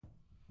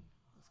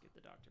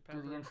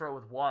Pepper. Do the intro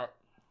with what?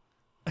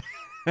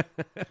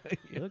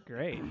 You look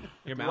great.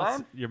 Your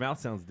mouth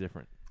sounds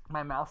different.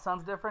 My mouth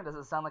sounds different. Does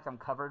it sound like I'm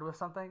covered with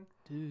something?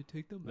 Dude,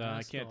 take the mask No,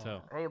 I can't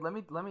tell. Hey, let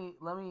me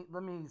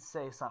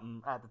say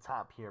something at the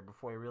top here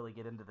before we really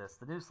get into this.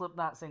 The new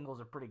Slipknot singles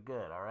are pretty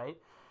good. All right.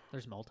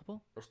 There's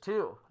multiple? There's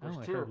two. I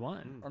heard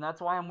one. And that's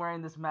why I'm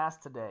wearing this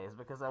mask today, is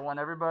because I want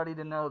everybody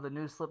to know the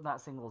new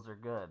Slipknot singles are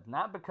good.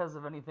 Not because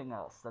of anything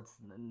else.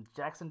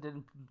 Jackson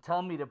didn't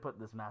tell me to put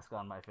this mask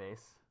on my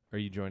face. Are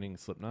you joining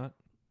Slipknot?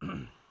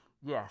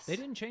 Yes. They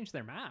didn't change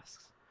their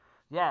masks.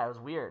 Yeah, it was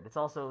weird. It's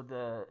also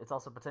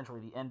potentially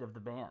the end of the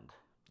band.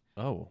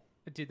 Oh.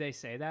 Did they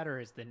say that, or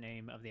is the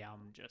name of the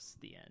album just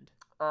the end?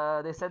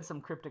 They said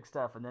some cryptic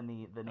stuff, and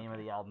then the name of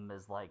the album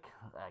is like,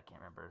 I can't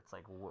remember. It's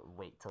like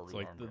wait till It's the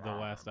like end. the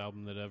last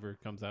album that ever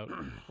comes out.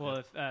 Well,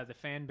 if the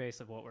fan base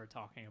of what we're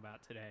talking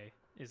about today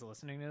is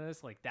listening to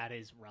this, like, that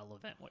is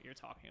relevant, what you're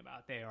talking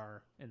about. They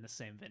are in the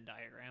same Venn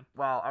diagram.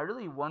 Wow, I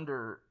really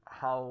wonder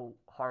how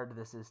hard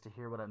this is to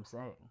hear what I'm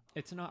saying.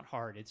 It's not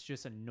hard. It's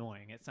just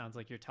annoying. It sounds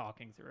like you're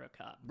talking through a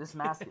cup. This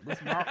mask.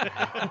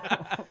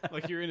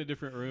 Like you're in a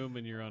different room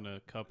and you're on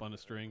a cup on a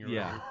string or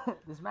Yeah. whatever.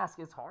 This mask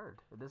is hard.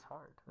 It is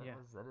hard. Yeah.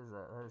 That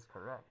is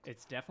correct.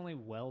 It's definitely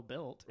well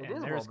built, It and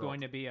is there's well-built.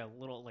 going to be a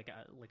little like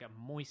a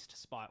moist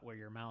spot where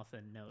your mouth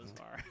and nose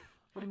are.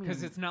 What do you mean?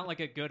 Because it's not like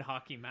a good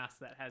hockey mask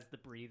that has the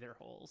breather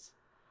holes.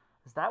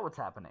 Is that what's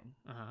happening?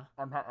 Uh-huh.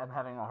 I'm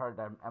having a hard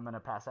time. I'm gonna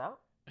pass out.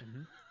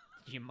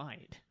 You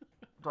might.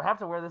 Do I have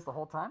to wear this the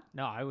whole time?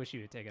 No, I wish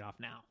you would take it off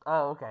now.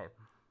 Oh, okay.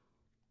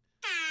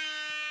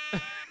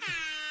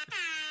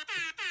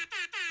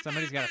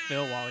 Somebody's got to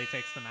fill while he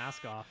takes the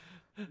mask off.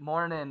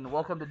 Morning.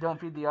 Welcome to Don't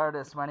Feed the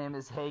Artist. My name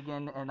is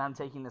Hagen, and I'm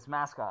taking this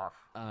mask off.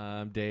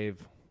 I'm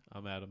Dave.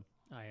 I'm Adam.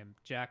 I am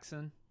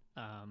Jackson.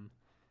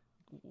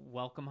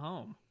 Welcome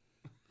home.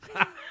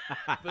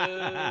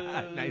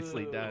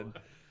 Nicely done.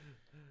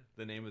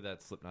 The name of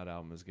that Slipknot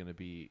album is going to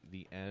be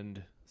The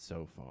End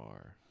So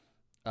Far.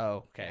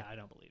 Oh, okay. Yeah, I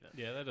don't believe it.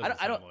 Yeah, that doesn't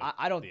sound like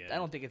I don't the end. I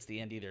don't think it's the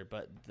end either.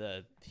 But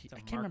a I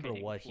can't remember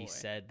marketing what he ploy.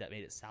 said that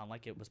made it sound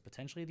like it was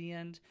potentially the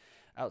end,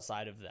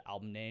 outside of the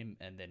album name,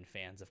 and then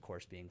fans, of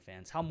course, being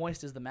fans. How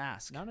moist is the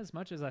mask? Not as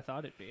much as I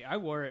thought it'd be. I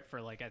wore it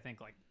for I think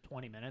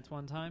 20 minutes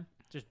one time.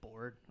 Just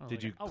bored. I was Did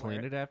like, you I'll wear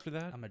clean it after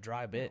that? I'm a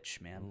dry bitch,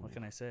 man. What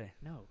can I say?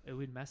 No, it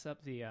would mess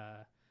up the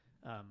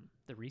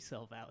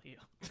resale value.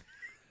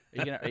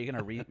 Are you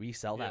gonna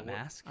resell that what-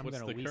 mask? I'm What's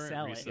gonna the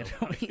current resell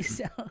it.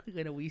 resale?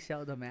 You're gonna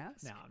resell the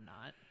mask? No, I'm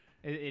not.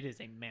 It is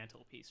a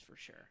mantelpiece for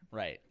sure.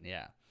 Right.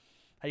 Yeah.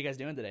 How you guys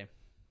doing today?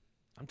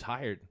 I'm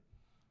tired.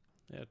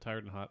 Yeah,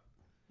 tired and hot.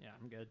 Yeah,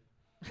 I'm good.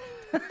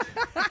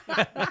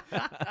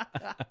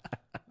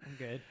 I'm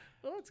good.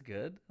 Well, that's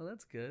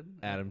good.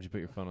 Adam, did you put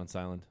your phone on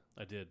silent?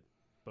 I did.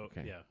 Both.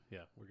 Okay. Yeah,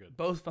 we're good.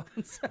 Both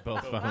phones.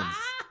 Both phones.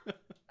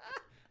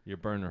 Your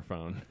burner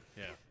phone.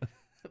 Yeah,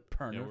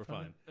 Burner we're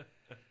phone. fine.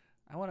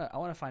 I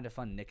wanna find a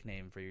fun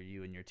nickname for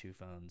you and your two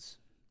phones.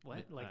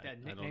 What? Like I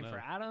that don't nickname for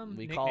know. Adam?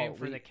 We Nickname call-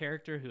 for we- the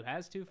character who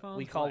has two phones?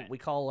 We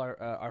call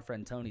our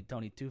friend Tony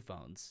Two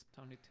Phones.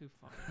 Tony Two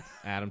Phones.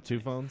 Adam, two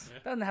phones?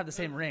 Doesn't have the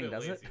same ring, Bit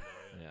does it? lazy,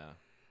 though, Yeah.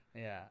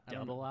 Yeah. I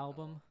don't Double know.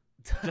 album?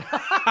 That's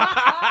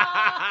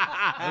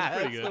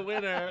pretty good. the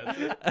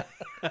winner.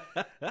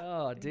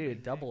 Oh,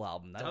 dude, double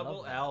album. I Double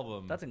love that.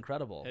 album. That's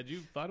incredible. Had you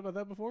thought about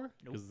that before?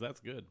 Because that's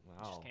good.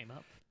 Just came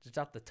up. Just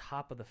off the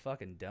top of the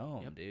fucking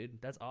dome, dude.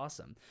 That's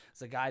awesome.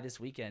 There's a guy this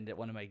weekend at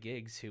one of my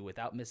gigs who,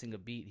 without missing a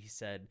beat, he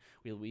said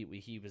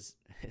he was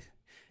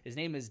his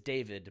name is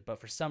David, but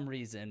for some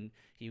reason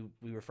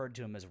we referred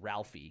to him as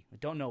Ralphie. I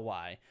don't know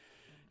why.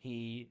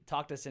 He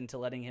talked us into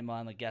letting him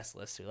on the guest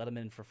list. So we let him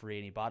in for free,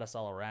 and he bought us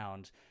all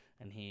around.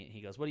 And he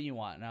goes, "What do you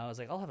want?" And I was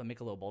like, "I'll have a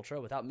Michelob Ultra."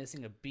 Without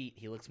missing a beat,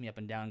 he looks me up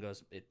and down and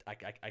goes, I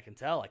can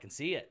tell. I can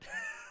see it.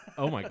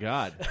 Oh, my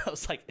God. I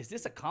was like, "Is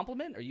this a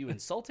compliment? Are you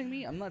insulting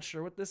me? I'm not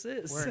sure what this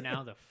is." We're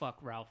now the Fuck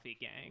Ralphie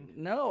gang.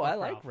 No, Fuck I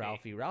like Ralphie.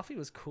 Ralphie. Ralphie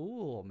was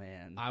cool,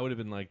 man. I would have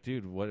been like,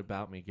 dude, what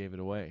about me gave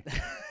it away?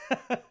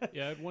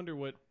 Yeah, I'd wonder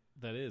what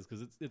that is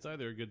because it's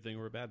either a good thing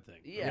or a bad thing.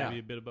 Yeah. Maybe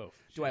a bit of both.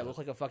 Do I look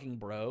like a fucking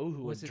bro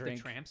who Was would it drink?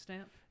 the tramp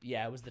stamp?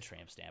 Yeah, it was the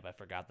tramp stamp. I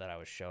forgot that I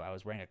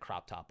was wearing a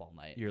crop top all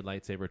night. Your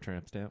lightsaber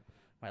tramp stamp?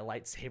 My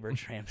lightsaber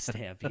tramp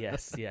stamp.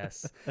 Yes.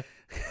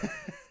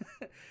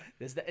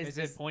 Is Is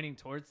it pointing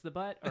towards the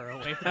butt or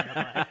away from the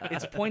butt?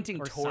 It's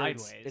pointing Or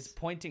towards. sideways? It's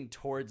pointing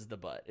towards the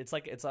butt. It's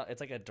like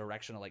a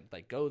directional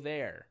like go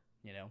there.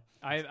 You know.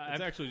 It's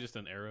I've actually just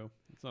an arrow.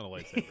 It's not a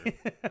lightsaber.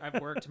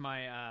 I've worked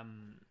my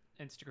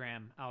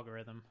Instagram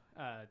algorithm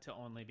to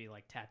only be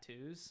like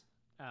tattoos,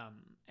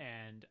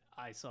 and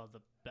I saw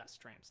the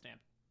best tramp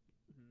stamp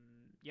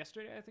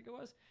yesterday, I think it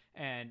was,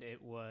 and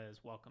it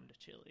was "Welcome to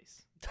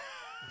Chili's."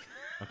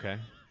 Okay.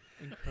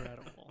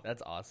 Incredible.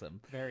 That's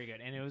awesome. Very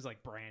good, and it was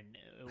like brand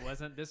new. It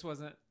wasn't. This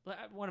wasn't.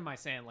 What am I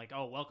saying? Like,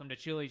 oh, "Welcome to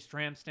Chili's"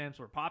 tramp stamps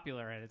were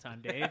popular at a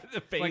time, Dave.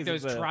 Like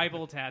those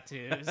tribal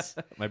tattoos.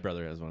 My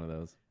brother has one of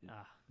those.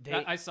 They-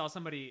 I saw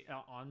somebody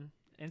on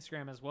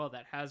Instagram as well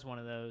that has one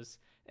of those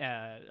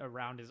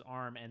around his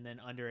arm, and then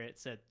under it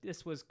said,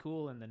 "This was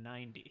cool in the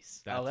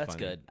 '90s." That's funny.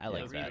 good. I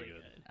like that's that. really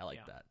good. I like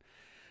Yeah. that.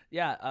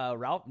 Yeah,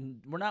 Ralph.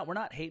 We're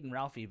not hating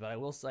Ralphie, but I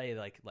will say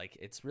like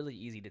it's really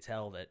easy to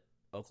tell that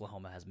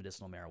Oklahoma has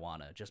medicinal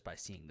marijuana just by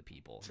seeing the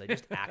people. They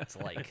just act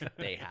like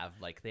they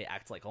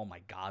act like, oh my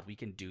God, we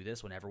can do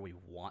this whenever we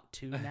want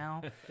to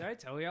now. Did I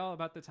tell y'all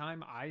about the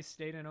time I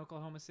stayed in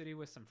Oklahoma City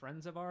with some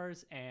friends of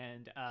ours,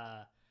 and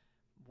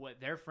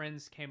what their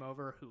friends came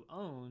over who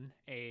own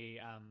a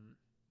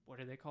what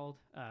are they called?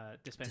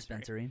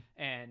 Dispensary.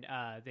 And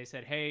they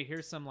said, hey,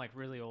 here's some like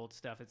really old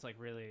stuff. It's like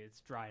it's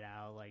dried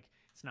out. Like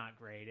it's not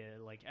great.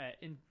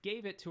 And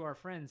gave it to our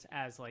friends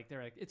as like,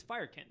 they're like, it's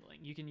fire kindling.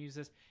 You can use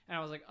this. And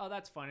I was like, oh,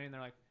 that's funny. And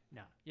they're like,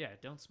 no, yeah,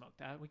 don't smoke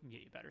that. We can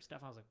get you better stuff.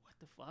 I was like, what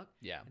the fuck?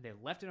 Yeah. And they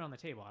left it on the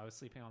table. I was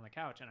sleeping on the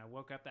couch, and I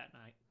woke up that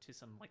night to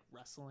some like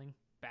rustling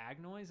bag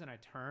noise, and I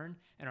turned,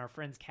 and our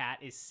friend's cat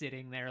is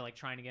sitting there like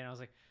trying to get it. I was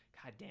like,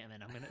 God damn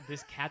it,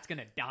 this cat's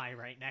gonna die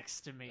right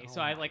next to me. Oh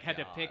So I my like had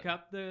to pick God.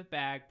 up the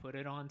bag, put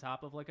it on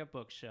top of like a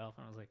bookshelf,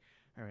 and I was like,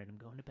 all right, I'm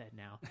going to bed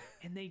now.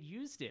 And they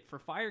used it for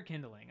fire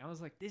kindling. I was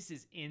like, this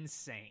is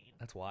insane.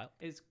 That's wild.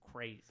 It's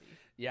crazy.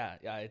 Yeah,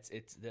 it's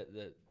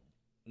the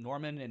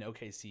Norman and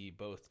OKC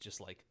both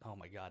just like, oh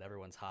my God,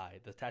 everyone's high.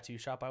 The tattoo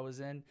shop I was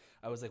in,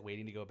 I was like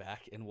waiting to go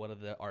back, and one of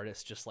the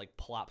artists just like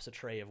plops a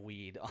tray of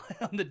weed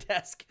on the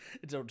desk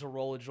to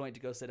roll a joint to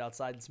go sit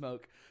outside and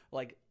smoke.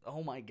 Like,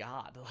 oh my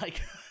God,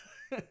 like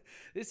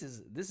this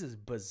is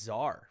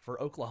bizarre for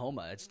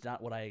Oklahoma. It's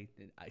not what I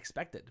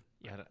expected.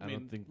 Yeah, I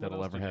don't think what that'll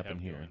else ever do they happen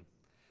have here.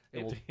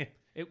 going?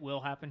 It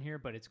will happen here,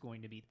 but it's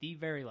going to be the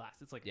very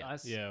last. It's like Yeah.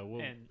 us Yeah, well-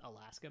 and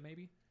Alaska,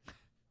 maybe.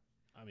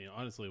 I mean,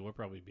 honestly, we'll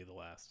probably be the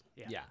last.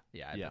 Yeah. I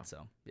Yeah. think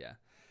so. Yeah.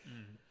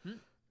 Mhm.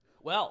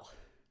 Well,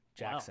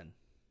 Jackson,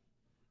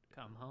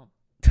 Come home.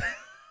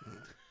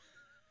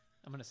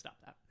 I'm gonna stop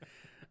that.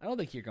 I don't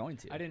think you're going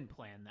to. I didn't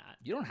plan that.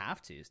 You don't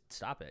have to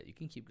stop it. You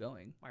can keep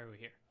going. Why are we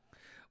here?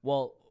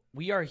 Well,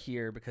 we are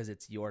here because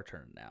it's your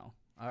turn now.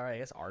 All right, I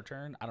guess our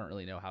turn. I don't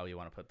really know how you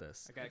want to put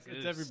this. I got It's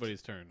goosed.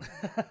 everybody's turn.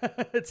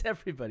 It's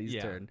everybody's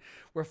Yeah. turn.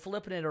 We're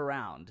flipping it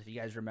around. If you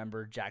guys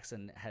remember,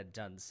 Jackson had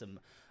done some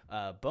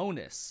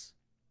bonus.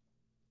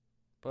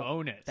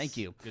 Bonus. Thank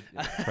you. Good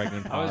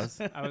pregnant I was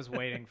pause. I was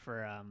waiting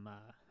for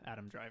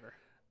Adam Driver.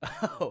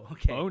 Oh,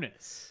 okay.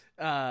 Bonus.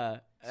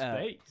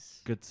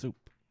 Space. Good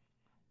soup.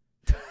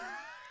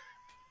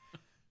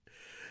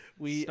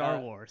 We Star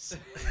Wars.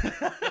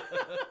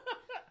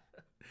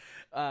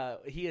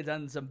 he had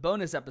done some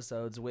bonus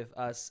episodes with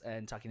us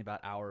and talking about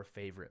our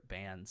favorite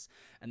bands,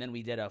 and then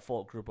we did a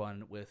full group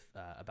one with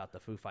about the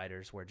Foo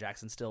Fighters, where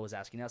Jackson still was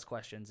asking us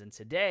questions. And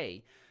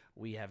today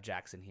we have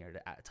Jackson here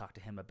to talk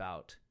to him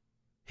about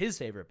his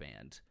favorite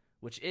band,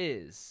 which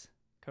is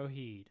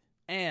Coheed.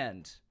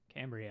 and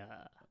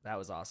Cambria. that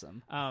was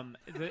awesome.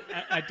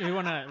 I do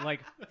want to,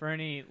 like, for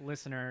any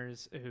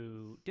listeners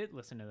who did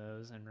listen to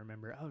those and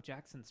remember, oh,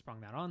 Jackson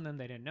sprung that on them.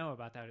 They didn't know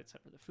about that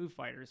except for the Foo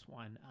Fighters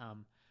one.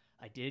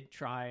 I did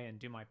try and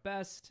do my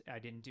best. I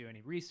didn't do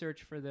any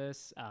research for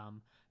this.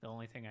 The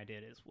only thing I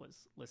did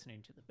was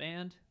listening to the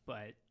band,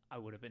 but I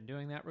would have been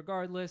doing that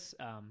regardless.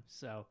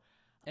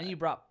 And you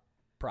brought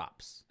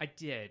props. I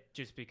did,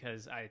 just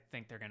because I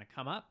think they're going to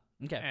come up.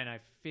 Okay. And I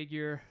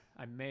figure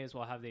I may as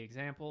well have the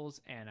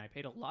examples, and I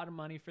paid a lot of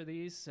money for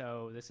these,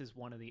 so this is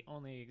one of the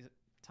only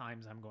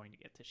times I'm going to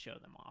get to show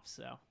them off.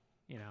 So,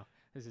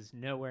 this is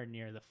nowhere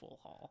near the full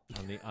haul.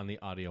 on the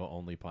audio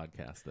only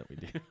podcast that we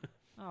do.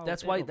 Oh,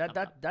 That's why it'll come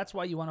up. that's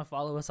why you want to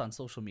follow us on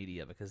social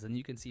media, because then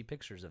you can see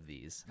pictures of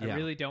these. I Yeah.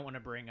 really don't want to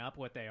bring up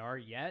what they are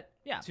yet,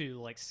 Yeah.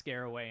 to like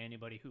scare away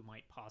anybody who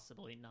might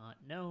possibly not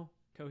know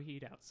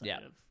Coheed outside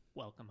Yeah. of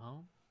Welcome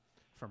Home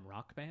from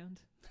Rock Band,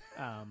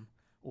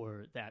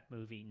 or that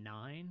movie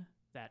 9,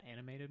 that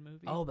animated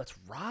movie. Oh, that's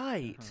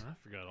right. Uh-huh. I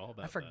forgot all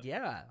about I forget.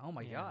 Yeah. Oh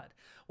my Yeah. God.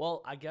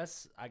 Well, I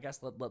guess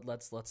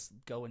let's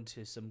go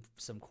into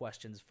some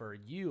questions for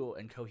you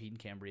and Coheed and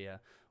Cambria.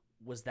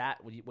 Was that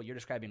what you're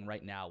describing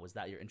right now? Was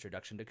that your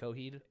introduction to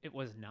Coheed? It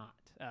was not.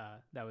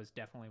 That was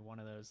definitely one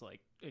of those, like,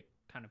 it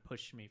kind of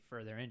pushed me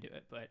further into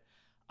it. But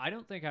I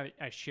don't think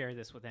I share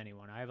this with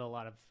anyone. I have a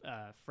lot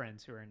of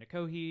friends who are into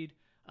Coheed,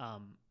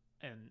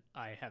 and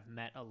I have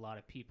met a lot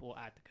of people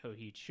at the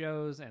Coheed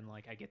shows, and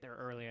like I get there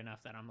early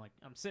enough that I'm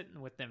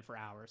sitting with them for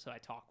hours, so I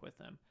talk with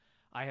them.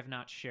 I have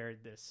not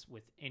shared this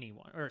with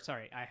anyone,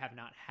 I have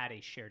not had a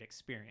shared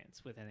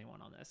experience with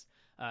anyone on this.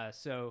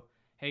 So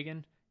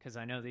Hagen, because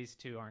I know these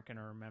two aren't going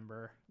to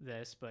remember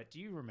this, but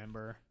do you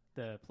remember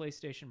the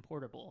PlayStation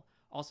Portable,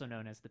 also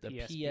known as the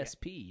PSP?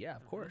 PSP. Yeah,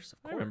 of course. Of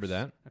I course. remember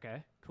that.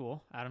 Okay,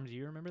 cool. Adam, do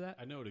you remember that?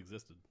 I know it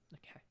existed.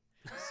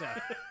 Okay. So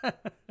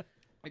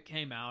it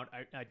came out.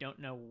 I don't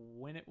know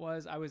when it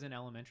was. I was in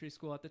elementary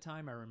school at the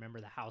time. I remember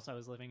the house I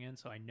was living in,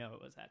 so I know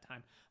it was that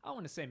time. I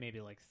want to say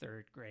maybe like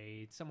 3rd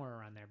grade, somewhere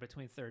around there,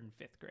 between 3rd and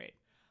 5th grade.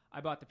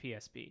 I bought the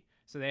PSP.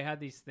 So they had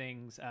these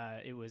things.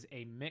 It was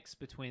a mix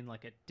between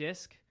like a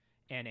disc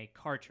and a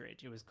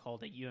cartridge. It was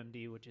called a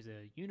UMD, which is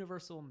a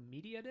Universal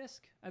Media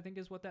Disc, I think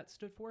is what that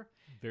stood for.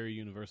 Very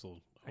universal.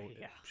 Oh,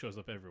 Yeah. It shows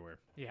up everywhere.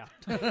 Yeah.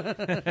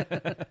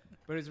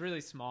 But it was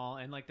really small,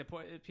 and like the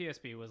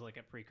PSP was like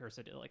a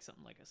precursor to like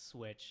something like a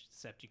Switch,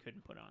 except you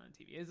couldn't put it on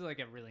TV. It was like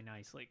a really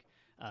nice like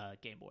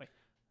Game Boy.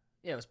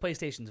 Yeah, it was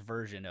PlayStation's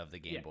version of the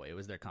Game Yeah. Boy. It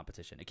was their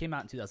competition. It came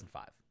out in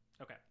 2005.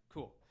 Okay,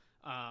 cool.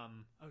 Oh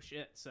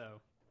shit. So,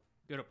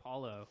 Good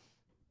Apollo,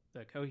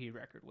 the Coheed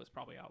record was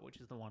probably out, which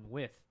is the one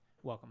with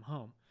Welcome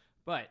Home.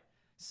 But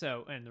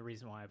so, and the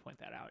reason why I point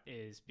that out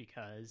is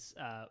because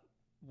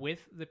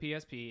with the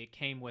PSP, it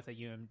came with a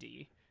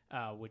UMD,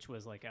 which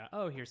was like,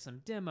 here's some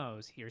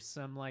demos, here's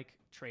some like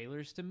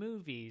trailers to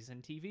movies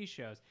and TV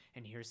shows,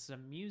 and here's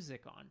some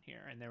music on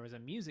here. And there was a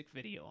music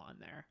video on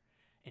there,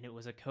 and it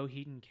was a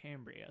Coheed and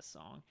Cambria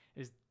song.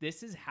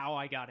 This is how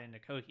I got into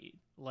Coheed.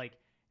 Like,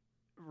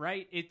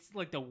 right? It's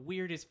like the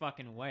weirdest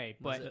fucking way,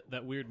 but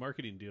That weird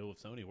marketing deal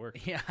with Sony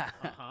worked. Yeah.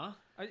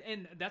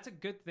 and that's a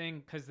good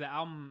thing because the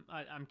album.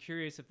 I'm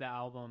curious if the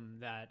album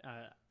that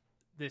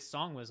this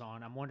song was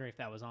on. I'm wondering if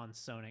that was on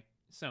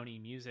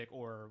Sony Music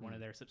or one of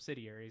their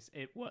subsidiaries.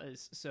 It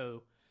was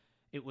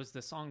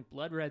the song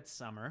 "Blood Red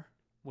Summer,"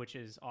 which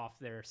is off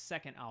their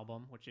second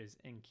album, which is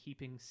 "In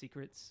Keeping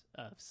Secrets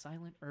of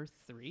Silent Earth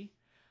 3."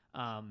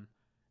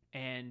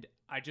 And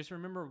I just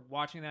remember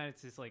watching that.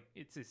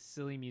 It's this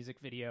silly music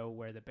video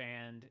where the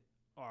band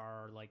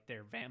are like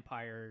they're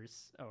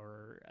vampires,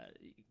 or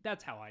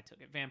that's how I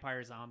took it,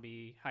 vampire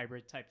zombie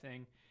hybrid type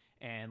thing.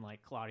 And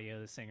like Claudio,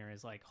 the singer,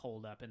 is like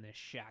holed up in this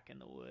shack in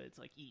the woods,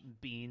 like eating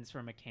beans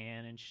from a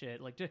can and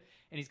shit. And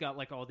he's got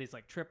like all these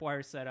like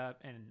tripwires set up,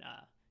 and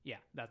yeah,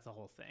 that's the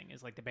whole thing.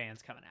 Is like the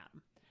band's coming at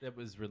him. It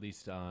was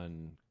released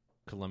on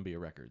Columbia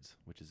Records,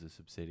 which is a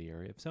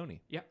subsidiary of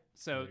Sony. Yep.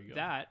 So There you go.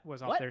 that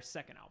was off What? their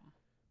second album.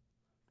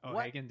 Oh,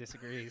 What? Hagen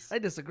disagrees. I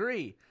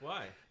disagree.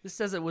 Why? This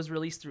says it was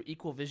released through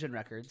Equal Vision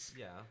Records,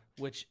 Yeah.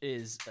 which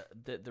is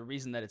the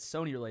reason that it's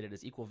Sony related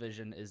is Equal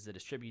Vision is the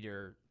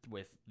distributor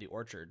with The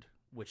Orchard,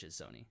 which is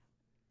Sony.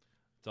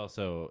 It's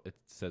also, it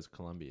says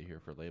Columbia here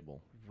for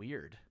label.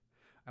 Weird.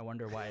 I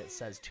wonder why it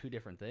says two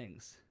different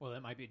things. Well,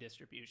 that might be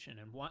distribution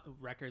and one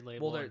record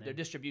label. Well, and their then-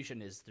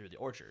 distribution is through The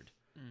Orchard,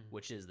 Mm.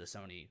 which is the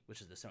Sony.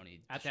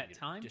 At that distribu-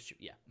 time?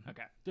 yeah.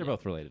 Okay. They're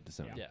both related to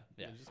Sony. Yeah,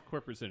 yeah, It's just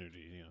corporate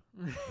synergy,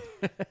 you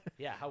know.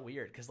 yeah. How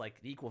weird, because like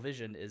Equal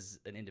Vision is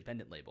an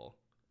independent label,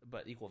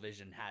 but Equal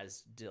Vision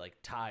has like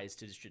ties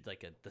to the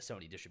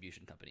Sony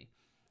distribution company.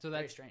 So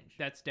Very that's strange.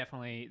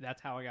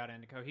 that's how I got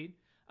into Coheed.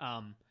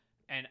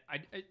 And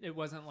it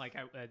wasn't like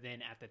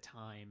then at the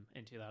time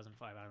in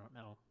 2005, I don't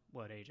know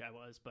what age I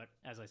was, but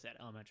as I said,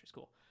 elementary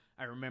school.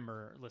 I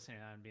remember listening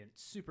to that and being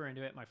super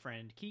into it. My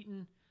friend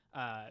Keaton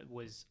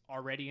was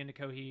already into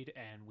Coheed,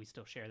 and we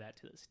still share that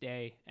to this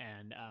day.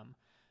 And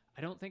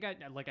I don't think I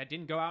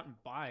didn't go out and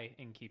buy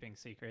In Keeping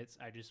Secrets.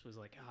 I just was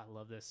like, I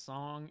love this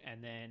song.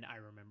 And then I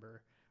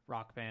remember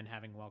Rock Band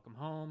having Welcome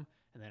Home,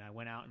 and then I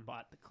went out and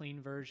bought the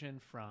clean version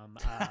from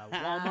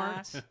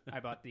Walmart. I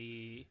bought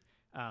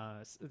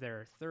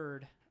their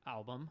third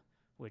album,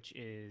 which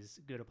is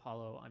Good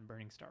Apollo on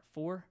Burning Star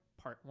 4,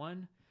 Part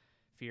 1,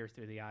 Fear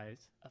Through the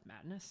Eyes of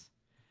Madness.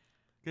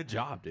 Good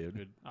job, dude.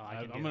 Good. Oh, I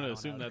can do I'm that going to one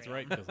assume out that's there.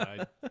 right because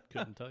I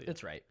couldn't tell you.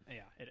 It's right.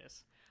 Yeah, it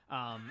is.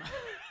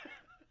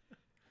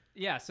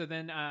 Yeah, so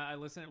then I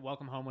listened.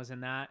 Welcome Home was in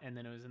that, and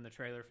then it was in the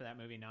trailer for that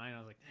movie 9. I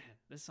was like, man,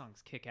 this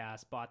song's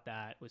kick-ass. Bought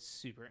that, was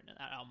super into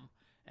that album.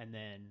 And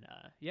then,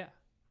 yeah.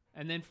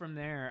 And then from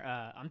there,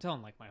 I'm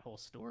telling, like, my whole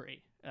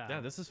story.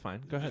 Yeah, this is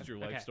fine. Go ahead. Just your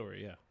life Okay.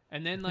 story, yeah.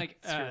 And then, like,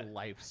 It's your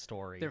life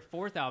story. their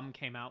fourth album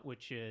came out,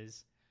 which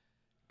is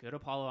Good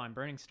Apollo on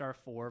Burning Star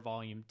 4,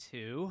 Volume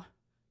 2,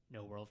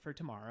 No World for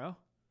Tomorrow.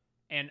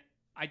 And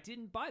I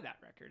didn't buy that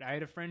record. I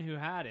had a friend who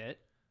had it,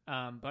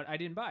 but I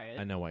didn't buy it.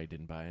 I know why you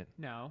didn't buy it.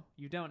 No,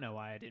 you don't know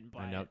why I didn't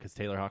buy I know it. because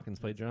Taylor Hawkins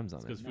played drums on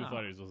It's it. because Foo No.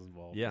 Fighters was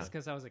involved. Yeah. It's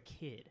because I was a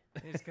kid.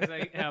 It's because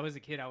I was a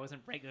kid. I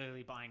wasn't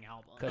regularly buying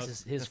albums.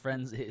 Because his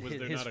friends, Was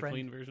there his not friend, a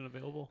clean version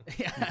available?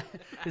 yeah,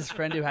 his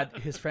friend who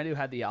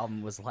had the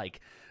album was like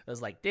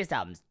this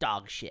album's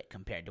dog shit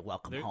compared to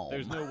Welcome Home.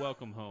 There's no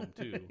Welcome Home,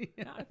 too.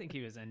 No, I think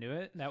he was into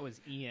it. That was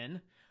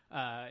Ian.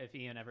 If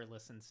Ian ever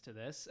listens to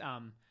this,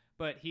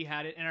 but he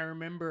had it, and I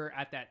remember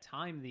at that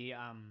time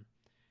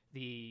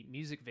the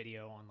music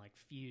video on like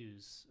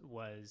Fuse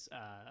was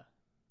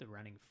the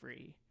Running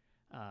Free,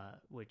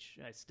 which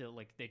I still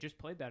like. They just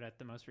played that at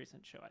the most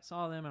recent show I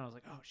saw them, and I was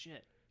like, oh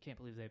shit, can't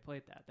believe they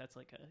played that. That's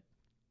like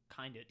a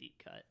kind of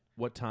deep cut.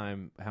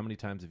 How many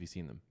times have you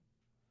seen them?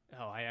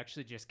 Oh, I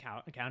actually just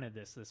counted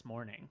this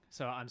morning.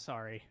 So I'm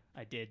sorry.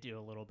 I did do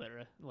a little bit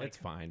of like It's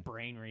fine.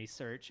 brain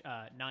research.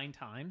 9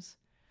 times.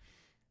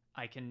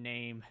 I can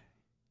name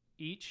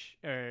each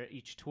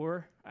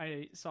tour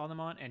I saw them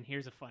on. And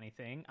here's a funny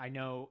thing. I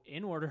know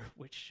in order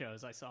which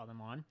shows I saw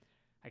them on.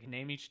 I can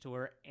name each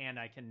tour, and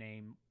I can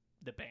name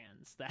the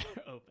bands that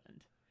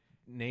opened.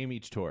 Name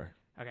each tour.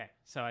 Okay,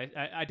 so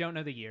I don't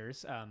know the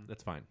years.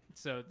 That's fine.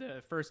 So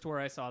the first tour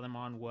I saw them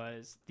on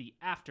was the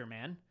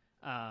Afterman,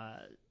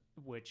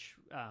 which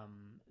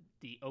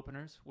the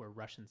openers were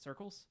Russian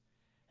Circles,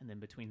 and then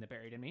Between the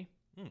Buried and Me.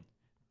 Hmm.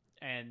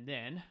 And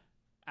then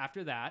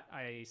after that,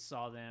 I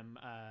saw them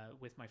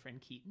with my friend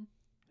Keaton,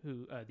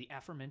 who the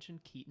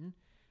aforementioned Keaton.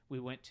 We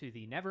went to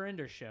the Never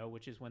Ender show,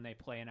 which is when they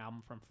play an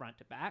album from front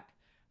to back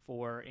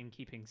for In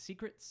Keeping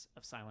Secrets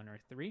of Silent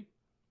Earth 3.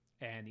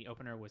 And the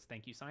opener was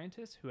Thank You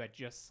Scientist, who had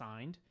just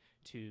signed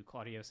to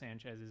Claudio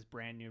Sanchez's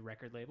brand new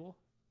record label,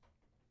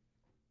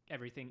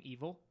 Everything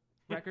Evil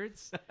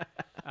Records.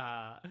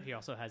 He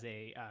also has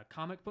a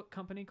comic book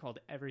company called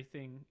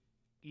Everything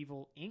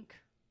Evil Inc.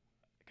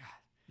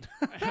 God,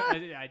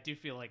 I do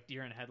feel like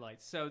deer in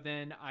headlights. So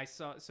then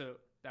so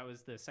that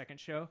was the second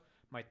show.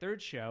 My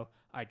third show,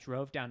 I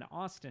drove down to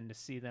Austin to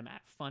see them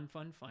at Fun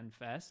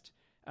Fest.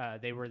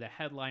 They were the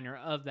headliner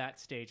of that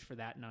stage for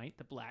that night,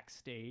 the Black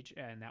Stage,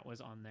 and that was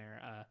on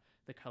their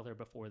The Color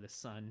Before the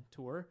Sun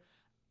tour.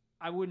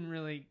 I'm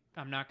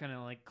not going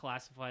to like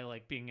classify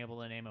like being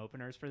able to name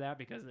openers for that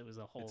because it was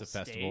a whole It's a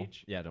festival.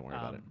 stage. Yeah, don't worry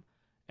about it.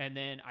 And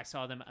then I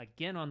saw them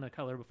again on the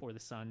Color Before the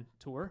Sun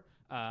tour.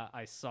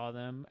 I saw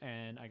them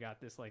and I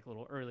got this like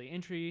little early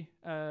entry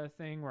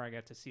thing where I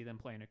got to see them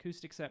play an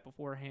acoustic set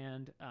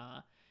beforehand.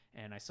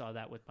 And I saw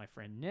that with my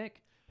friend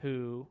Nick,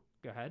 who,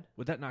 go ahead.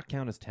 Would that not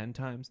count as 10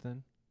 times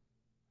then?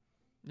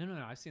 No,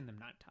 I've seen them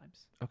 9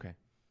 times. Okay.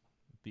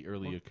 The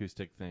early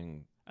acoustic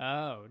thing.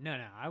 Oh, no,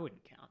 I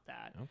wouldn't count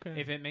that. Okay.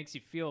 If it makes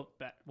you feel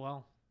bad,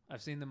 well,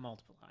 I've seen them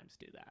multiple times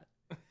do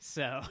that.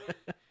 So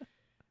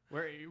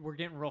we're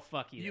getting real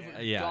fucky You've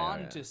there. Yeah,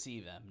 gone yeah. to see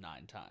them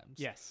 9 times.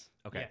 Yes.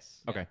 Okay. Yes.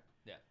 Okay.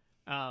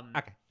 Yeah.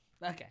 Okay.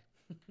 Okay.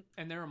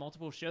 And there are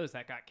multiple shows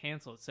that got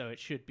canceled, so it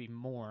should be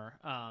more.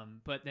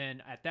 But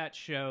then at that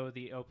show,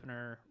 the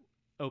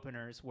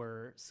openers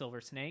were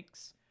Silver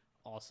Snakes,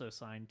 also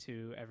signed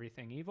to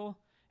Everything Evil,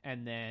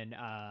 and then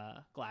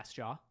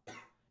Glassjaw. And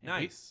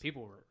Nice.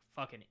 People were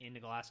fucking into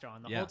Glassjaw,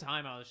 and the Yeah. whole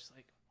time I was just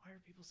like, why are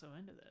people so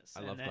into this? I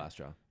And love then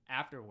Glassjaw.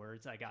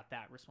 afterwards, I got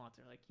that response.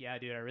 They're like, yeah,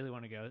 dude, I really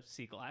want to go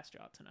see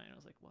Glassjaw tonight. And I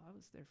was like, well, I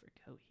was there for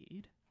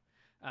Coheed.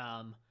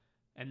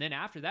 And then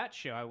after that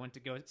show, I went to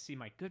go see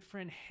my good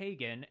friend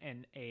Hagen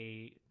and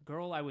a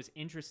girl I was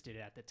interested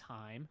in at the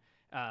time.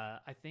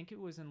 I think it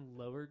was in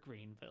Lower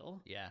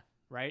Greenville, Yeah.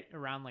 right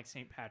around like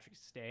St.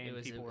 Patrick's Day.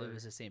 It And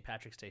was a St.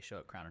 Patrick's Day show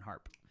at Crown and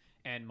Harp.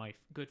 and my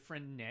good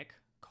friend Nick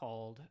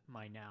called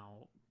my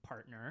now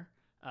partner,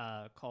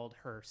 called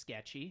her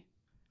sketchy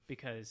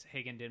because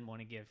Hagen didn't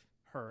want to give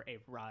her a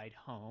ride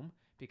home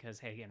because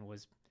Hagen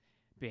was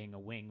being a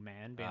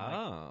wingman, being like,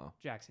 Oh.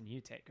 Jackson,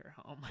 you take her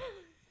home.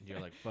 You're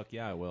like, fuck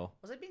yeah, I will.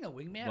 Was I being a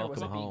wingman or was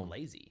Welcome I being home.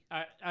 lazy?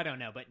 I don't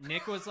know, but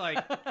Nick was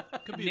like,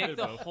 Could be a Nick bit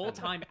the of both. whole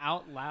time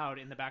out loud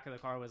in the back of the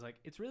car was like,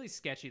 it's really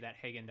sketchy that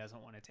Hagen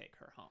doesn't want to take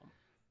her home.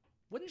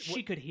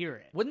 She could hear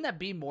it. Wouldn't that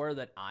be more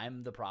that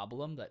I'm the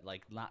problem, that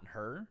like not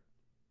her?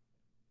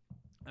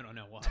 I don't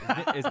know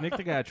why. Is Nick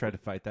the guy I tried to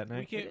fight that We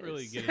night? can't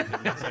really get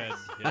into Nick's head.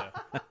 Yeah.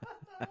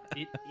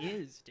 It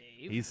is,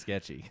 Dave. He's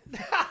sketchy.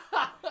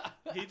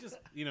 He just,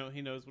 he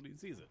knows when he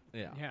sees it.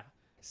 Yeah. Yeah.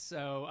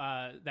 So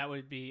that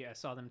would be, I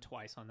saw them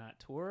twice on that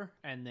tour.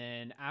 And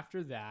then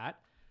after that,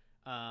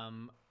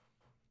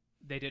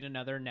 they did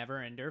another Never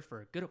Ender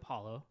for Good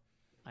Apollo.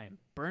 I am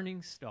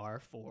Burning Star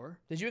 4.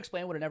 Did you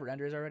explain what a never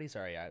ender is already?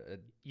 Sorry.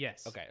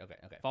 Yes. Okay.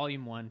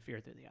 Volume 1, Fear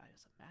Through the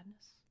Eyes of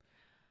Madness.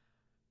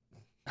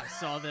 I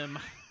saw them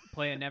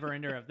play a Never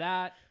Ender of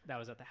that. That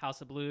was at the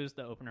House of Blues.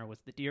 The opener was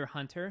The Deer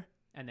Hunter.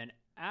 And then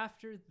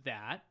after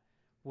that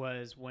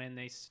was when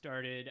they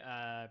started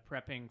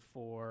prepping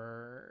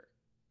for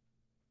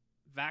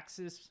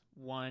Vaxis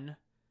 1,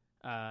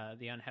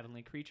 The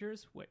Unheavenly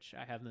Creatures, which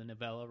I have the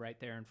novella right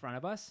there in front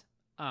of us.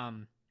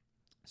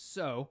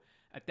 So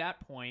at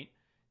that point,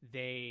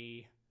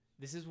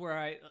 this is where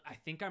I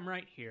think I'm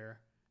right here.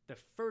 The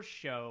first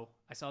show,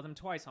 I saw them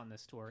twice on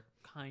this tour,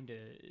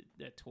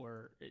 the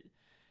tour.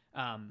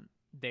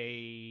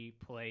 They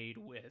played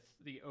with,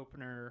 the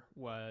opener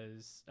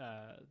was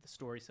The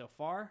Story So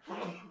Far.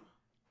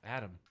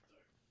 Adam,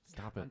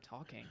 stop I'm it.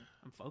 talking.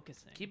 I'm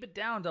focusing. Keep it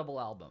down, double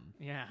album.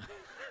 Yeah.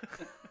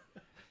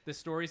 The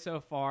Story So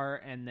Far,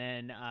 and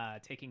then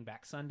Taking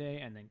Back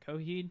Sunday, and then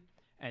Coheed.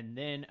 And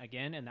then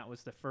again, and that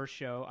was the first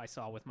show I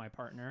saw with my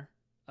partner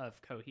of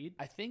Coheed.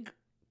 I think,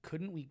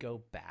 couldn't we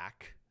go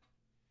back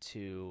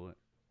to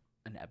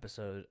an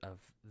episode of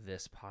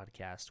this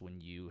podcast when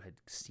you had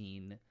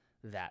seen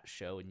that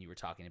show and you were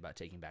talking about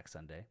Taking Back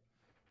Sunday?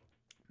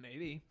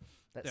 Maybe.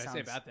 That Did I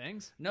say bad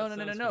things? No. That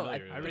sounds I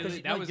familiar, yeah. Really,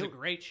 because that was a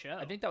great show.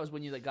 I think that was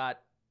when you got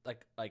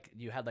like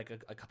you had like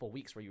a couple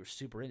weeks where you were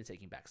super into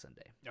Taking Back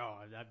Sunday. Oh,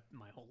 that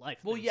my whole life.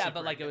 Well, been yeah, super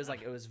but like into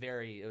it was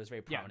very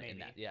prominent in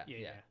maybe. that.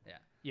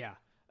 Yeah.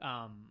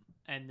 Yeah.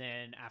 And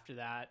then after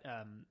that,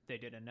 they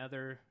did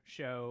another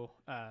show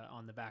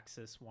on the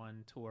Vaxis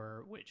 1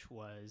 tour, which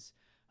was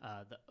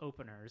the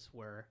openers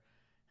were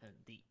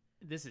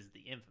this is the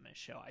infamous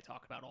show I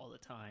talk about all the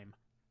time.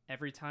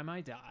 Every Time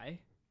I Die,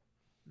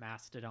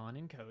 Mastodon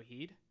and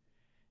Coheed.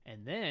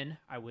 And then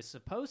I was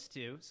supposed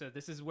to, so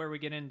this is where we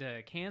get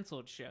into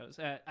canceled shows.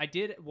 I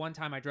did one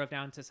time, I drove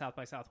down to South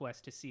by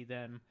Southwest to see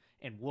them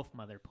and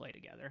Wolfmother play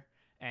together.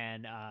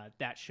 and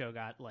that show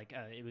got like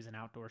it was an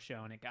outdoor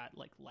show, and it got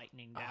like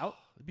lightninged out.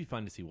 It'd be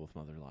fun to see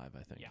Wolfmother live,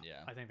 I think.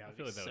 Yeah. I think that I would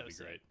feel be like that so would be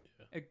sick. great.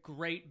 Yeah. A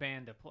great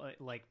band to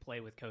play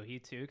with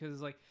Coheed too, because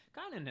it's like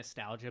kind of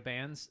nostalgia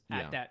bands Yeah.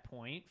 at that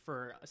point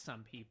for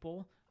some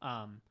people.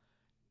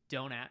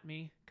 Don't at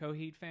me,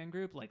 Coheed fan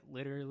group. Like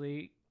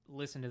literally,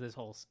 listen to this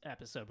whole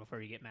episode before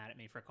you get mad at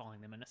me for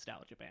calling them a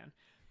nostalgia band.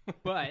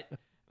 But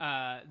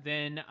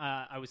then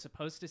I was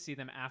supposed to see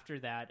them after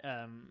that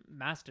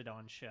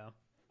Mastodon show.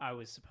 I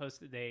was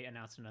supposed to. They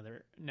announced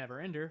another Never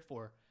Ender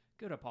for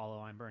Good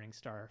Apollo, I'm Burning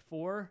Star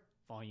 4,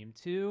 Volume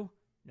 2,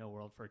 No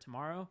World for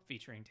Tomorrow,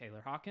 featuring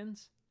Taylor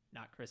Hawkins,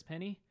 not Chris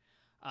Penny.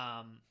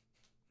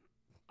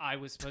 I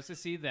was supposed to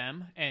see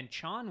them, and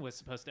Chon was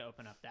supposed to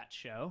open up that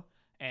show,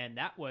 and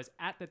that was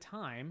at the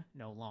time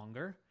no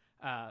longer.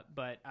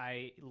 But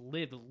I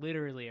lived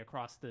literally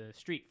across the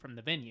street from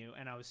the venue,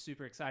 and I was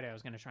super excited. I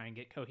was going to try and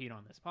get Coheed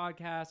on this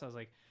podcast. I was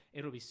like,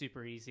 it'll be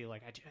super easy.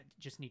 Like, I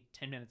just need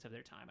 10 minutes of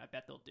their time. I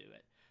bet they'll do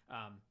it.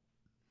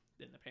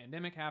 Then the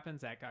pandemic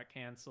happens. That got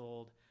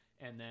canceled.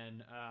 And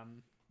then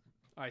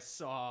I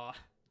saw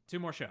 2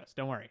 more shows.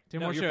 Don't worry. 2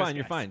 more shows. You're fine.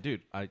 You're guys. fine,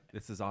 dude.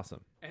 This is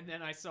awesome. And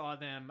then I saw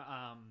them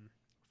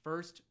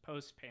first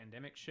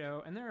post-pandemic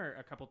show, and there are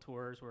a couple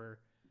tours where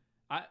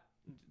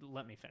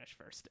let me finish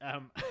first.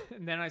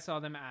 And then I saw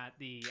them at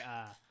the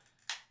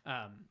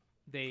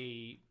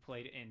they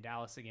played in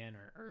Dallas again,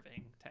 or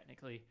Irving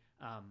technically.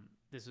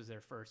 This was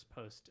their first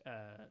post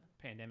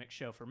pandemic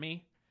show for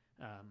me,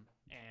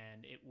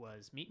 and it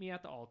was Meet Me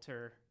at the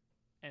Altar,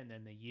 and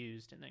then they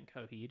Used, and then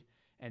Coheed,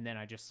 and then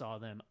I just saw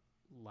them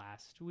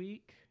last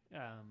week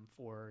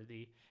for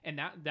the, and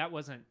that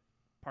wasn't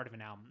part of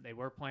an album. They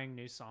were playing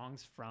new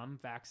songs from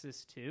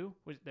Vaxis 2,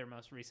 which their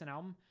most recent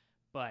album,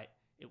 but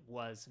it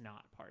was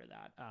not part of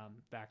that.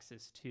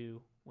 Vaxis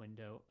 2,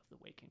 Window of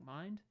the Waking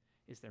Mind,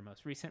 is their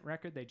most recent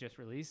record they just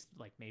released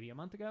like maybe a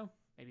month ago,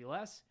 maybe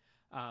less.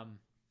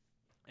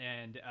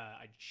 And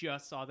I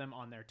just saw them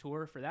on their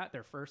tour for that,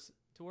 their first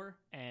tour,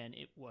 and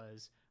it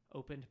was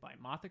opened by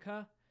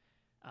Mothica,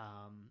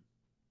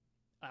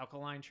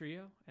 Alkaline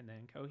Trio, and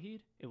then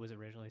Coheed. It was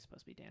originally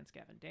supposed to be Dance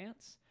Gavin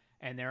Dance.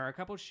 And there are a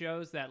couple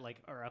shows that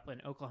like are up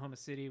in Oklahoma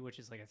City, which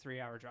is like a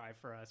 3-hour drive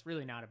for us.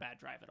 Really not a bad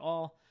drive at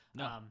all.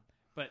 No.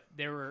 But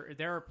there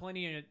are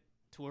plenty of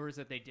tours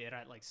that they did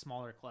at like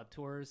smaller club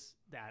tours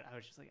that I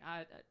was just like,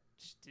 I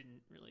just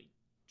didn't really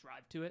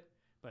drive to it,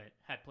 but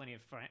had plenty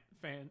of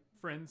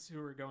friends who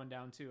were going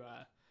down to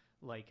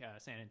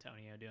San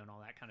Antonio doing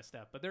all that kind of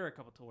stuff. But there are a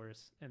couple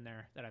tours in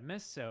there that I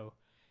missed. So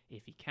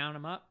if you count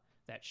them up,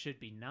 that should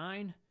be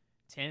 9.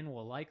 10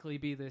 will likely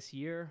be this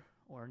year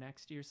or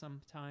next year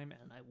sometime,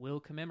 and I will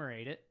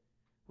commemorate it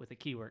with a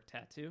keyword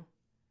tattoo.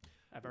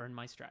 I've earned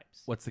my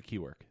stripes. What's the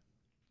keyword?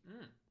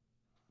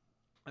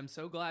 I'm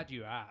so glad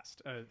you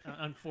asked.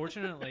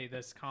 Unfortunately,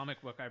 this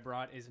comic book I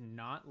brought is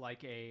not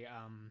like a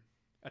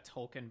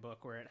Tolkien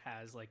book where it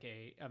has like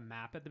a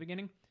map at the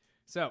beginning.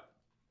 So,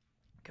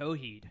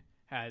 Coheed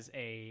has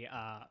a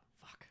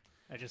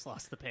I just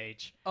lost the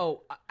page.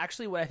 Oh,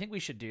 actually, what I think we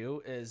should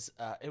do is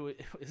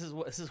this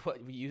is what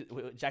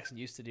what Jackson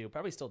used to do,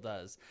 probably still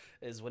does,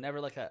 is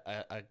whenever like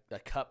a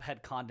cup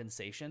had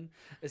condensation,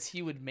 is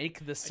he would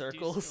make the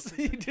circles.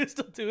 He do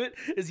still do it.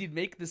 Is he'd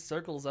make the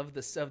circles of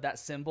that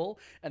symbol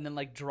and then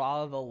like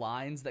draw the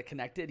lines that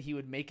connected. He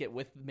would make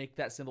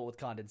that symbol with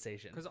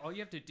condensation. Because all you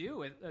have to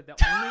do is the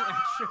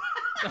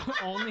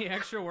only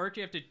extra work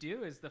you have to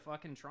do is the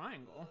fucking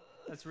triangle.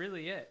 That's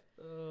really it.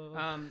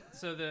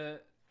 So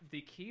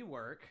the key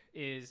work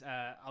is,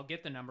 I'll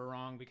get the number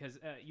wrong because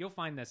you'll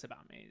find this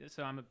about me.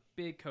 So I'm a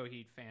big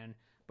Coheed fan,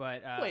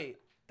 but... Wait,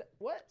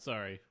 what?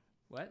 Sorry.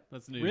 What?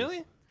 That's news.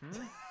 Really?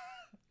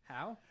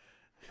 How?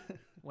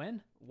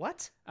 When?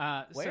 What?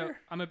 So Where?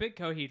 I'm a big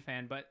Coheed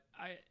fan, but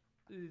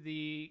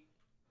the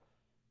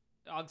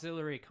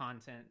auxiliary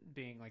content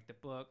being like the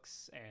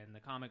books and the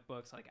comic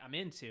books, like I'm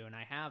into and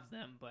I have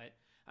them, but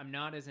I'm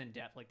not as in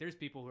depth. Like there's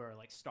people who are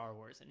like Star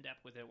Wars in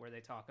depth with it, where they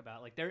talk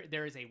about like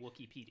there is a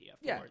Wikipedia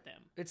for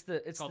them.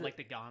 It's called like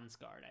the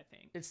Gonsguard, I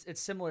think.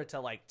 It's similar to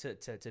like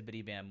to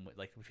Biddy Bam,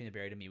 like Between the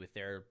Buried and Me with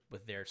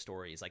their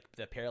stories. Like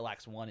the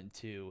Parallax 1 and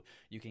 2,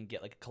 you can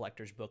get like a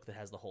collector's book that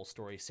has the whole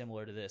story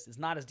similar to this. It's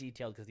not as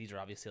detailed because these are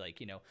obviously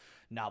like,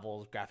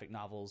 novels, graphic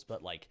novels,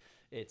 but like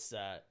it's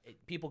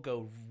people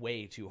go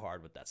way too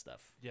hard with that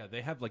stuff. Yeah,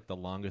 they have like the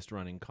longest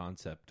running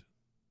concept,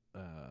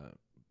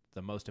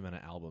 the most amount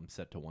of albums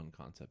set to one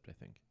concept, I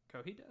think.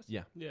 Coheed does?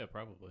 Yeah. Yeah,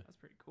 probably. That's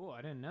pretty cool.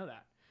 I didn't know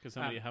that. Because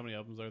how many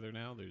albums are there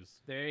now?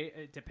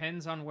 It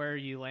depends on where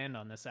you land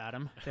on this,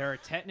 Adam. There are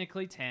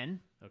technically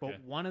 10, Okay.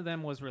 but one of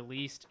them was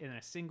released in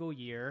a single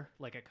year,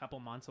 like a couple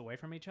months away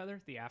from each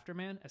other. The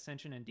Afterman,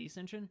 Ascension, and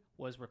Descension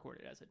was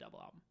recorded as a double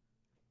album.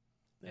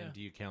 Yeah. And do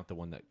you count the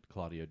one that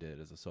Claudio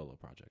did as a solo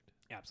project?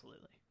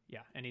 Absolutely.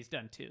 Yeah, and he's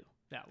done 2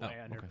 that way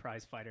under okay.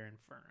 Prize Fighter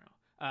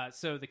Inferno.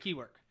 So the key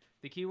work.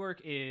 The key work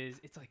is,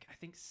 it's like, I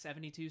think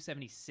 72,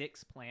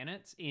 76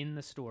 planets in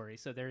the story.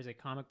 So there's a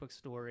comic book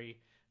story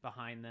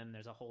behind them.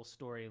 There's a whole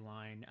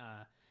storyline.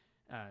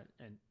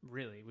 And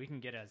really, we can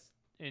get as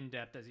in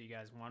depth as you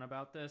guys want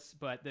about this,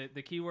 but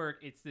the keyword,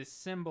 it's this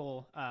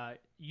symbol.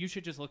 You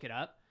should just look it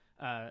up.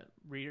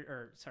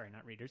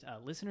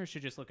 Listeners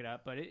should just look it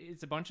up. But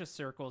it's a bunch of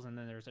circles, and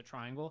then there's a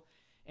triangle,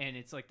 and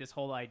it's like this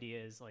whole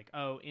idea is like,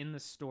 oh, in the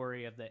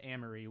story of the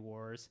Amory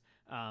Wars,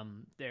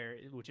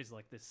 which is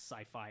like this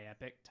sci-fi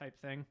epic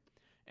type thing,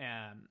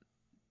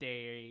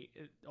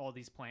 all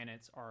these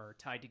planets are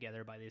tied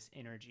together by this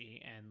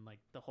energy, and like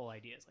the whole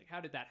idea is like, how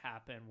did that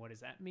happen? What does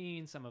that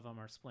mean? Some of them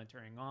are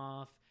splintering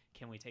off.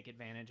 Can we take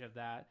advantage of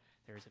that?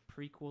 There's a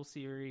prequel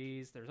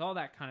series. There's all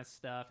that kind of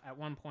stuff. At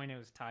one point, it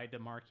was tied to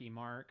Mark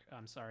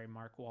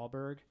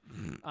Wahlberg.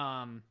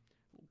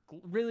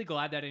 Really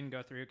glad that didn't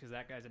go through because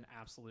that guy's an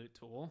absolute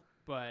tool.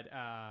 But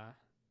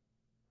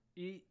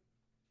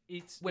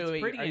it's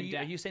pretty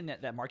in-depth. Are you saying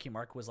that Marky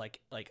Mark was like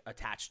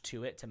attached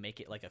to it to make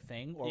it like a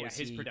thing, or was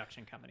his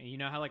production company? You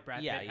know how like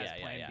Brad Pitt has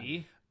Plan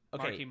B.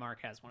 Okay. Marky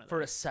Mark has one of those.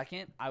 For a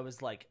second, I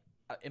was like,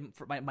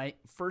 for my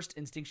first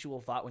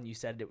instinctual thought when you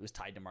said it was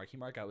tied to Marky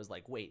Mark, I was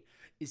like, wait,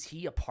 is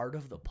he a part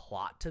of the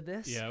plot to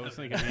this? Yeah, I was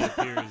thinking he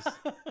appears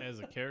as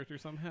a character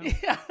somehow.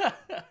 Yeah.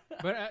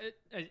 But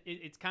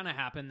it's kind of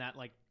happened that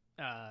like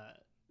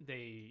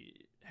they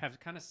have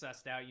kind of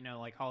sussed out, you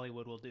know, like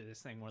Hollywood will do this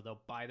thing where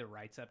they'll buy the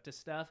rights up to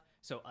stuff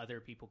so other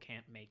people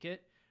can't make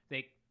it.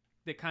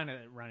 The kind of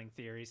running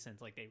theory, since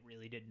like they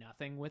really did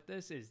nothing with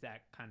this, is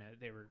that kind of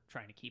they were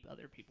trying to keep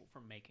other people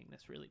from making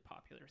this really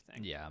popular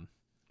thing. Yeah.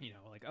 You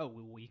know, like, oh,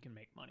 we can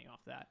make money off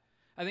that.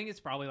 I think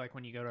it's probably like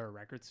when you go to a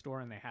record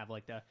store and they have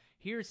like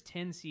here's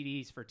 10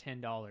 CDs for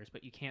 $10,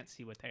 but you can't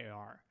see what they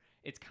are.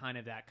 It's kind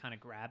of that kind of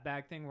grab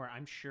bag thing where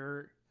I'm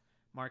sure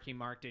Marky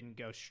Mark didn't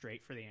go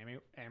straight for the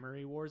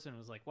Amory Wars and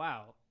was like,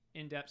 wow,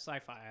 in-depth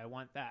sci-fi, I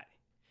want that.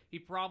 He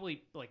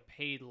probably like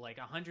paid like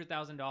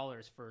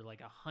 $100,000 for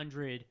like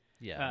 100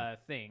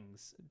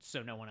 things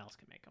so no one else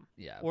can make them.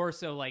 Yeah. Or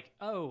so like,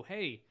 oh,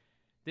 hey,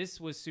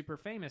 this was super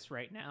famous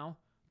right now.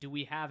 Do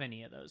we have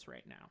any of those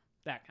right now?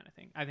 That kind of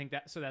thing. I think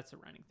that's a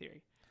running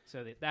theory.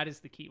 So that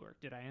is the keyword.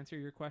 Did I answer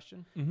your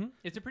question? Mm-hmm.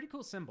 It's a pretty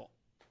cool symbol.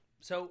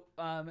 So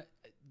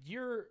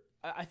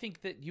I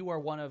think that you are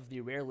one of the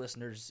rare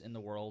listeners in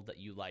the world that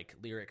you like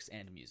lyrics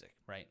and music,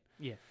 right?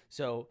 Yeah.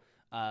 So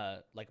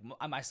like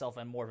I myself,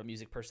 I'm more of a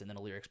music person than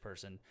a lyrics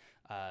person.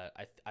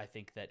 I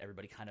think that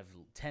everybody kind of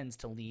tends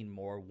to lean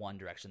more one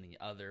direction than the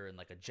other in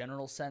like a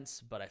general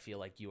sense, but I feel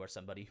like you are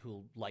somebody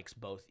who likes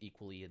both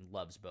equally and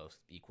loves both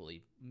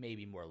equally,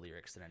 maybe more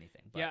lyrics than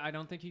anything. But. Yeah, I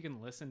don't think you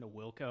can listen to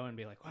Wilco and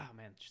be like, wow,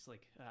 man, just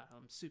like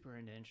I'm super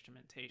into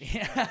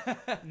instrumentation. Yeah.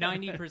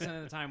 90%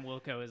 of the time,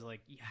 Wilco is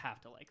like, you have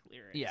to like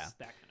lyrics,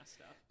 that kind of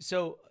stuff.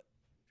 So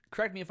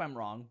correct me if I'm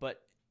wrong,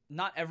 but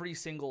not every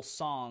single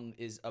song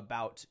is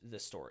about the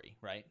story,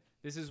 right?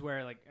 This is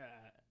where like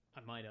I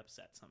might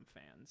upset some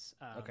fans.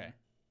 Okay.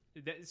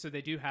 So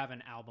they do have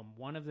an album.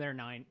 One of their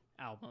 10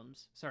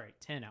 albums.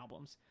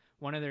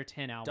 One of their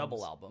 10 albums.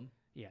 Double album.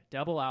 Yeah,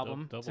 double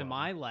album. Double to album.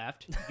 my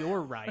left,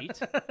 your right,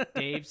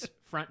 Dave's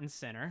front and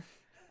center.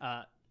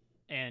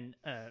 And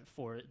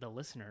for the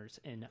listeners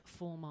in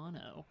full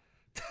mono.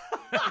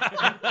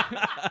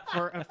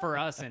 for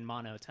us in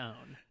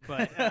monotone,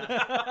 but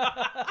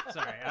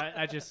sorry,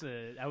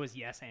 I was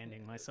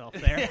yes-anding myself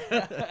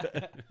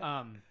there.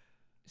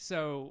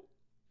 So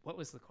what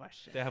was the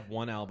question? They have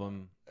one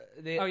album.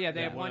 They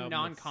have one album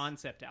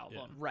non-concept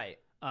album, Right.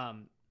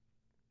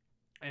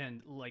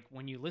 and like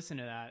when you listen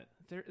to that,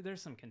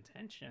 there's some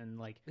contention.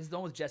 Like, Is the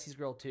one with Jesse's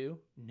Girl too?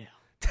 no,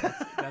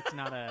 that's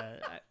not a.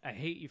 I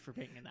hate you for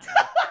bringing that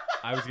up.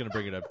 I was gonna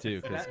bring it up too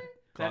because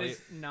That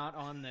is not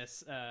on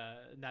this.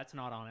 That's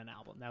not on an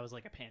album. That was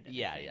like a pandemic.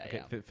 Yeah, thing.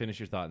 yeah, yeah. finish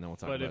your thought and then we'll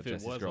talk But about if it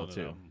Jesse's was Girl on an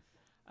too.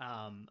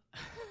 album,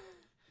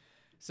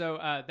 So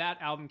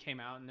that album came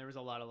out, and there was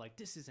a lot of like,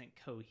 this isn't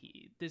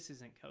Coheed. This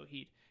isn't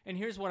Coheed. And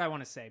here's what I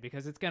want to say,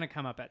 because it's going to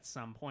come up at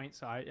some point,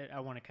 so I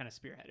want to kind of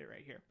spearhead it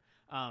right here.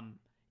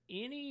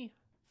 Any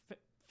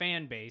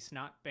fan base,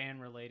 not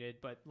band related,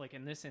 but like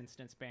in this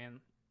instance, band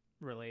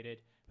related,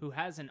 who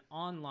has an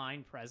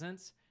online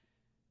presence,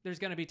 there's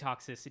going to be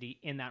toxicity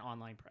in that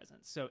online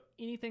presence. So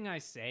anything I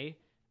say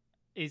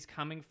is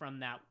coming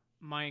from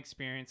my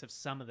experience of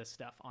some of the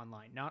stuff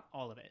online, not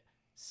all of it,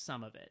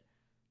 some of it.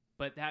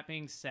 But that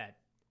being said,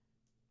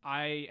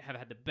 I have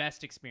had the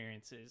best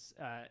experiences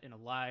in a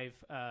live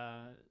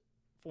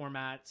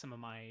format. Some of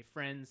my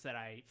friends that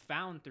I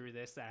found through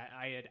this that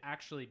I had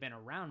actually been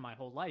around my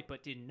whole life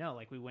but didn't know.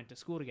 Like, we went to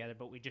school together,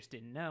 but we just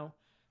didn't know.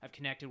 I've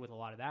connected with a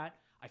lot of that.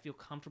 I feel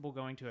comfortable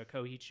going to a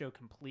Coheed show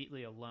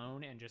completely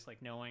alone and just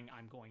like knowing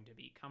I'm going to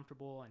be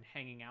comfortable and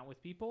hanging out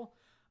with people.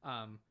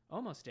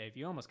 Almost, Dave.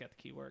 You almost got the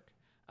key work.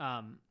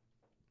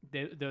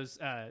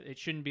 It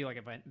shouldn't be like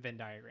a Venn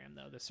diagram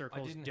though. The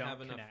circles I didn't don't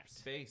have enough connect.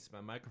 space.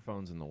 My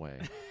microphone's in the way.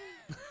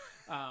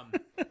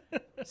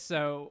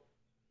 So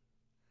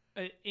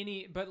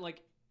but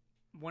like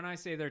when I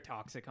say they're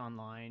toxic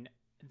online,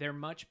 they're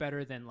much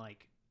better than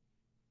like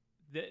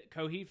the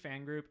Coheed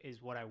fan group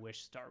is what I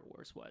wish Star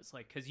Wars was.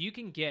 Like, cause you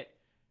can get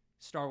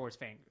Star Wars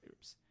fan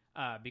groups,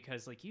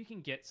 because like you can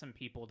get some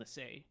people to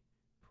say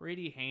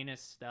pretty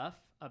heinous stuff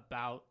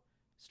about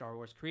Star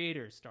Wars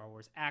creators, Star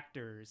Wars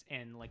actors,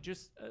 and like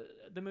just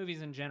the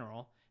movies in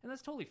general. And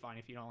that's totally fine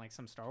if you don't like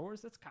some Star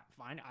Wars. That's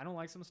fine. I don't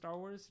like some Star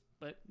Wars,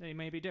 but they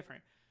may be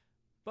different.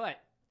 But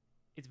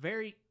it's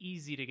very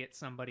easy to get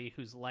somebody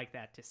who's like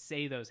that to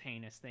say those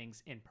heinous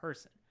things in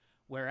person.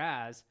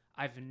 Whereas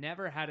I've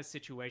never had a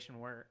situation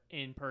where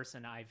in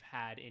person I've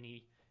had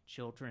any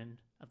children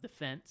of the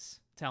fence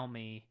tell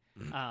me.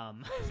 Is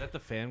that the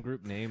fan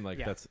group name? Like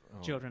Yeah. that's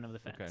Children of the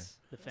Fence. Okay.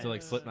 The Fence. So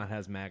like Slipknot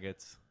has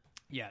maggots.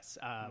 Yes,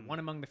 one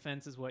among the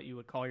fence is what you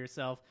would call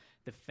yourself.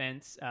 The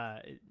fence,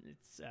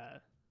 it's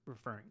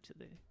referring to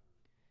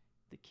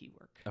the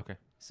keyword. Okay.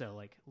 So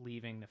like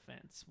leaving the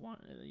fence.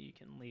 You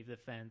can leave the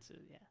fence.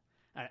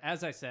 Yeah.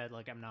 As I said,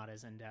 like I'm not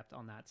as in depth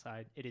on that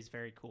side. It is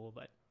very cool,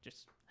 but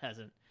just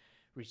hasn't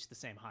reached the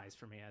same highs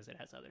for me as it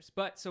has others.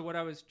 But so what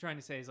I was trying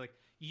to say is like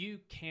you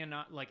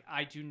cannot like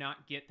I do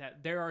not get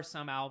that. There are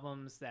some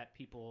albums that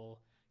people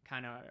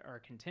kind of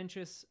are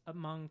contentious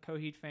among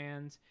Coheed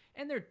fans,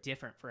 and they're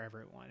different for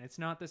everyone. It's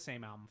not the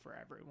same album for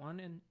everyone,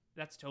 and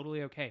that's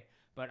totally okay.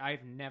 But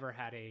I've never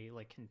had a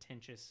like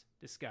contentious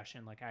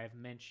discussion. Like I have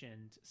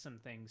mentioned some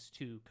things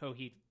to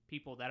Coheed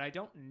people that I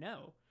don't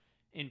know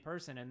in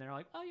person, and they're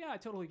like, "Oh yeah, I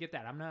totally get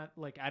that. I'm not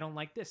like I don't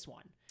like this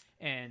one,"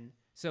 and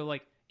so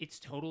like it's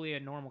totally a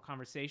normal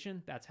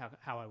conversation. That's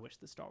how I wish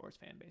the Star Wars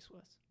fan base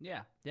was.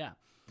 Yeah.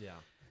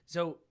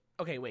 So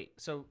okay, wait.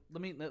 So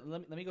let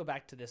me go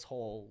back to this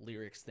whole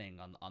lyrics thing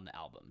on the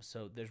album.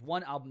 So there's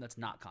one album that's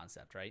not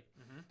concept, right?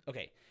 Mm-hmm.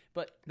 Okay,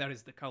 but That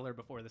is The Color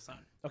Before the Sun.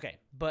 okay,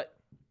 but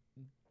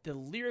the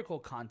lyrical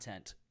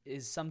content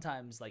is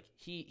sometimes like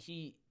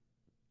he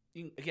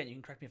again, you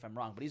can correct me if I'm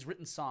wrong, but he's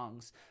written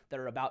songs that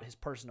are about his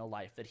personal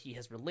life that he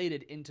has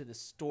related into the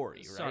story,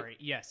 right? Sorry,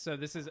 yes. So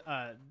this is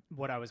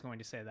what I was going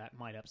to say that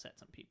might upset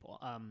some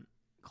people.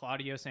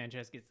 Claudio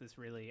Sanchez gets this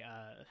really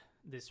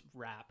this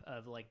rap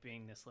of like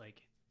being this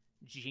like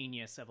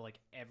genius of like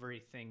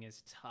everything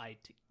is tied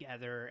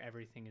together,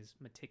 everything is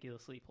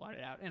meticulously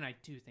plotted out, and I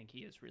do think he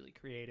is really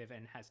creative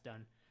and has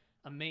done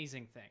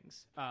amazing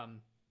things.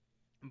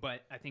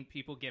 But I think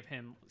people give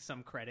him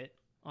some credit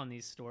on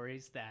these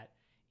stories that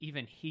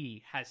even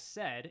he has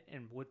said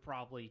and would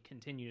probably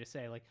continue to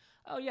say like,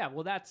 oh yeah,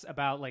 well that's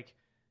about like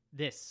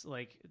this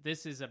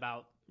is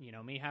about, you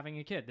know, me having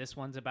a kid. This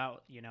one's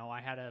about, you know, I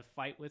had a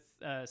fight with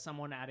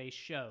someone at a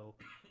show.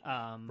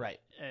 Right.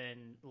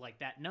 And like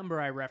that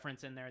number I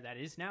reference in there that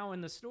is now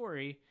in the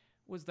story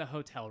was the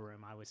hotel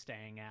room I was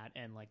staying at.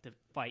 And like the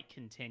fight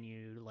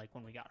continued like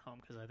when we got home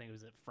because I think it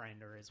was a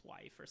friend or his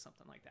wife or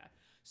something like that.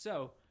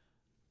 So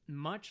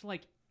much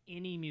like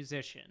any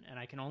musician, and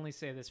I can only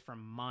say this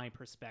from my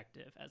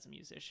perspective as a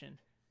musician,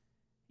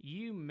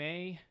 you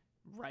may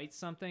write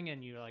something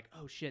and you're like,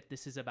 oh shit,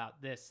 this is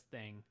about this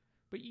thing,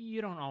 but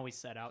you don't always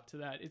set out to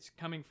that. It's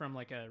coming from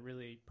like a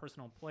really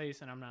personal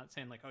place, and I'm not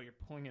saying like, oh, you're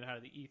pulling it out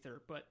of the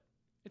ether, but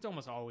it's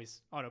almost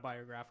always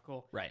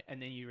autobiographical. Right.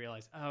 And then you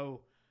realize,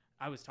 oh,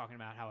 I was talking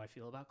about how I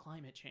feel about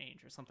climate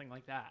change or something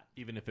like that.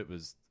 Even if it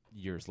was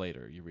years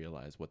later, you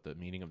realize what the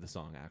meaning of the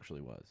song actually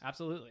was.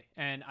 Absolutely.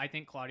 And I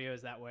think Claudio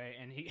is that way,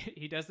 and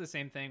he does the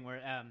same thing where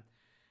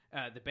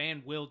the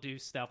band will do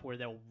stuff where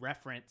they'll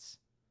reference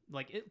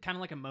like it, kind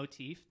of like a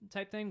motif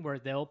type thing where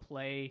they'll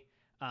play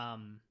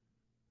on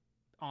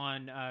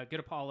Good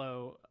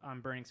Apollo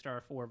on Burning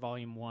Star 4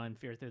 Volume 1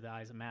 Fear Through the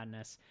Eyes of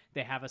Madness.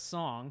 They have a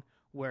song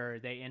where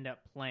they end up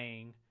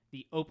playing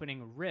the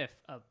opening riff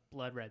of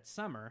Blood Red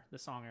Summer, the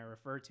song I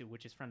referred to,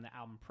 which is from the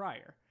album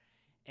prior.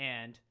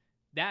 And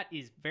that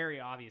is very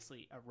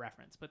obviously a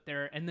reference, but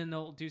and then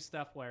they'll do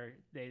stuff where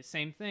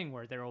same thing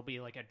where there will be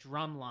like a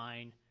drum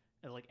line,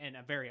 like, and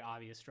a very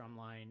obvious drum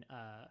line.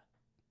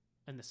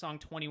 In the song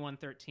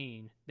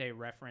 2113, they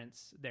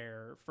reference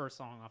their first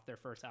song off their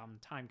first album,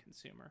 Time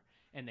Consumer,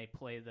 and they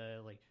play the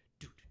like,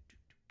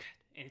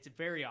 and it's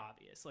very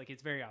obvious, like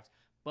it's very obvious.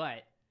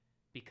 But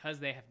because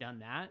they have done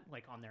that,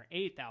 like on their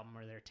 8th album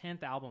or their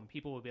 10th album,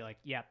 people will be like,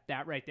 yeah,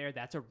 that right there,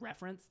 that's a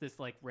reference. This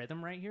like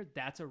rhythm right here,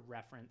 that's a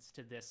reference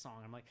to this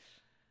song. I'm like,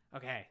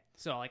 okay.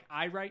 So like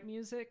I write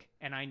music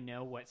and I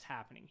know what's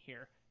happening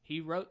here.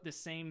 He wrote the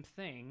same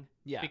thing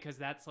because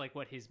that's like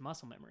what his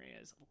muscle memory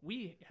is.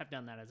 We have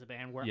done that as a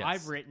band where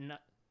Yes.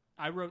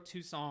 I wrote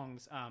 2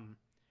 songs,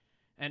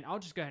 and I'll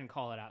just go ahead and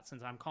call it out.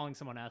 Since I'm calling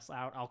someone else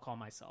out, I'll call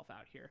myself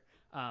out here.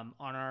 On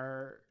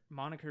our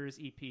Monikers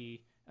EP,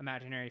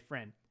 Imaginary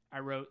Friend, I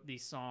wrote the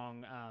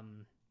song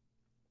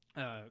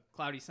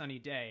Cloudy Sunny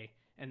Day,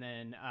 and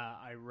then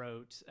I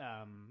wrote,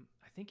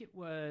 I think it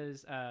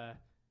was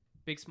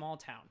Big Small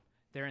Town.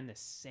 They're in the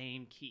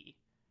same key.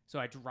 So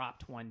I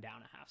dropped one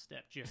down a half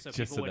step just so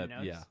people wouldn't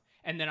notice. Yeah.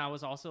 And then I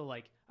was also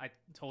like, I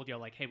told you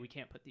like, hey, we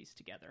can't put these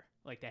together.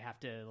 Like they have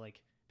to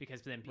like,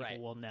 because then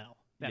people will know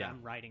that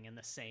I'm writing in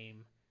the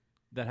same.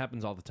 That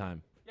happens all the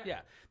time.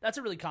 Yeah, that's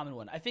a really common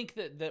one. I think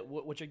that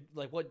what you're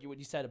like what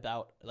you said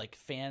about like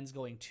fans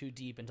going too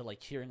deep into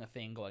like hearing a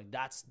thing going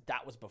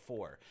that was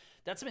before.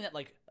 That's something that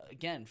like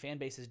again fan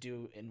bases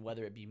do in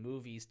whether it be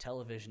movies,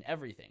 television,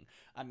 everything.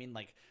 I mean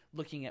like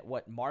looking at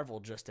what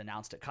Marvel just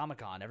announced at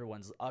Comic-Con,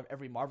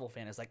 every Marvel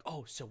fan is like,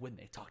 "Oh, so when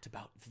they talked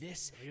about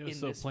this It was in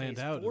so this planned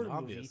Phase out 4 and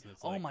movie, obvious, and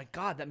it's oh like- my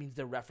god, that means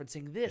they're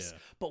referencing this. Yeah.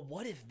 But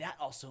what if that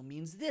also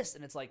means this?"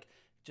 And it's like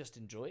just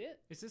enjoy it.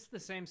 Is this the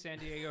same San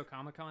Diego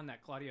Comic-Con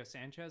that Claudio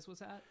Sanchez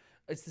was at?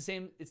 It's the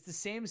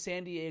same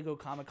San Diego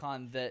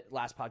Comic-Con that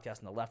last podcast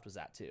on the left was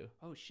at too.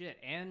 Oh shit!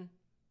 And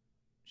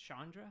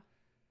Chandra,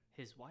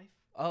 his wife.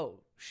 Oh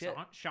shit.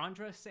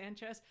 Chandra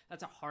Sanchez.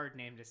 That's a hard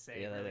name to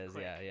say. Yeah, that really is.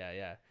 Quick.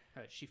 Yeah.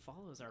 She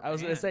follows our. I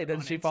was gonna band say,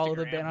 doesn't on she follow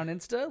the Instagram. band on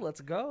Insta?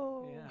 Let's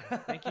go. Yeah.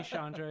 Thank you,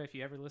 Chandra. If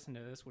you ever listen to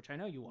this, which I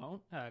know you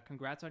won't,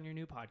 congrats on your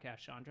new podcast,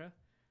 Chandra.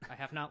 I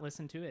have not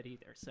listened to it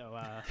either, so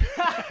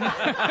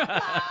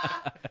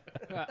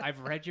I've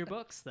read your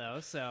books though,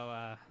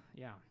 so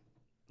yeah.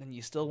 And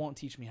you still won't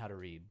teach me how to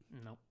read.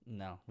 Nope.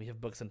 No, we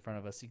have books in front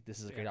of us. This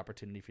is a great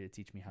opportunity for you to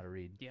teach me how to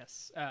read.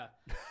 Yes.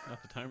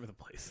 Not the time or the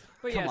place.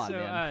 But Come yeah, on, so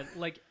man.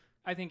 like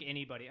I think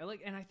anybody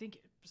and I think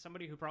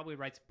somebody who probably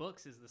writes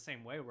books is the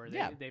same way where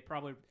they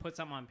probably put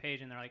something on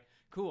page and they're like,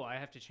 cool, I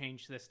have to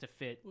change this to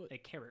fit a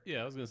character.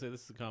 Yeah, I was going to say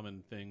this is a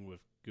common thing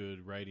with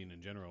good writing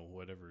in general,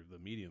 whatever the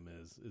medium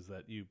is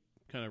that you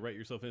kind of write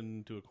yourself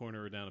into a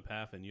corner or down a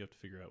path and you have to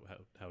figure out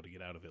how to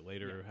get out of it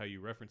later, or how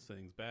you reference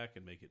things back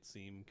and make it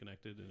seem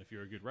connected. And if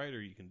you're a good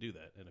writer, you can do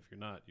that. And if you're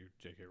not, you're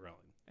J.K. Rowling.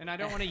 And I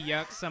don't want to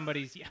yuck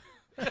somebody's...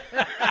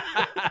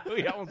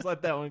 We almost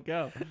let that one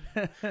go.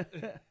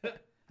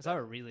 I saw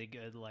a really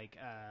good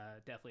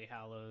Deathly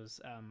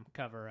Hallows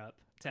cover up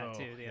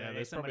tattoo the other day.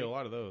 There's probably a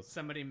lot of those.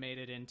 Somebody made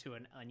it into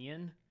an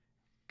onion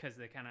because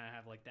they kind of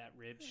have like that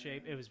rib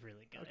shape. It was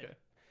really good. Okay.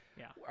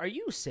 Yeah. Are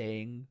you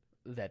saying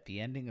that the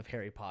ending of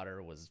Harry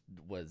Potter was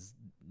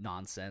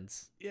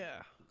nonsense?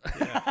 Yeah.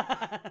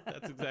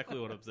 That's exactly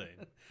what I'm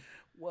saying.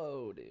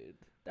 Whoa, dude,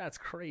 that's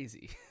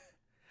crazy.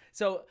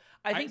 So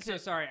I think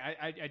sorry.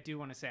 I do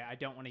want to say I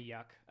don't want to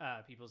yuck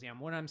people's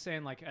yum. What I'm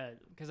saying,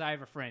 because I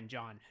have a friend,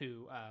 John,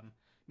 who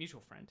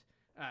mutual friend,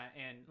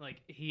 and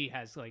like he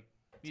has like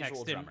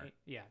Mutual texted drummer.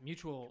 me,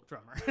 mutual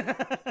drummer,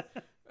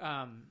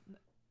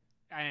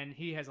 and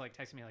he has like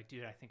texted me like,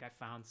 dude, I think I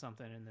found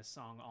something in this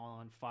song, All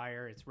on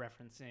Fire. It's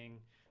referencing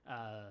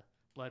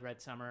Blood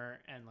Red Summer,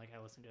 and like I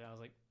listened to it, I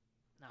was like,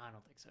 no, I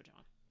don't think so,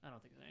 John. I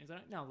don't think so. He's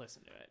like, no,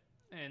 listen to it.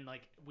 And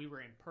like we were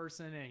in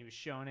person, and he was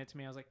showing it to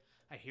me. I was like,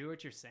 I hear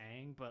what you're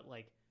saying, but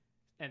like,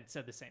 and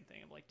said the same thing.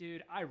 I'm like,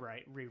 dude, I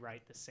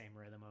rewrite the same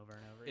rhythm over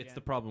and over again. It's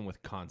the problem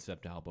with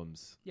concept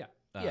albums. Yeah.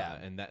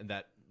 And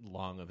that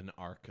long of an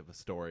arc of a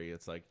story.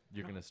 It's like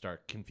you're going to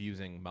start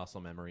confusing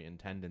muscle memory and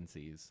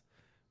tendencies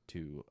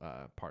to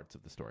parts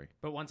of the story.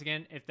 But once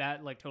again, if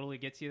that like totally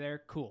gets you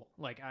there, cool.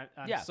 Like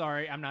I'm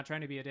sorry, I'm not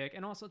trying to be a dick.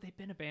 And also, they've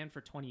been a band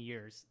for 20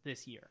 years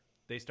this year.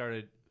 They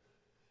started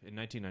in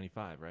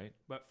 1995, right?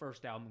 But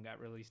first album got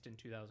released in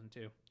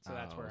 2002, so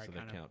that's where I so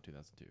kind they of count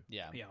 2002.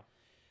 yeah.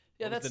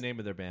 What That's was the name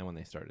of their band when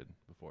they started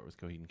before it was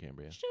Coheed and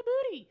Cambria?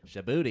 Shabooty.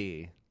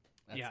 Shabooty.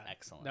 That's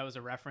excellent. That was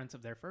a reference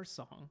of their first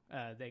song.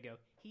 They go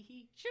hee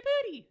hee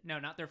shabooty. No,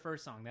 not their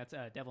first song. That's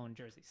Devil in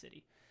Jersey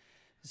City.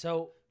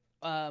 So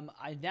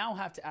I now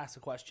have to ask a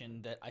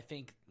question that I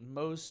think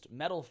most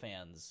metal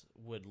fans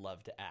would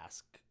love to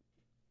ask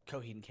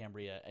Coheed and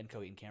Cambria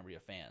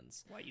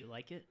fans. Why, you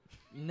like it?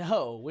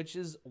 No, which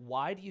is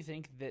why do you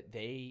think that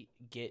they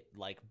get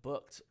like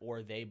booked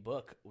or they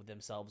book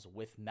themselves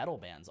with metal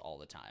bands all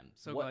the time?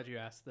 So glad you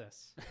asked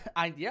this.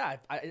 I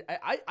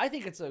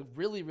think it's a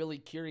really, really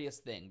curious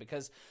thing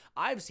because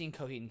I've seen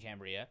Coheed and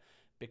Cambria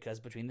because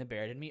Between the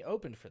Buried and Me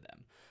opened for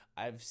them.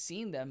 I've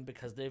seen them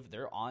because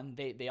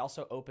they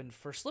also opened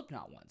for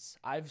Slipknot once.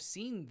 I've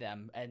seen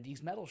them at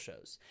these metal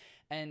shows.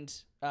 And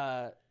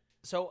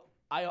so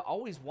I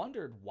always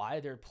wondered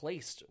why they're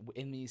placed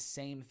in these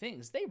same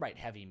things. They write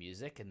heavy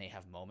music and they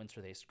have moments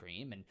where they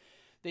scream and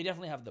they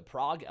definitely have the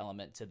prog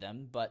element to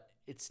them, but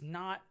it's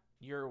not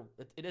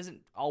it isn't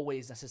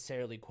always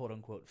necessarily quote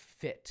unquote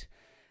fit.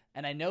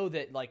 And I know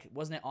that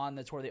wasn't it on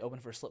the tour they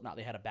opened for Slipknot?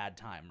 They had a bad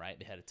time, right?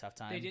 They had a tough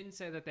time. They didn't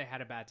say that they had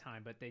a bad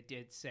time, but they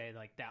did say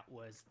that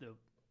was the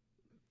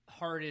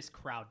hardest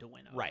crowd to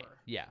win over. Right.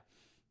 Yeah.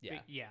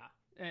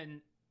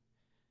 And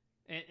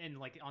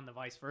like on the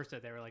vice versa,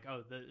 they were like,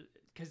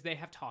 because they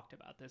have talked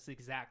about this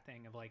exact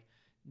thing of like,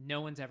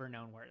 no one's ever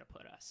known where to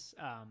put us.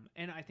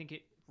 And I think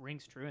it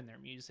rings true in their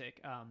music.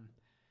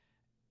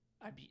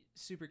 I'd be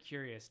super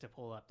curious to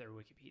pull up their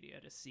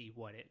Wikipedia to see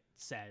what it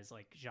says,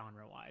 like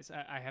genre wise.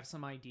 I have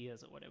some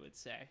ideas of what it would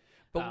say.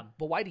 But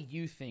why do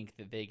you think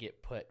that they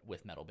get put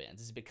with metal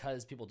bands? Is it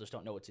because people just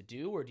don't know what to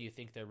do, or do you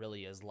think there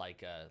really is I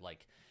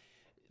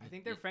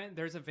think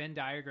there's a Venn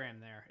diagram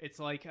there. It's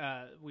like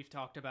we've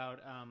talked about.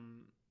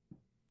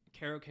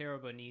 Caro Caro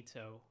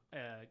Bonito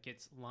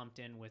gets lumped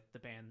in with the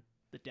band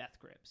The Death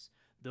Grips.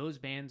 Those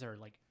bands are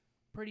like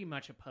pretty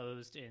much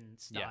opposed in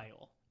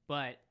style,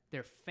 but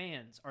their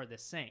fans are the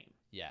same.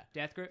 Yeah.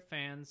 Death Grip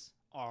fans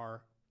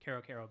are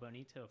Caro Caro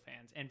Bonito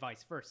fans and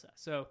vice versa.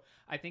 So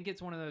I think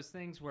it's one of those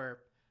things where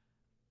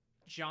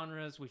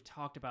genres, we've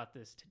talked about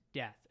this to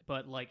death,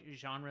 but like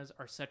genres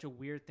are such a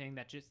weird thing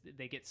that just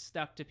they get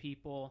stuck to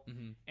people.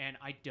 And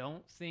I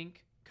don't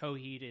think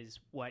Coheed is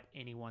what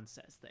anyone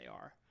says they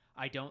are.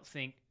 I don't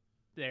think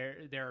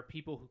there are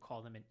people who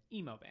call them an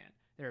emo band.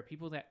 There are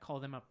people that call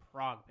them a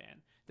prog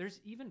band. There's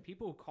even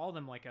people who call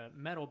them like a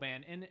metal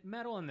band, and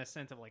metal in the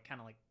sense of like kind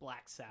of like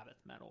Black Sabbath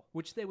metal,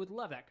 which they would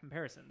love that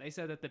comparison. They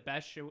said that the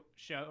best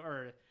show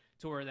or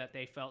tour that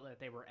they felt that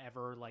they were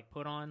ever like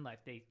put on, like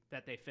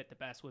that they fit the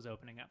best, was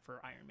opening up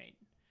for Iron Maiden.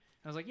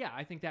 I was like, yeah,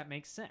 I think that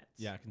makes sense.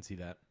 Yeah, I can see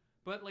that.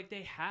 But like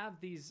they have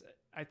these,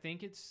 I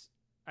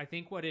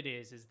think what it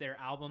is their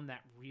album that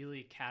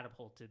really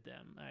catapulted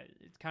them.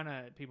 It's kind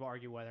of, people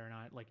argue whether or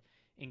not like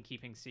In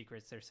Keeping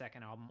Secrets, their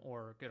second album,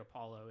 or Good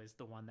Apollo is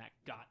the one that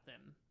got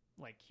them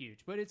like huge.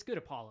 But it's Good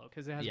Apollo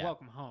because it has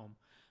Welcome Home.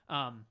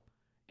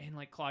 And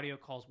like Claudio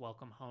calls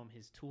Welcome Home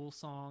his Tool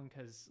song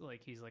because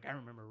like he's like, I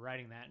remember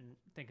writing that and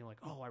thinking like,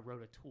 oh, I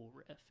wrote a Tool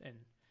riff and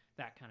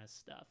that kind of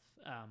stuff.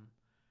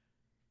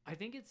 I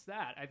think it's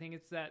that. I think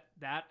it's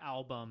that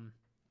album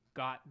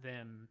got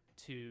them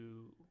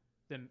to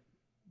the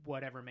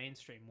whatever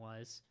mainstream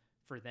was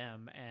for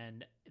them,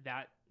 and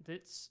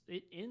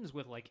it ends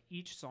with like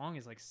each song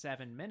is like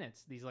 7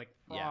 minutes. These like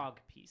prog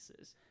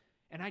pieces,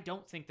 and I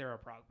don't think they're a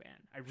prog band.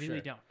 I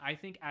really don't. I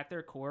think at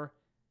their core,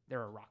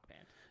 they're a rock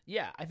band.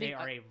 Yeah, I think they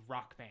are a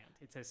rock band.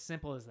 It's as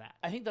simple as that.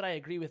 I think that I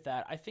agree with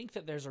that. I think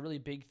that there's a really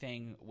big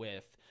thing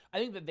with. I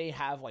think that they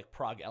have like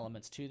prog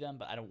elements to them,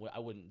 but I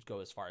wouldn't go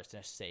as far as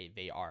to say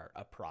they are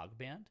a prog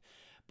band.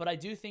 But I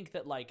do think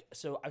that like,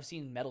 so I've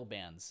seen metal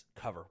bands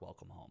cover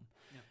Welcome Home.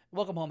 Yeah.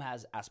 Welcome Home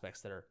has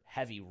aspects that are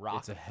heavy rock.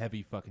 It's a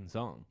heavy fucking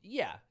song.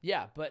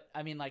 Yeah, but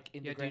I mean like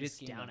in the grand it's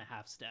scheme down of, a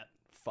half step.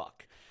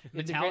 Fuck.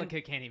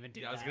 Metallica can't even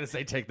do that. I was gonna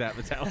say take that,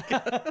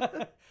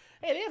 Metallica.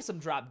 Hey, they have some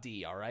drop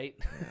D, all right?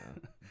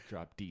 Yeah.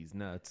 Drop D's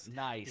nuts.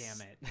 Nice.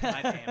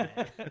 Damn it.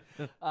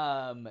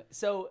 Damn it.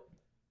 So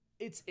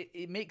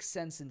it makes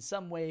sense in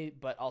some way,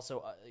 but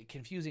also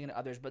confusing in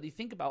others. But you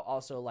think about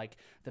also like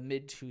the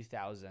mid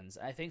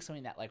 2000s. I think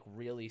something that like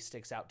really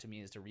sticks out to me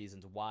is the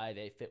reasons why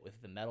they fit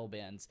with the metal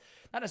bands.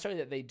 Not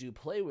necessarily that they do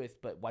play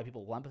with, but why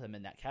people lump them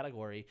in that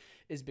category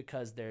is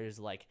because there's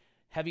like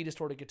heavy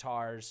distorted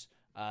guitars,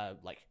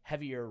 like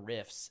heavier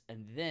riffs,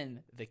 and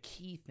then the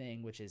key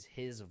thing, which is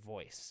his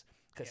voice.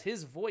 Because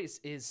his voice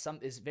is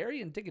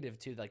very indicative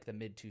to like the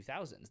mid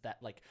 2000s. That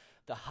like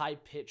the high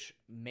pitch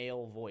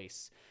male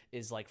voice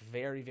is like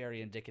very,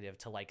 very indicative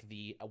to like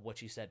the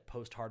what you said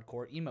post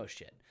hardcore emo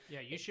shit.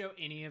 Yeah, you show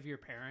any of your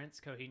parents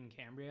Coheed and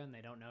Cambria and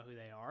they don't know who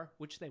they are,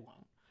 which they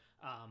won't.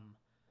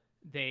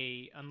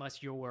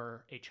 Unless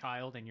you're a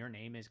child and your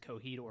name is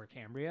Coheed or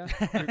Cambria,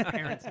 your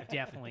parents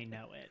definitely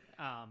know it.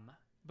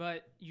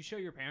 But you show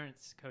your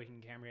parents Coheed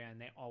and Cambria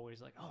and they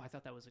always like, oh, I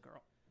thought that was a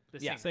girl.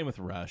 Yeah, same with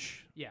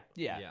Rush. Yeah.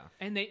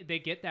 And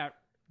they get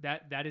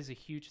that is a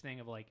huge thing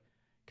of like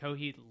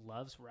Coheed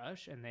loves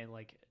Rush and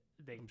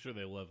I'm sure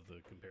they love the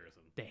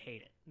comparison. They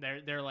hate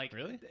it. They're like,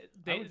 really?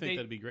 I would think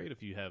that'd be great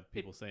if you have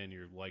people saying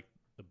you're like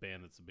a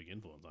band that's a big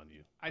influence on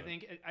you.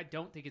 I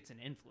don't think it's an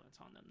influence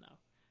on them though.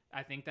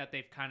 I think that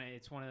they've kind of,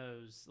 it's one of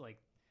those like,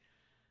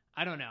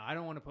 I don't know. I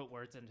don't want to put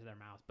words into their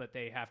mouth, but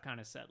they have kind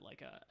of said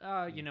like,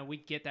 you know, we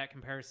get that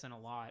comparison a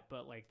lot,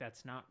 but like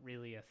that's not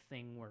really a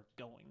thing we're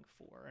going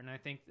for. And I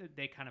think that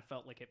they kind of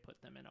felt like it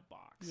put them in a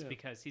box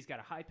because he's got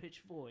a high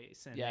pitched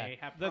voice and they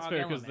have that's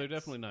fair because they're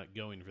elements. definitely not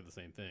going for the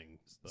same thing.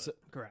 But. So,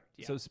 correct.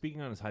 Yeah. So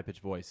speaking on his high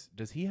pitched voice,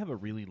 does he have a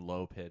really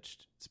low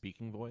pitched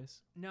speaking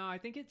voice? No, I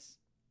think it's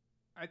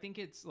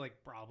like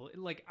probably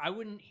like I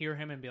wouldn't hear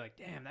him and be like,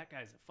 damn, that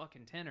guy's a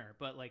fucking tenor,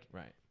 but like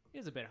right. It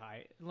is a bit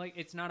high. Like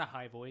it's not a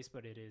high voice,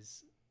 but it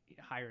is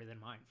higher than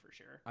mine for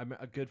sure.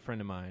 A good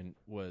friend of mine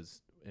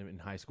was in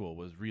high school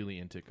was really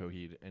into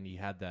Coheed, and he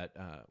had that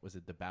was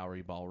it the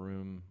Bowery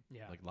Ballroom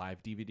like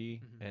live DVD,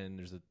 and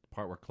there's a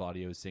part where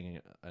Claudio is singing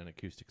an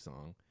acoustic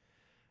song,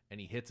 and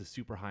he hits a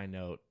super high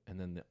note, and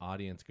then the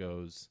audience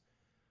goes,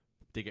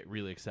 they get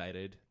really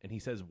excited, and he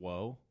says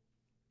 "whoa,"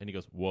 and he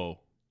goes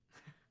 "whoa."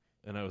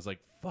 And I was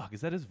like, "Fuck,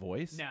 is that his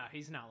voice?" No,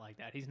 he's not like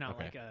that. He's not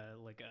Okay.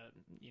 like a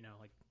you know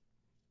like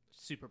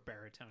super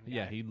baritone guy.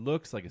 Yeah, he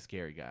looks like a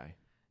scary guy.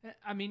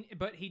 I mean,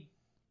 but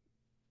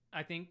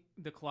I think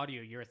the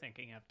Claudio you're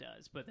thinking of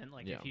does, but then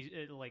like if you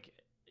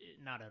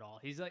not at all.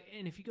 He's like,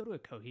 and if you go to a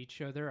Coheed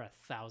show, there are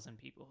 1,000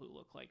 people who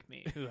look like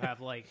me who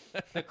have like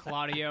the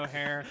Claudio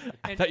hair.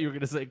 I thought you were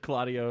gonna say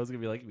Claudio was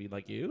gonna be like me,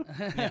 like you.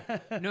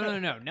 No.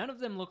 None of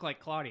them look like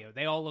Claudio.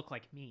 They all look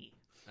like me.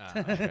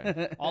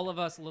 Okay. All of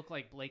us look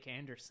like Blake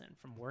Anderson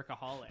from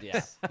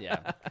Workaholics.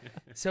 Yeah.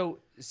 So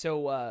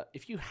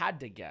if you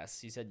had to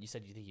guess, you said you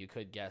think you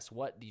could guess.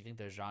 What do you think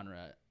their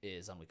genre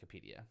is on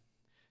Wikipedia?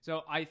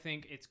 So I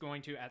think it's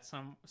going to at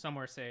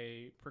somewhere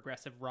say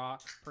progressive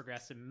rock,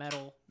 progressive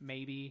metal,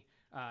 maybe.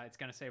 It's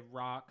going to say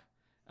rock,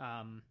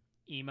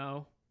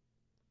 emo.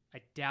 I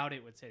doubt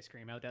it would say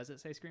screamo. Does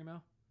it say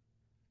screamo?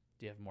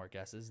 Do you have more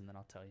guesses, and then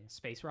I'll tell you?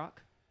 Space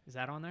rock? Is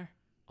that on there?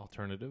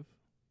 Alternative.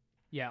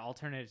 Yeah,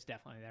 alternative's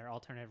definitely there.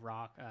 Alternative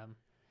rock.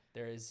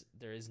 There is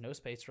no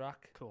space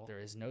rock. Cool. There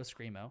is no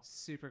screamo.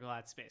 Super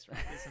glad space rock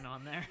isn't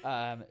on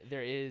there.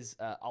 There is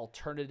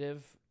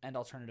alternative and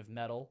alternative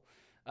metal.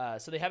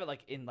 So they have it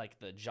like in like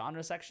the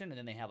genre section, and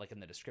then they have like in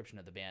the description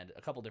of the band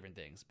a couple different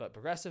things. But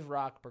progressive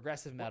rock,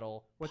 progressive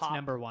metal. What's pop,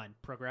 number one?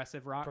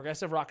 Progressive rock.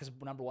 Progressive rock is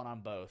number one on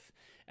both,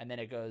 and then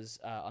it goes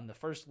on the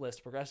first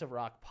list: progressive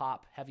rock,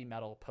 pop, heavy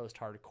metal,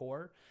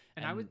 post-hardcore.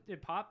 And I would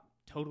pop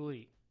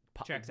totally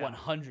checks out.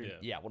 100,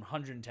 yeah,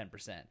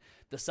 110%.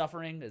 The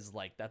Suffering is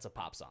like that's a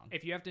pop song.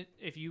 If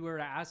you were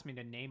to ask me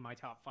to name my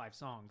top 5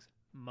 songs,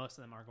 most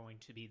of them are going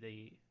to be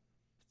the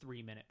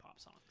 3-minute pop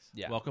songs.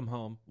 Yeah. Welcome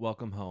home,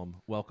 welcome home,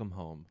 welcome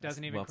home.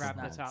 Doesn't even Welcome grab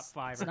home. the top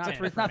 5 It's or not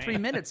 10. it's not 3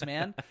 minutes,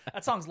 man.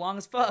 That song's long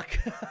as fuck.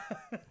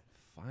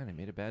 Fine, I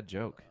made a bad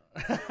joke.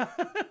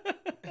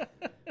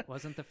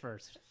 Wasn't the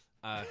first.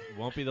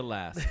 Won't be the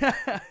last.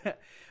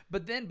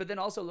 But then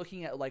also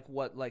looking at like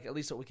what like at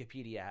least what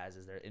Wikipedia has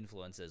is their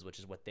influences, which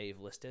is what they've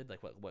listed,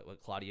 like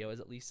what Claudio has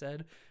at least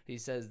said. He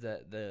says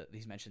that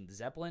he's mentioned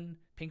Zeppelin,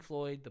 Pink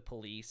Floyd, The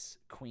Police,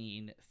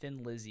 Queen,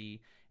 Thin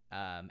Lizzy,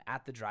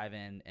 At the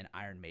Drive-In, and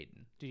Iron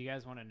Maiden. Do you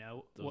guys want to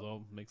know Those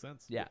all make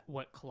sense. Yeah.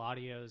 what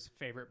Claudio's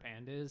favorite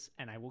band is?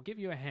 And I will give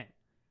you a hint.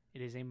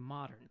 It is a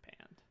modern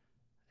band.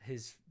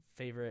 His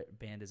favorite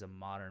band is a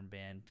modern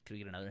band. Could we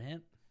get another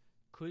hint?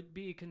 Could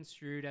be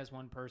construed as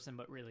one person,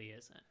 but really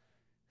isn't.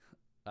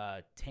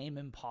 Tame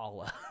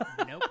Impala.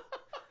 Nope.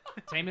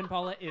 Tame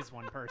Impala is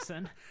one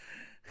person.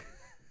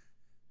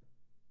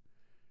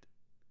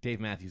 Dave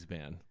Matthews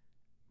Band.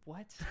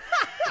 What?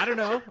 I don't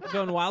know. I'm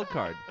going wild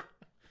card.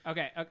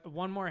 Okay,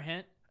 one more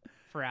hint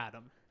for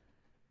Adam.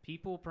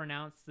 People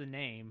pronounce the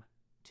name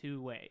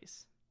 2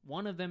 ways.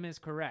 One of them is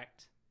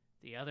correct.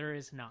 The other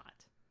is not.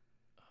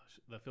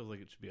 That feels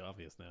like it should be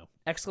obvious now.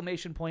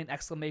 Exclamation point,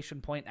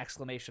 exclamation point,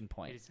 exclamation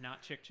point. It is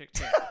not Chick Chick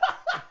Chick.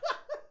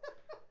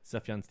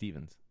 Sufjan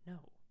Stevens.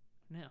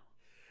 No.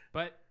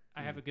 But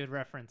I have a good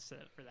reference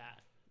for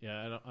that.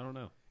 Yeah, I don't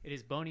know. It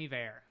is Bon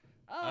Iver.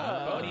 Oh,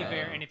 Bon okay.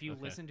 Iver, and if you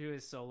Okay. listen to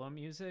his solo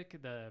music,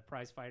 the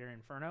Prize Fighter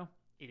Inferno,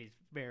 it is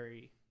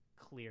very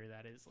clear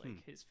that is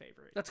like his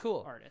favorite. That's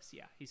cool. Artist.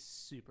 Yeah, he's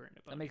super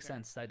into Bon That makes Iver.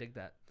 sense. I dig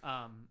that.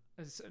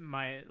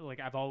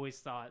 I've always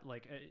thought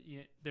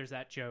there's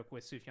that joke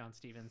with Sufjan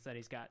Stevens that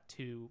he's got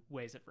 2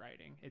 ways of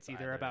writing. It's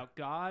either about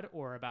God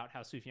or about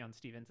how Sufjan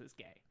Stevens is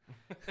gay.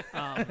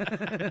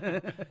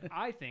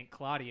 I think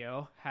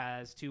Claudio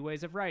has 2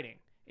 ways of writing.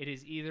 It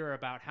is either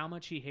about how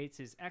much he hates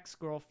his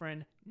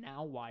ex-girlfriend,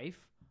 now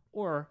wife,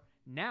 or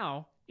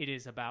now it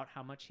is about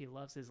how much he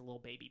loves his little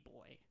baby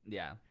boy.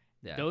 Yeah.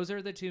 Yeah. Those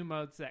are the 2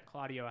 modes that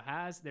Claudio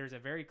has. There's a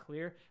very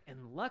clear,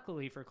 and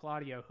luckily for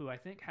Claudio, who I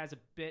think has a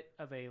bit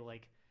of a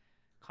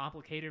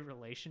complicated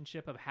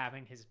relationship of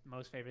having his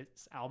most favorite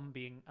album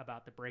being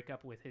about the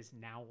breakup with his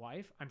now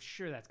wife. I'm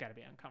sure that's got to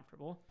be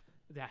uncomfortable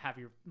to have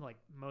your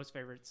most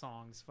favorite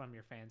songs from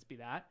your fans be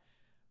that.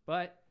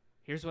 But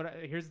here's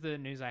the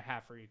news I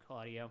have for you,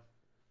 Claudio.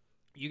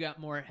 You got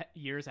more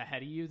years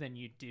ahead of you than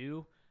you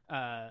do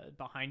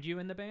behind you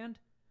in the band.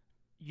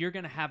 You're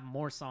going to have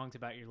more songs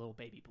about your little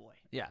baby boy.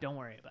 Yeah. Don't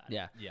worry about it.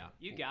 Yeah. Yeah.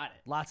 You got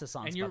it. Lots of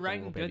songs. And you're about the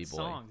writing little baby good boy.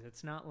 songs.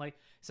 It's not like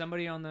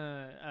somebody on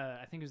the,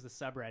 I think it was the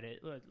subreddit,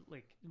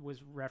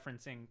 was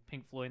referencing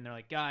Pink Floyd, and they're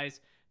like,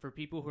 guys, for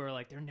people who are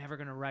like, they're never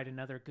going to write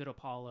another good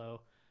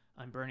Apollo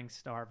on Burning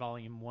Star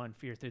Volume 1,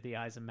 Fear Through the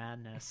Eyes of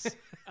Madness.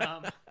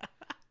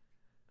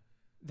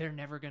 They're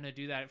never going to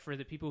do that. For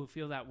the people who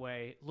feel that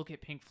way, look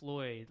at Pink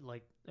Floyd,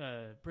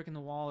 Brick in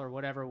the Wall or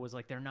whatever was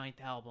their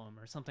 9th album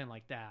or something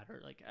like that.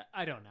 Or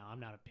I don't know. I'm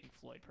not a Pink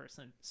Floyd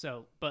person.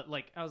 So, but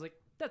I was like,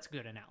 that's a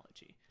good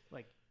analogy.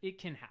 It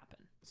can happen.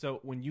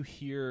 So when you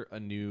hear a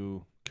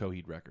new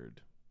Coheed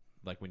record,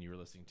 like when you were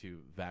listening to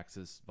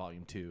Vaxxus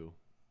Volume 2,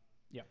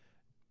 Yep.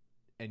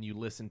 and you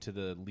listen to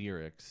the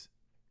lyrics,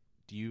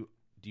 do you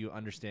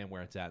understand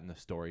where it's at in the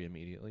story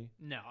immediately?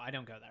 No, I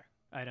don't go there.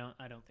 I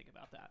don't think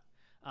about that.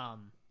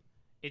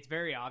 It's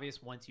very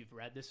obvious once you've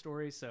read the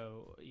story.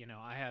 So,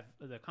 I have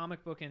the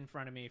comic book in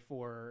front of me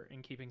for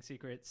In Keeping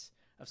Secrets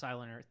of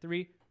Silent Earth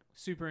 3.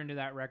 Super into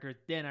that record.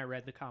 Then I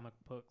read the comic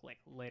book,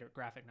 later,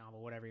 graphic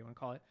novel, whatever you want to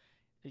call it,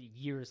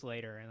 years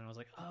later. And then I was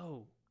like,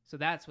 oh, so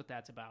that's what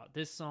that's about.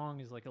 This song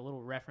is a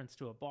little reference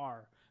to a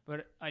bar,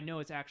 but I know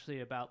it's actually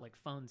about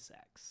phone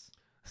sex.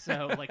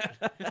 So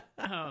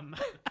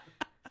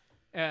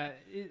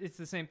it's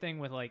the same thing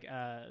with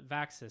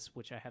Vaxxus,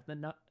 which I have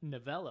the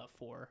novella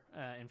for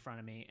in front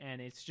of me,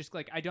 and it's just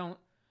I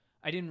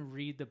didn't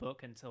read the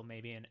book until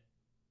maybe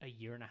a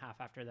year and a half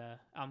after the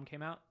album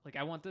came out.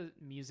 I want the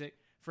music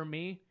for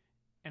me,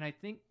 and I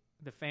think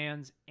the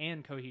fans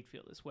and Coheed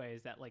feel this way,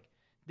 is that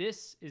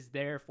this is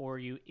there for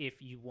you if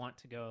you want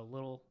to go a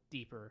little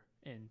deeper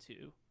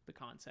into the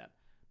concept,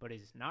 but it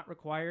is not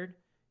required.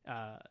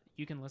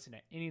 You can listen to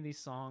any of these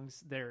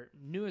songs. Their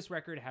newest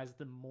record has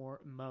the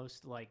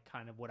most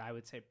kind of what I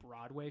would say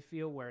Broadway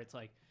feel, where it's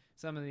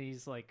some of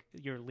these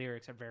your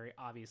lyrics are very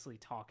obviously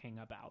talking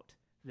about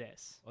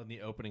this. Well,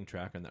 the opening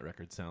track on that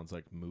record sounds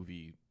like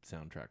movie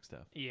soundtrack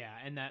stuff. Yeah,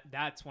 and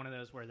that's one of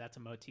those where that's a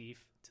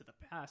motif to the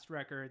past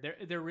record.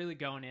 They're really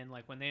going in,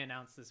 like when they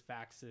announced this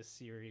Vaxis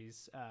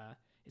series,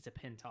 it's a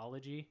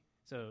pentology.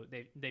 So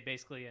they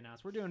basically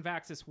announced, we're doing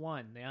Vaxis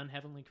 1, the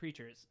Unheavenly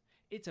Creatures.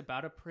 It's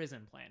about a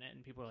prison planet,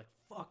 and people are like,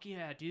 fuck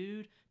yeah,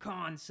 dude,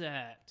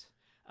 concept.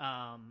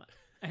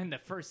 And the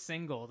first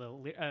single, the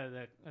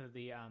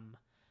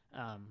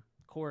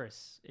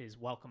chorus is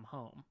Welcome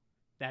Home.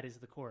 That is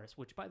the chorus,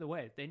 which, by the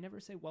way, they never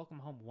say welcome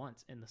home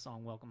once in the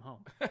song Welcome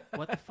Home.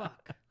 What the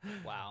fuck?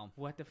 Wow.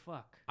 What the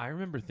fuck? I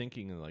remember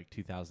thinking in like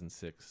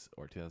 2006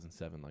 or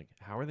 2007, like,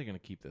 how are they going to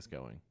keep this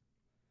going?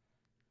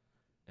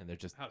 And they're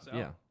just, How so?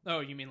 yeah.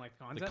 Oh, you mean like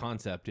the concept? The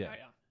concept, yeah.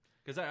 Yeah.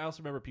 Because I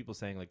also remember people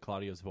saying like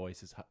Claudio's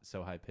voice is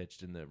so high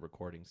pitched in the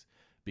recordings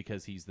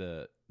because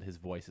his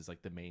voice is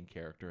like the main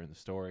character in the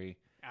story.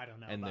 I don't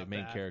know. And about the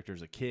main that. character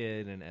is a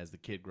kid, and as the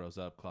kid grows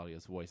up,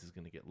 Claudio's voice is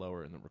going to get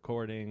lower in the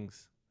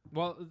recordings.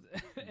 Well,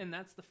 and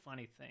that's the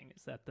funny thing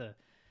is that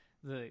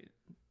the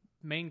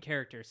main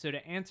character. So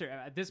to answer,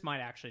 this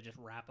might actually just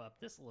wrap up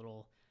this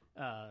little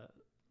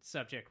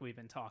subject we've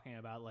been talking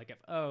about. Like,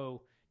 do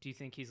you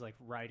think he's like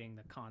writing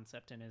the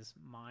concept in his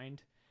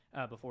mind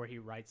before he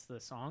writes the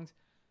songs?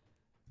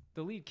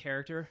 The lead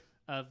character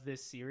of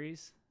this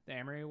series, the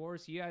Amory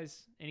Wars. You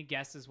guys, any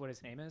guesses what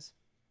his name is?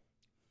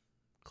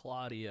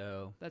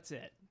 Claudio. That's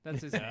it.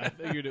 That's his I name.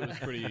 figured it was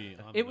pretty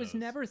on the It was nose.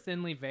 never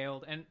thinly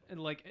veiled, and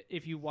like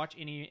if you watch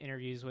any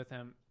interviews with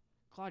him,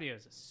 Claudio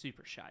is a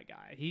super shy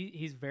guy.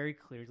 He's very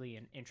clearly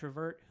an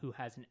introvert who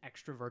has an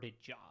extroverted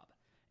job,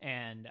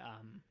 and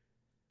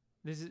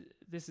this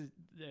is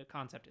the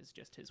concept is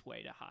just his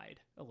way to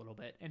hide a little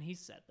bit, and he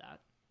said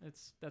that.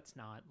 That's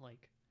not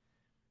like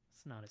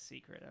it's not a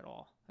secret at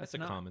all. That's a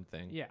not, common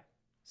thing. Yeah.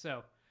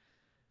 So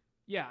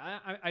yeah,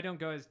 I don't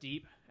go as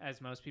deep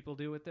as most people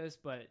do with this,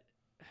 but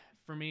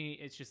for me,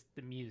 it's just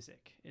the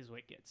music is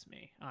what gets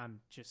me.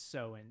 I'm just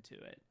so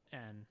into it,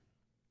 and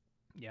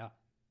yeah.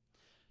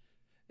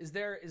 Is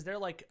there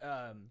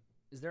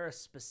a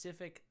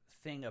specific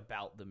thing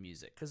about the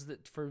music? Because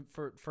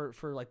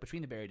for like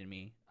Between the Buried and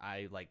Me,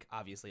 I like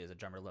obviously as a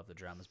drummer love the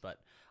drums, but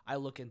I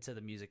look into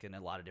the music in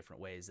a lot of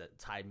different ways that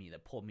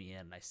pull me in,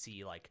 and I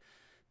see like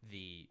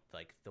the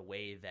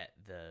way that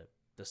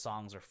the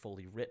songs are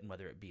fully written,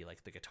 whether it be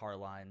like the guitar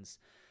lines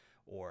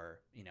or,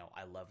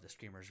 I love the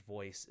screamer's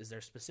voice. Is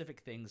there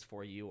specific things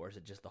for you, or is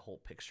it just the whole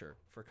picture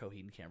for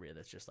Coheed and Cambria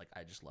that's just like,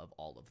 I just love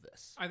all of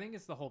this? I think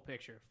it's the whole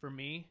picture. For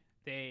me,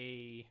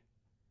 it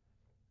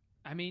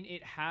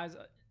has,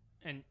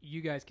 and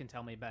you guys can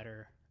tell me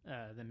better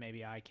than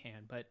maybe I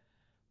can, but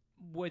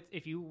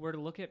if you were to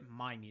look at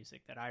my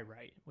music that I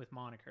write with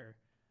Moniker,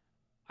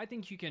 I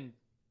think you can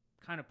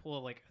kind of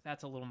pull like,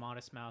 that's a little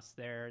Modest Mouse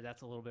there,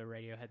 that's a little bit of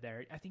Radiohead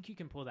there. I think you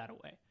can pull that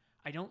away.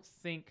 I don't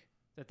think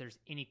that there's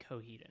any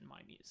Coheed in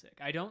my music.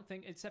 I don't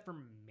think, except for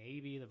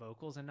maybe the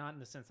vocals, and not in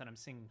the sense that I'm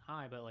singing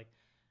high, but like,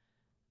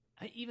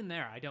 even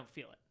there, I don't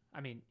feel it.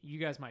 I mean, you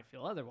guys might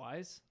feel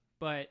otherwise,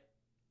 but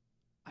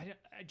I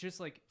just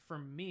like, for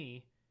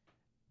me,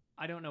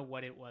 I don't know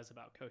what it was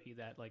about Coheed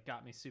that like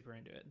got me super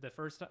into it. The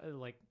first,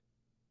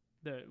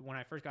 when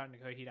I first got into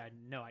Coheed, I had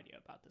no idea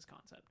about this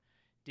concept.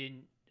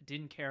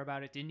 Didn't care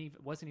about it.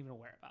 Wasn't even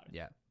aware about it.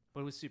 Yeah.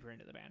 But was super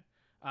into the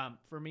band.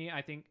 For me,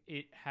 I think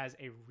it has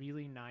a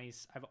really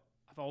nice, I've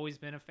always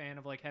been a fan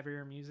of like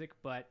heavier music,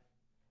 but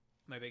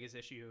my biggest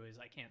issue is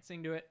I can't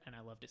sing to it, and I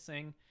love to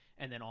sing.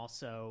 And then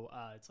also,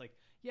 it's like,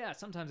 yeah,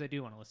 sometimes I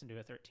do want to listen to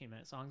a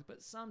 13-minute song,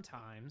 but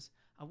sometimes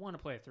I want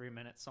to play a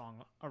 3-minute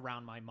song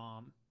around my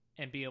mom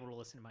and be able to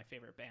listen to my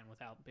favorite band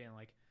without being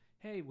like,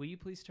 hey, will you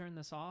please turn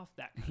this off?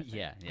 That kind of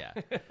thing. Yeah.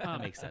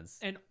 That makes sense.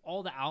 And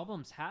all the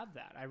albums have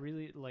that. I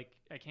really like,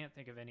 I can't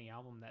think of any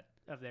album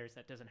of theirs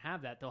that doesn't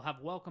have that. They'll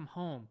have Welcome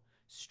Home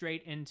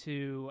straight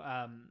into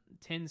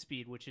 10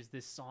 Speed, which is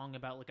this song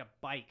about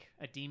like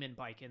a demon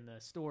bike in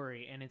the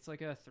story, and it's like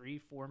a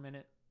 3-4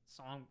 minute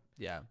song.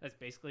 Yeah, that's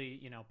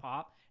basically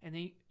pop. And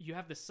then you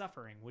have The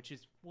Suffering, which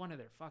is one of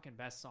their fucking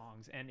best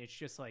songs, and it's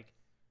just like,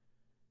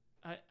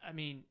 I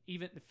mean,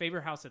 even the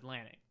Favorite House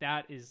Atlantic,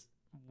 that is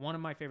one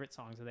of my favorite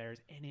songs of theirs,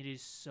 and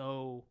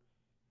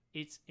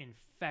it's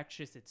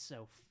infectious, it's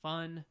so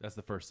fun. That's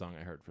the first song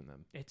I heard from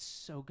them. It's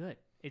so good.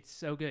 It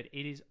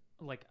is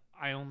like,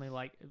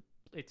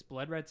 it's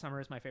Blood Red Summer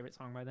is my favorite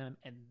song by them,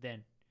 and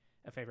then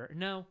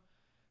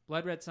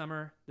Blood Red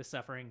Summer, The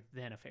Suffering,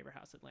 then A Favorite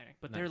House Atlantic.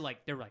 But nice.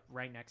 they're like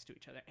right next to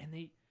each other. And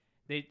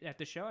they at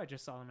the show I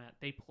just saw them at,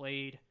 they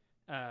played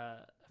A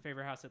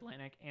Favorite House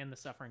Atlantic and The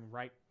Suffering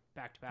right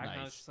back to back. Nice.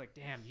 And I was just like,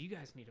 damn, you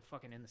guys need to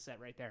fucking end the set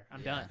right there.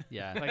 I'm done.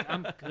 Yeah. Like,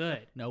 I'm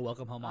good. No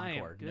Welcome Home I am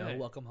Encore. good. No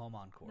Welcome Home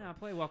Encore. No,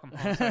 play Welcome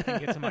Home so I can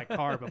get to my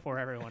car before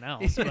everyone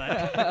else.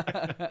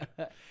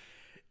 But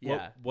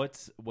Yeah.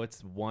 What's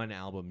one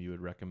album you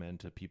would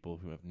recommend to people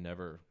who have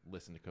never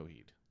listened to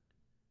Coheed?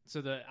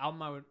 so the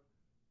album I would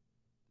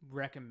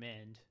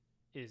recommend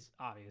is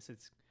obvious.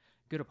 It's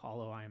Good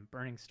Apollo, I Am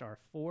Burning Star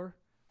 4,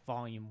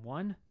 Volume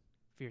 1,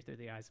 Fear Through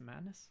the Eyes of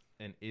Madness.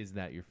 And is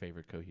that your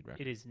favorite Coheed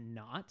record? It is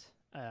not.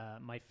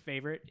 My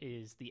favorite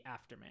is The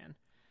Afterman.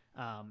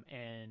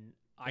 And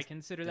I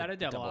consider that a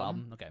the double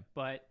album. Okay.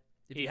 But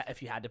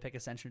If you had to pick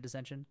Ascension to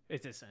Dissension,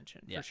 it's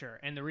Ascension Yeah. for sure.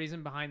 And the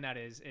reason behind that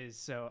is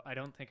so I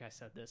don't think I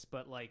said this,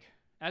 but like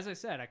as I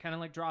said, I kind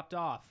of like dropped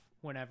off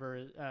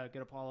whenever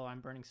Good Apollo,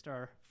 I'm Burning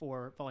Star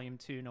 4 Volume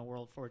 2 No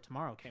World for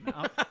Tomorrow came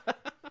out.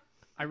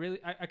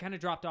 I kind of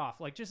dropped off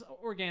like just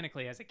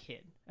organically as a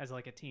kid, as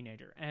like a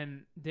teenager.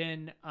 And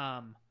then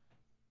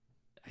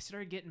I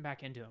started getting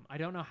back into them. I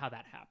don't know how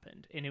that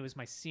happened. And it was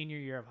my senior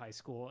year of high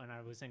school, and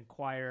I was in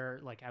choir.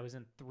 Like, I was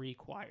in 3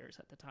 choirs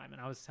at the time,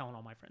 and I was telling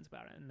all my friends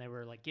about it, and they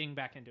were, like, getting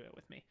back into it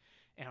with me.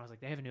 And I was like,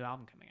 they have a new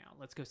album coming out.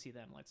 Let's go see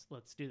them.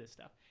 Let's do this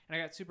stuff. And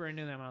I got super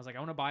into them. I was like, I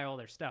want to buy all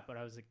their stuff, but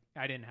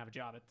I didn't have a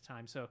job at the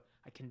time. So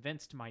I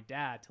convinced my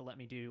dad to let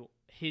me do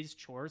his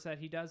chores that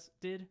he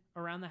did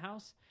around the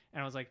house.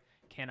 And I was like,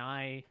 can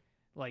I,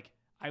 like...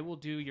 I will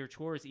do your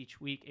chores each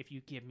week if you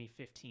give me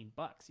 $15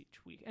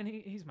 each week. And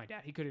he's my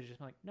dad. He could have just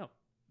been like, no,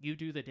 you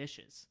do the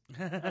dishes.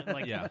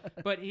 Like, Yeah.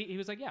 But he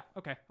was like, yeah,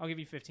 okay, I'll give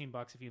you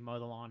 $15 if you mow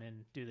the lawn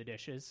and do the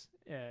dishes.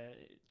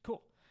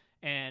 Cool.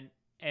 And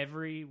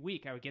every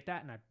week I would get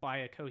that, and I'd buy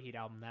a Coheed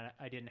album that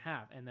I didn't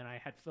have. And then I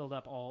had filled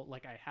up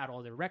I had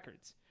all their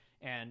records.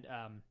 And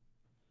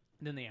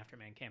then the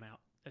Afterman came out,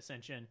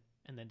 Ascension,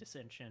 and then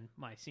Dissension,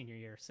 my senior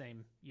year,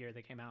 same year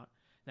they came out.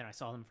 Then I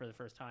saw them for the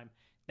first time.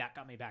 That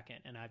got me back in,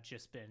 and I've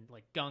just been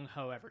like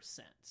gung-ho ever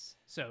since.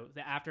 So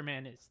the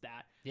Afterman is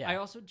that. Yeah. I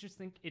also just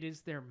think it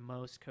is their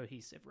most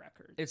cohesive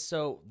record. It's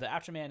so the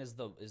Afterman is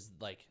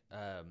like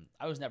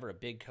I was never a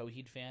big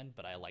Coheed fan,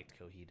 but I liked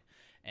Coheed,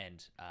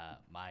 and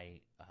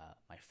my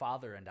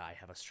father and I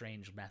have a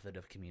strange method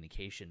of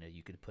communication.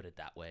 You could put it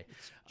that way.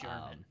 It's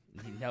German.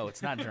 No,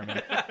 it's not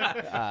German.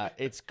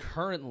 It's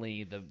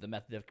currently the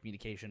method of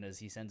communication is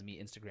he sends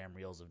me Instagram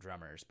reels of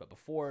drummers. But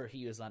before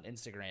he was on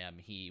Instagram,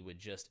 he would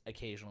just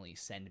occasionally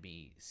send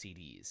me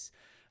CDs.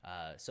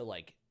 So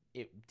like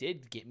it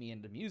did get me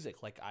into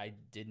music. Like I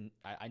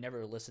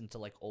never listened to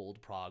like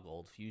old prog,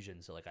 old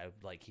fusion. So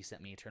like he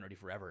sent me Eternity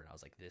Forever, and I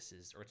was like,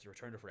 it's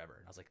Return to Forever,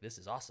 and I was like, this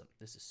is awesome.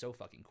 This is so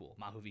fucking cool.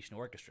 Mahavishnu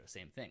Orchestra,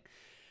 same thing.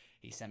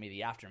 He sent me the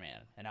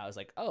Afterman, and I was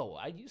like, oh,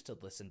 I used to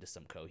listen to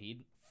some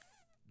Coheed.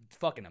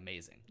 Fucking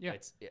amazing. Yeah.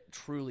 It's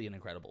truly an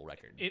incredible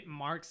record. It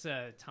marks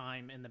a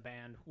time in the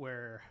band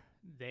where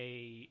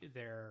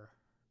their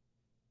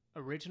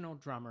original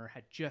drummer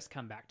had just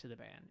come back to the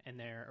band, and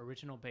their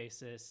original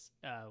bassist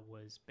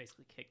was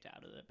basically kicked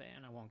out of the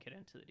band. I won't get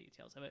into the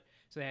details of it.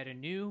 So they had a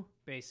new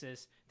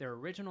bassist. Their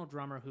original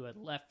drummer, who had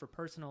left for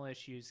personal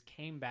issues,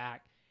 came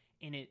back,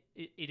 and it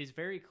is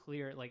very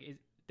clear. Like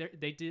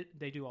they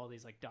do all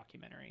these like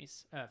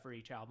documentaries for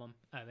each album.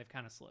 They've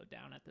kind of slowed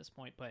down at this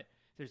point, but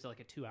there's like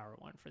a 2-hour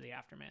one for the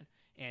Afterman,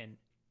 and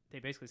they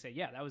basically say,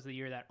 yeah, that was the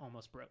year that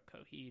almost broke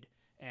Coheed,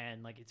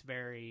 and like it's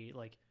very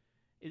like.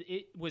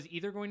 It was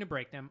either going to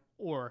break them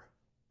or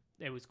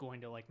it was going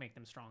to like make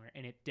them stronger,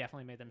 and it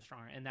definitely made them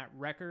stronger. And that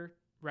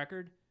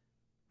record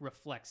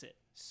reflects it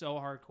so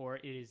hardcore.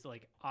 It is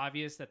like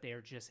obvious that they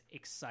are just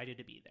excited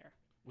to be there.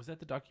 Was that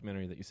the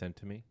documentary that you sent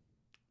to me?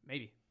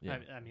 Maybe. Yeah.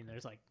 I mean,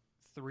 there's like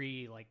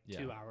 3 like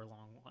Yeah. 2-hour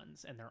long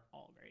ones, and they're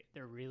all great.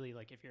 They're really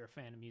like, if you're a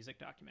fan of music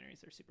documentaries,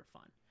 they're super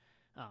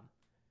fun.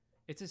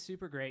 It's a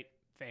super great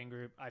fan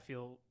group. I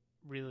feel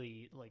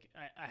really like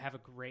I have a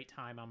great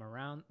time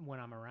when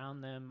I'm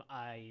around them.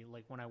 I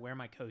like when I wear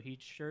my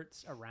Coheed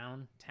shirts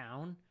around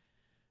town,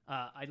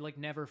 I like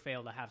never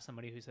fail to have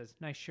somebody who says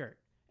nice shirt,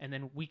 and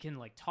then we can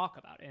like talk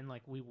about it, and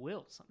like we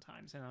will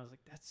sometimes. And I was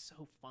like, that's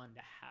so fun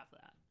to have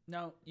that.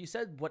 Now, you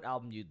said what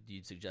album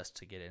you'd suggest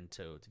to get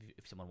into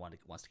if someone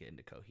wants to get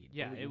into Coheed.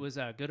 Yeah, it was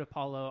Good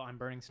Apollo, I'm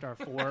Burning Star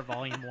 4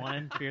 Volume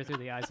 1, Fear Through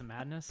the Eyes of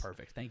Madness.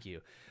 Perfect, thank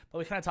you. But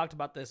we kind of talked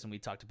about this, and we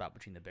talked about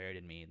Between the Buried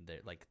and Me, and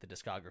like the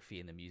discography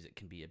and the music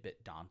can be a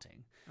bit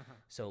daunting.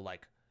 So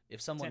like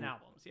if someone 10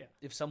 albums, yeah.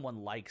 If someone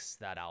likes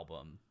that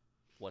album,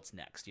 what's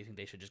next? Do you think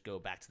they should just go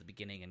back to the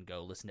beginning and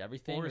go listen to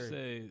everything? Or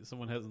say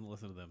someone hasn't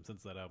listened to them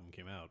since that album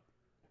came out.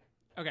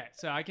 Okay,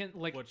 so I can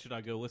like What should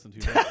I go listen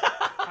to now?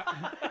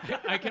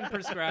 I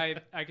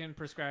can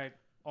prescribe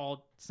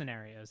all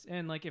scenarios,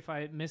 and like if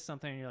I miss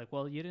something and you're like,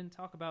 well, you didn't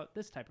talk about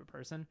this type of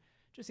person,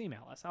 just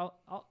email us. I'll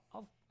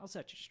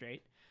set you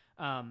straight.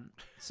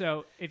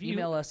 So if you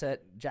email us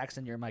at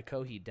Jackson, you're my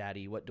Coheed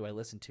daddy, what do I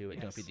listen to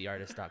at Yes.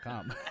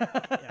 don'tbetheartist.com.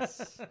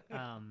 yes,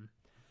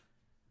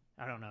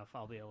 I don't know if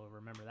I'll be able to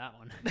remember that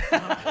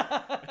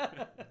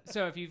one.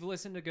 So if you've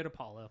listened to Good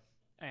Apollo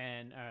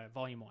and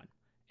Volume 1,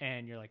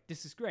 and you're like,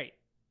 this is great,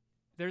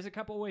 there's a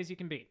couple ways you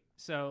can be.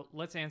 So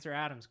let's answer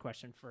Adam's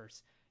question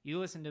first. You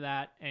listen to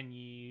that and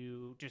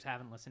you just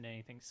haven't listened to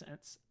anything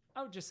since.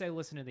 I would just say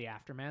listen to the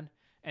Afterman,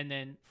 and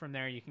then from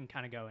there you can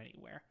kind of go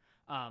anywhere.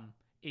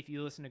 If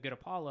you listen to Good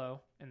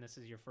Apollo and this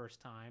is your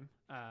first time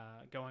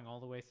going all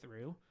the way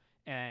through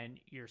and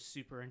you're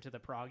super into the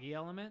proggy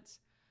elements,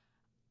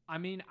 I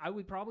mean, I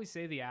would probably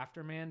say the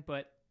Afterman,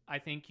 but I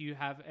think you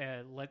have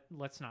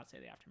let's not say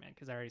the Afterman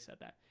because I already said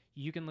that.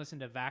 You can listen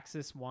to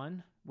Vaxis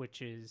 1,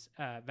 which is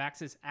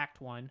Vaxis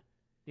Act 1,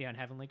 The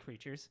Unheavenly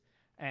Creatures,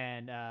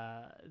 And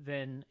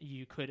then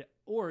you could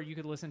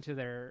listen to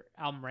their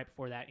album right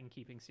before that, In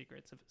Keeping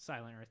Secrets of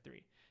Silent Earth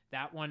 3.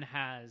 That one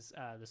has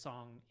the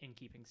song In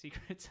Keeping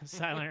Secrets of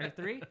Silent Earth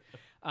 3,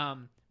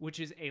 which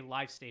is a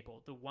live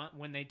staple. The one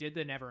when they did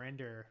the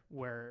Neverender,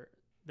 where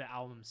the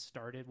album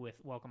started with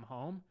Welcome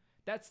Home,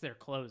 that's their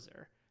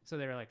closer. So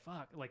they were like,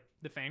 fuck, like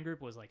the fan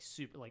group was like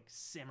super like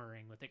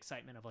simmering with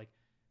excitement of like,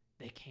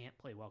 they can't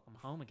play Welcome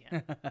Home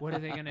again. What are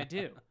they going to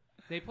do?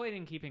 They played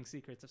In Keeping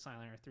Secrets of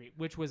Silent Earth 3,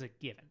 which was a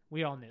given.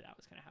 We all knew that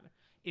was going to happen.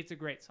 It's a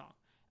great song.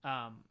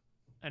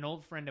 An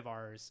old friend of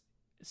ours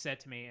said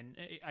to me, and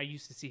I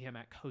used to see him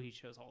at Coheed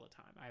shows all the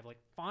time. I have like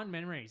fond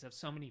memories of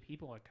so many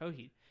people at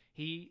Coheed.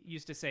 He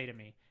used to say to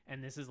me,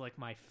 and this is like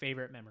my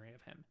favorite memory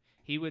of him.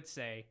 He would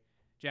say,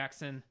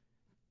 Jackson,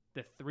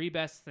 the 3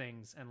 best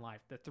things in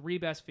life, the 3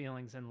 best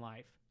feelings in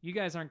life, you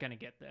guys aren't going to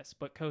get this,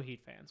 but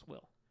Coheed fans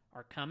will,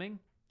 are coming,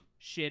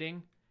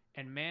 shitting,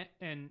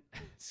 and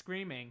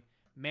screaming,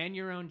 man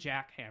your own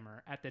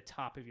jackhammer at the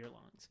top of your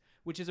lungs,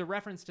 which is a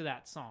reference to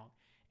that song.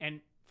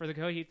 And for the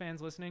Coheed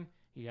fans listening,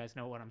 you guys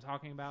know what I'm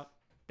talking about.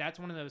 That's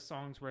one of those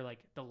songs where like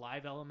the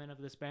live element of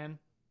this band,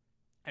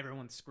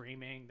 everyone's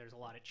screaming, there's a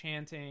lot of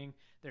chanting,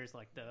 there's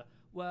like the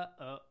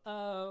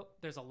whoa,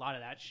 there's a lot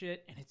of that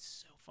shit, and it's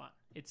so fun.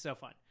 It's so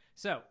fun.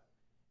 So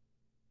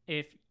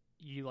if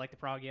you like the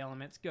proggy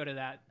elements, go to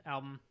that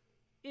album.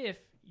 If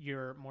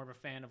you're more of a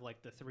fan of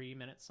like the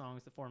 3-minute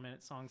songs, the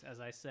 4-minute songs, as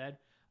I said,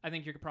 I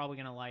think you're probably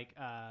going to like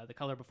The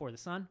Color Before the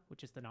Sun,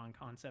 which is the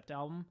non-concept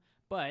album.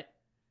 But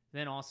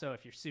then also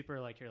if you're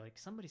super like, you're like,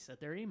 somebody said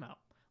they're emo,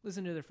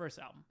 listen to their first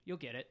album. You'll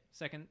get it.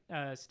 Second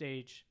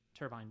Stage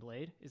Turbine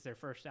Blade is their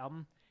first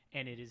album.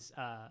 And it is,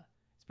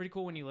 it's pretty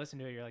cool when you listen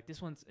to it. You're like,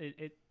 this one's,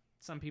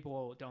 some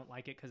people don't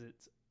like it because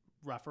it's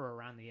rougher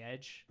around the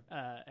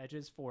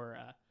edges for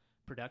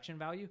production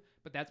value.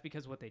 But that's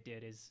because what they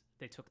did is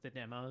they took the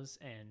demos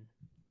and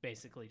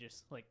basically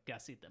just like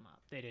gussied them up.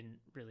 They didn't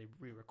really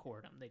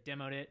re-record them. They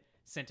demoed it,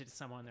 sent it to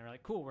someone. They're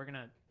like, cool, we're going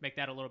to make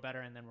that a little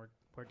better, and then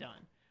we're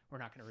done. We're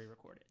not going to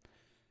re-record it.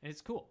 And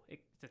it's cool.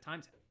 It's a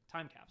time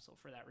capsule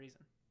for that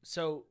reason.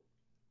 So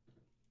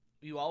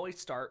you always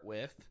start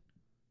with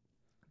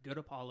Good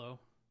Apollo,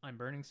 I'm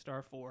Burning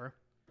Star 4,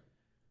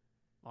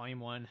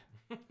 Volume 1,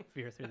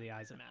 Fear Through the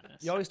Eyes of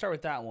Madness. You always start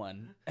with that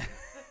one.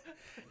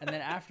 And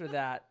then after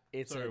that,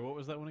 it's Sorry, what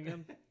was that one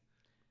again?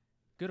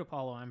 Good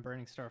Apollo, I'm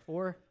Burning Star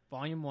 4,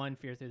 Volume 1,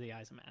 Fear Through the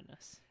Eyes of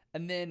Madness.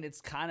 And then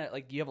it's kind of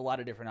like you have a lot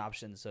of different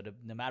options. So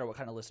no matter what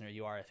kind of listener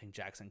you are, I think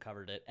Jackson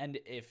covered it. And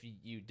if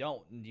you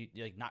don't,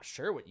 you're like not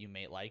sure what you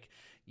may like,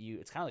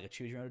 it's kind of like a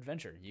choose your own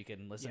adventure. You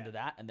can listen to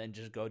that and then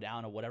just go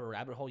down a whatever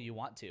rabbit hole you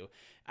want to.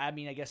 I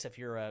mean, I guess if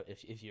you're a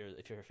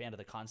fan of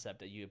the concept,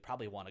 that you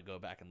probably want to go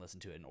back and listen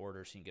to it in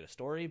order so you can get a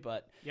story.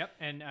 But yep,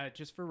 and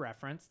just for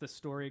reference, the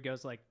story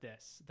goes like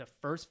this: the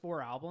first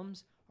 4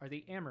 albums are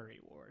the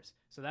Amory Wars.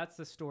 So that's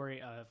the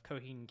story of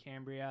Coheed and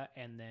Cambria,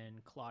 and then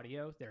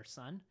Claudio, their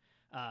son.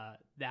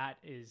 That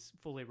is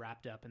fully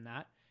wrapped up in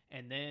that.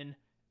 And then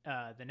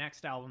the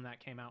next album that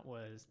came out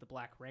was The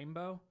Black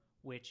Rainbow,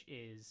 which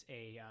is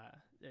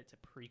it's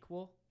a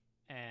prequel.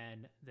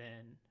 And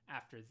then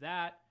after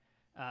that,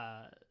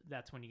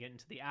 that's when you get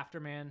into The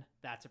Afterman.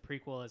 That's a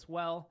prequel as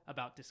well,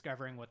 about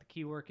discovering what the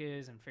keywork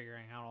is and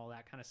figuring out all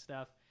that kind of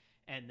stuff.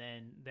 And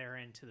then they're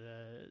into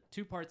the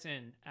 2 parts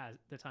in at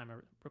the time of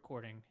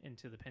recording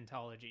into the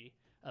pentology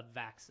of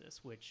Vaxis,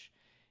 which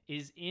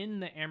is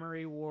in the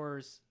Amory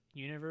Wars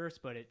universe,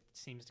 but it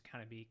seems to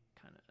kind of be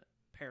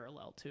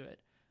parallel to it.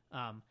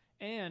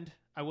 And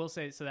I will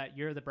say, so that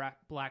You're the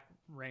Black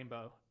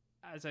Rainbow,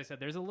 as I said,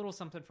 there's a little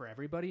something for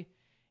everybody.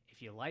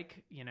 If you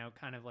like,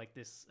 kind of like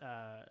this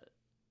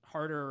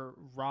harder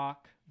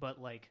rock,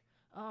 but like,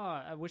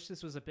 I wish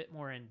this was a bit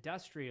more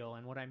industrial.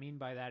 And what I mean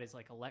by that is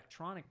like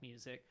electronic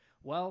music.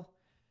 Well,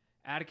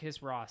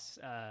 Atticus Ross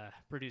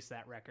produced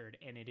that record,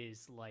 and it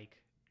is like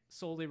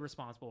solely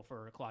responsible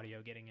for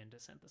Claudio getting into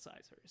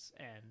synthesizers.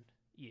 And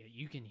yeah,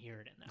 you can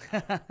hear it in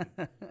that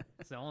album.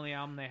 It's the only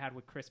album they had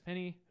with Chris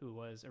Penny, who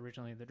was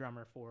originally the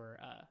drummer for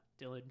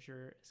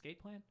Dillinger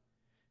Escape Plan.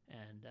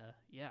 And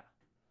yeah,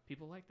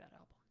 people like that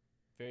album.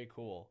 Very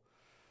cool.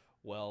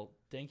 Well,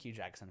 thank you,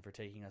 Jackson, for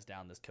taking us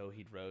down this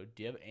Coheed road.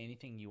 Do you have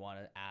anything you want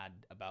to add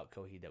about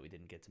Coheed that we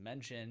didn't get to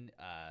mention?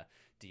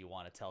 Do you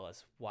want to tell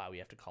us why we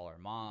have to call our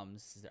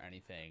moms? Is there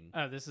anything?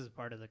 Oh, this is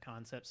part of the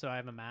concept. So I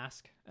have a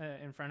mask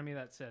in front of me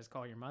that says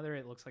 "Call Your Mother."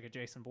 It looks like a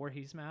Jason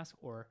Voorhees mask,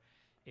 or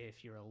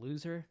if you're a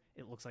loser,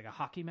 it looks like a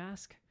hockey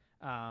mask.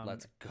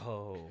 Let's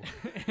go.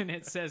 And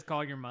it says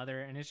 "Call Your Mother,"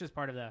 and it's just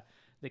part of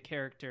the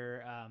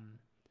character.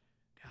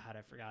 God,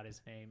 I forgot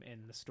his name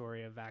in the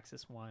story of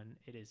Vaxis 1.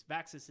 It is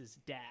Vaxis's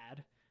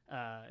dad.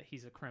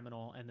 He's a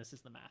criminal, and this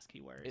is the mask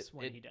he wears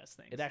when he does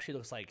things. It actually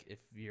looks like if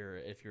you're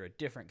a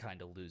different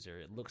kind of loser,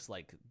 it looks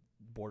like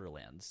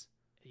Borderlands.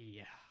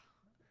 Yeah.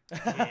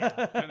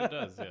 Yeah, kind of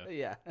does,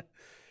 yeah.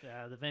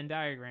 Yeah. The Venn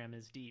diagram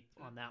is deep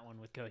on that one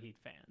with Coheed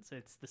fans.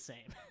 It's the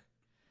same.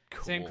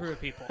 Cool. Same crew of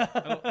people.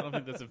 I don't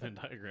think that's a Venn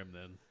diagram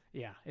then.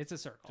 Yeah, it's a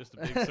circle. Just a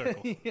big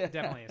circle. It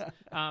definitely is.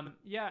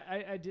 Yeah,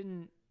 I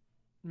didn't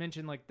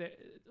mention like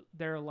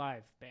they're a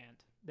live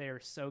band. They are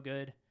so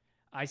good.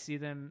 I see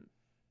them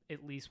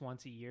at least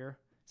once a year,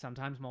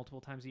 sometimes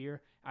multiple times a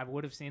year. I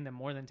would have seen them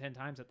more than 10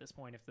 times at this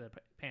point if the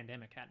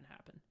pandemic hadn't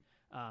happened.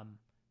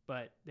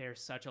 But they're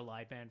such a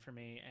live band for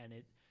me, and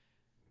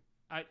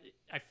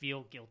I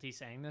feel guilty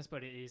saying this,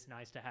 but it is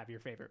nice to have your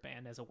favorite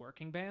band as a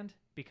working band,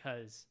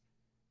 because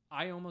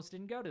I almost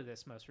didn't go to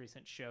this most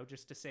recent show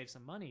just to save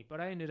some money,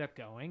 but I ended up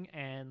going,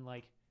 and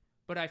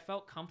but I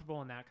felt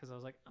comfortable in that because I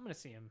was like, I'm going to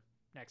see him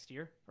next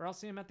year, or I'll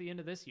see him at the end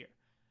of this year.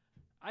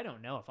 I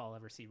don't know if I'll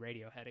ever see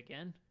Radiohead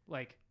again.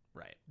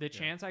 Right. The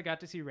chance I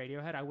got to see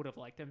Radiohead, I would have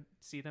liked to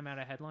see them at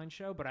a headline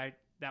show, but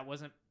that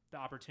wasn't the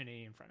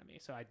opportunity in front of me.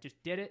 So I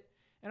just did it,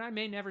 and I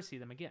may never see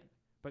them again.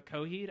 But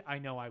Coheed, I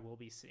know I will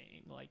be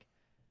seeing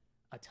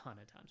a ton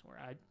of times,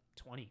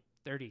 20,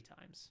 30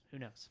 times. Who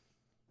knows?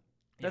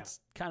 That's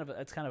kind of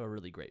a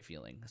really great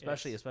feeling,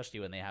 especially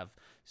when they have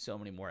so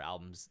many more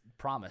albums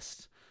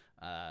promised.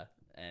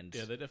 And they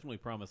definitely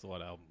promise a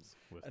lot of albums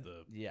with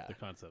the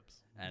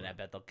concepts. And I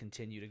bet they'll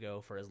continue to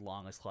go for as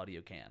long as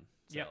Claudio can.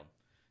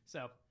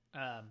 So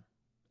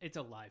it's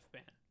a live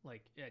band.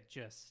 It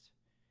just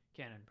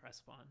can't impress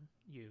upon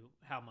you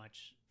how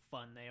much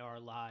fun they are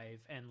live.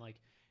 And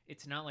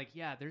it's not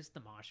there's the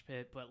mosh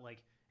pit, but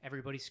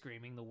everybody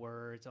screaming the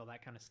words, all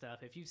that kind of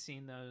stuff. If you've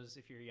seen those,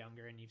 if you're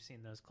younger and you've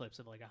seen those clips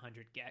of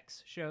 100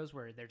 Gex shows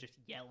where they're just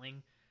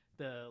yelling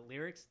the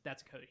lyrics,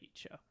 that's a Coheed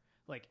show.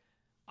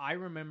 I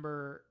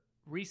remember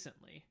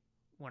recently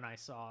when I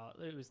saw,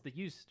 it was the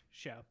Used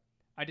show,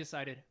 I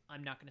decided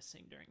I'm not going to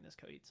sing during this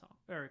Coheed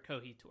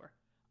tour.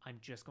 I'm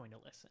just going to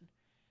listen.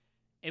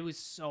 It was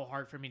so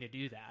hard for me to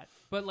do that.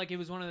 But it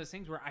was one of those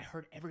things where I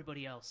heard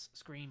everybody else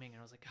screaming and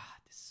I was like, God,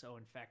 this is so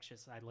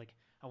infectious. I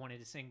wanted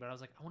to sing, but I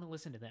was like, I want to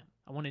listen to them.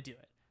 I want to do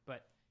it.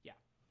 But yeah,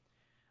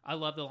 I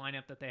love the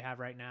lineup that they have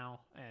right now.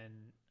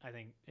 And I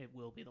think it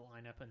will be the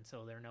lineup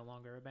until they're no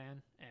longer a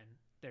band. And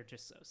they're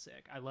just so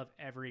sick. I love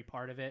every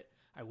part of it.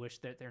 I wish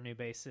that their new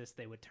bassist,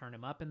 they would turn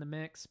him up in the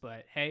mix,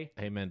 but hey.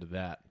 Amen to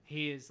that.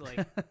 He is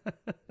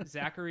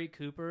Zachary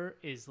Cooper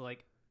is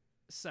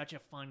such a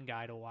fun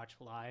guy to watch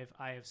live.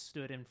 I have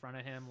stood in front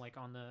of him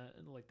on the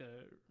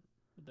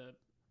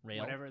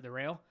rail, the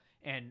rail,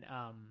 and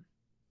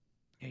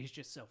he's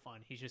just so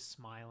fun. He's just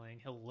smiling.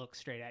 He'll look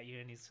straight at you,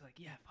 and he's like,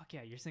 "Yeah, fuck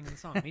yeah, you're singing the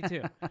song. Me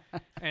too."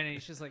 And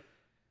he's just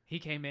he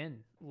came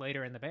in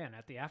later in the band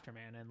at the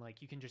Afterman, and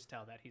you can just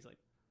tell that he's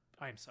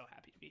I am so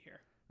happy to be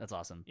here. That's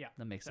awesome. Yeah,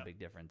 that makes a big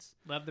difference.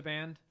 Love the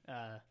band.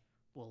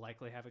 We'll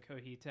likely have a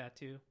Coheed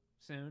tattoo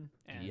soon.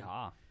 And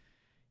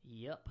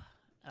yep.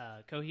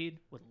 Coheed,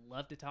 would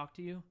love to talk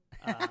to you.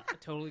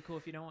 Totally cool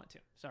if you don't want to.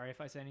 Sorry if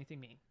I said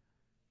anything mean.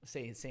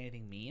 Say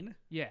anything mean?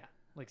 Yeah,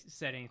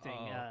 said anything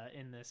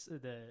in this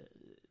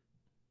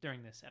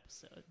during this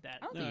episode that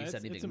I don't think he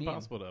said anything it's mean.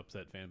 Impossible to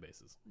upset fan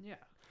bases. Yeah,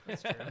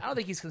 that's true. I don't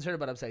think he's concerned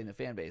about upsetting the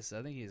fan base.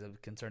 I think he's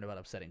concerned about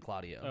upsetting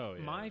Claudio. Oh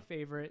yeah. My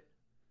favorite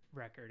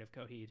record of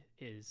Coheed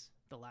is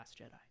The Last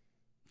Jedi.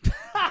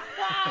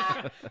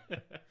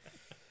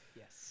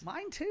 Yes.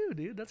 Mine too,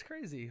 dude. That's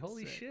crazy.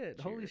 Holy Sick. shit.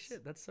 Cheers. Holy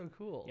shit. That's so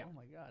cool. Yeah. Oh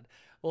my God.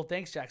 Well,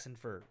 thanks, Jackson,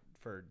 for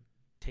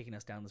taking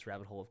us down this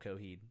rabbit hole of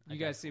Coheed. You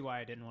guys see why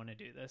I didn't want to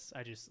do this.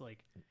 I just I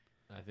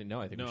think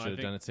we should have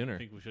done it sooner. I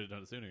think we should have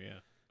done it sooner. Yeah.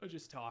 I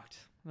just talked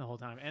the whole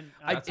time, and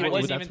That's I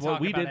what- didn't that's even what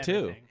talk we about did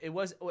too. everything. It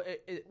was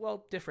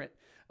different.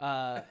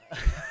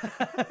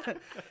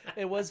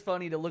 It was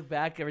funny to look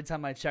back every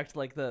time I checked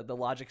the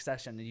Logic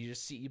session, and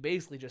you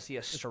basically just see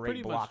a straight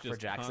pretty much block for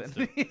just Jackson.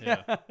 constant.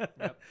 Yeah.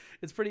 Yep.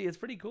 It's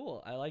pretty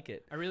cool. I like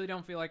it. I really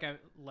don't feel like I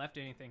left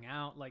anything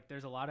out.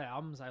 There's a lot of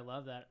albums I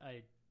love that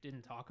I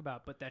didn't talk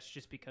about, but that's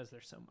just because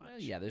there's so much.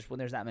 Yeah, when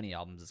there's that many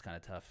albums, it's kind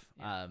of tough.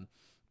 Yeah.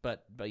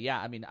 But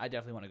yeah, I mean, I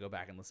definitely want to go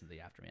back and listen to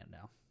the Afterman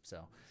now.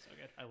 So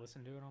good. I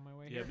listened to it on my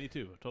way Yeah, here. me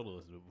too. I totally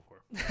listened to it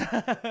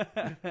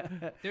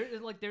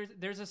before.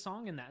 There's a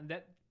song in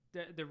that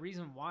the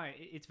reason why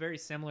it's very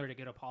similar to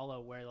Good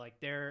Apollo, where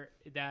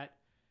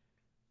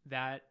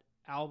that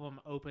album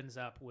opens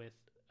up with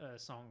a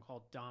song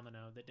called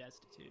Domino, the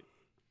Destitute.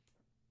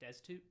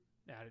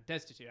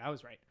 Destitute. I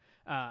was right.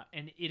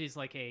 And it is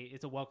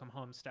it's a Welcome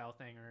Home style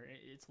thing, or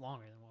it's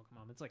longer than Welcome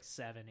Home. It's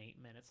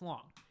 7-8 minutes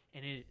long,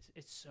 and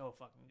it's so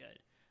fucking good.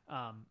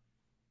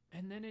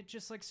 And then it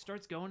just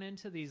starts going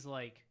into these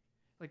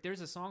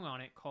there's a song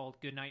on it called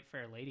Goodnight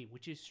Fair Lady,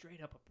 which is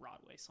straight up a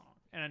Broadway song.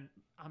 And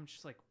I'm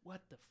just what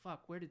the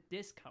fuck? Where did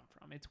this come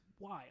from? It's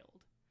wild.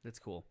 that's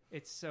cool.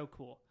 It's so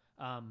cool.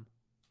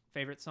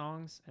 Favorite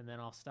songs, and then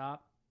I'll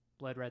stop.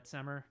 Blood Red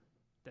Summer.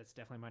 That's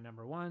definitely my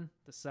number one.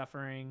 The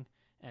Suffering.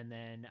 And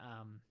then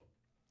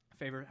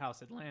favorite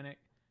House Atlantic.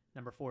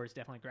 Number 4 is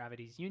definitely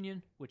Gravity's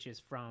Union, which is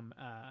from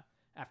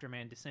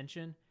Afterman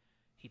Dissension.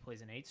 He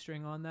plays an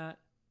 8-string on that.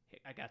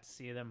 I got to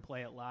see them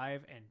play it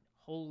live, and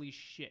holy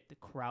shit, the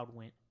crowd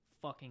went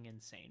fucking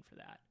insane for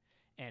that.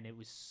 And it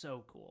was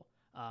so cool.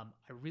 I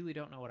really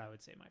don't know what I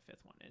would say my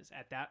 5th one is.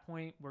 At that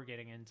point, we're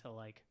getting into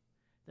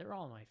they're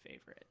all my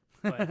favorite.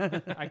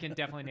 But I can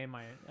definitely name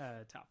my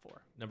top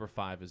 4. Number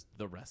 5 is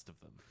the rest of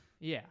them.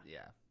 Yeah.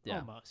 Yeah.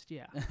 Almost,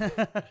 yeah.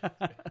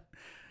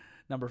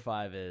 Number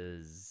 5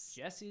 is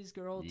Jesse's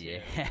Girl 2.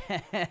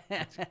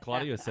 Yeah.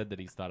 Claudio said that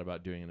he's thought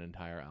about doing an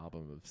entire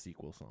album of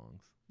sequel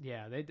songs.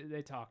 Yeah,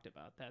 they talked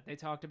about that. They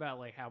talked about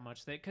like how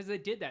much because they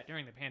did that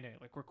during the pandemic,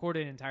 like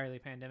recorded entirely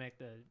pandemic.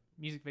 The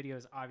music video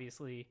is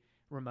obviously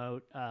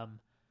remote, and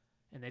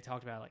they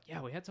talked about like,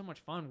 yeah, we had so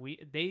much fun.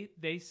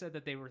 They said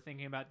that they were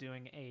thinking about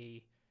doing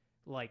a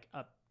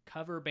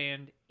cover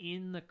band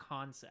in the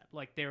concept.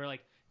 Like they were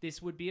like,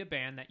 this would be a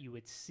band that you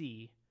would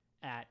see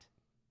at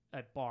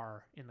a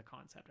bar in the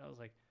concept. I was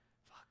like,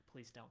 fuck,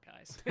 please don't,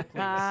 guys.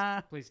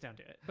 Please don't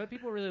do it. But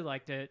people really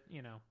liked it,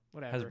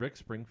 whatever. Has Rick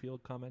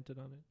Springfield commented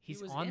on it?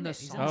 He's was on in the it.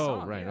 He's song. in the Oh,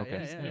 song. right, Yeah, okay. yeah,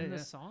 He's yeah, in yeah.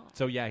 the song.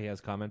 So yeah, he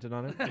has commented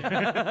on it.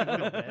 A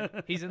little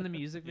bit. He's in the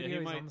music Yeah, video.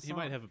 he He's on might the he song.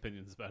 might have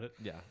opinions about it.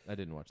 Yeah, I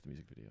didn't watch the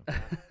music video.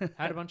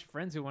 I had a bunch of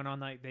friends who went on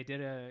they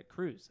did a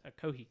cruise, a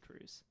Coheed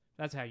cruise.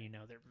 That's how you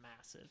know they're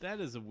massive.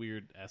 That is a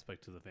weird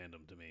aspect to the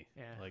fandom to me.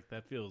 Yeah. Like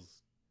that feels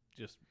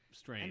just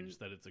strange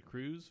that it's a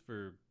cruise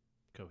for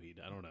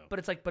Coheed. I don't know. But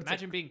it's like,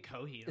 Imagine being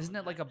Coheed. isn't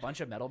on it like that. a bunch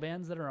of metal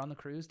bands that are on the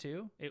cruise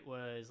too? It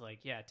was like,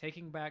 yeah,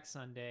 Taking Back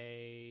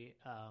Sunday,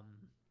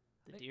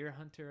 the Deer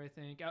Hunter, I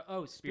think.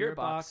 Oh, Spirit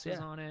Box was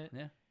yeah. on it.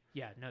 Yeah.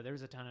 Yeah, no, there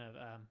was a ton of.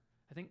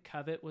 I think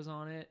Covet was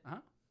on it. Uh-huh.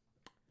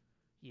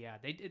 Yeah,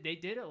 they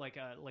did it like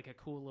a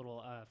cool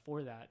little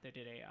for that. They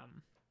did a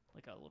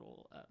like a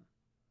little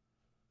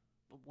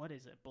what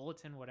is it,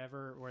 bulletin,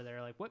 whatever, where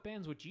they're like, what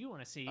bands would you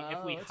want to see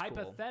if we that's cool.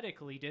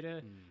 hypothetically did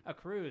a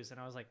cruise?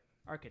 And I was like,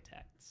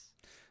 Architects.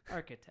 So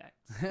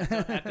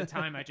at the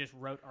time, I just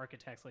wrote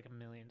Architects like a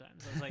million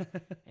times. I was like,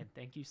 and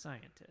thank you,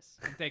 Scientists.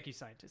 And thank you,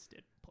 Scientists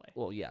did play.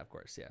 Well, yeah, of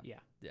course, yeah. Yeah.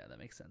 Yeah, that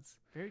makes sense.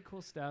 Very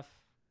cool stuff.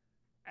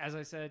 As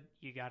I said,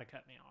 you got to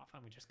cut me off.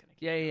 I'm just gonna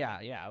keep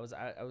Yeah. I was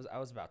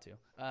about to.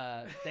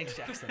 Thanks,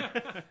 Jackson.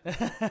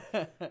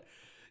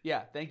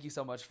 Yeah, thank you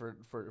so much for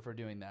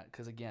doing that,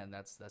 because again,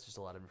 that's just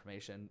a lot of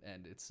information,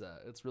 and it's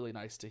really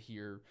nice to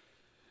hear.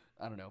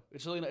 I don't know.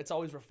 It's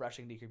always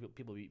refreshing to hear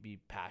people be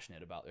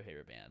passionate about their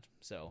favorite band.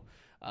 So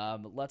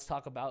let's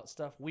talk about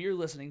stuff we're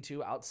listening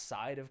to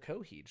outside of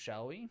Coheed,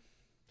 shall we?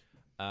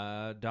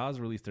 Dawes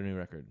released their new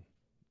record,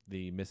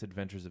 The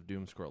Misadventures of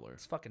Doom Scroller.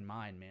 It's fucking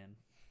mine, man.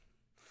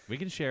 We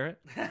can share it.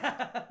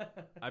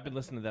 I've been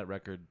listening to that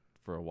record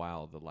for a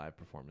while, the live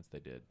performance they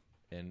did.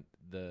 And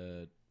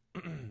they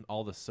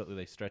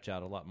stretch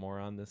out a lot more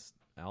on this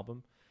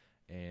album.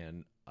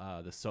 And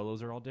the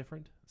solos are all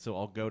different. So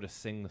I'll go to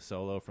sing the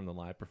solo from the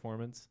live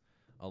performance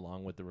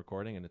along with the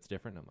recording, and it's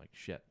different. And I'm like,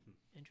 shit.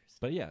 Interesting.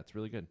 But yeah, it's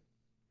really good.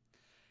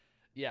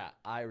 Yeah,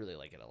 I really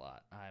like it a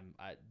lot.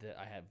 I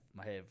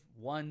have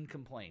one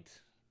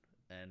complaint,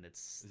 and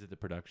it's Is it the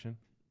production?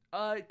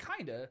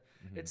 kinda.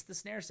 Mhm. It's the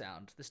snare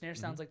sound. The snare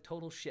sounds like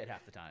total shit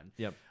half the time.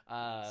 Yep.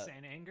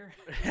 San Anger.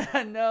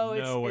 No,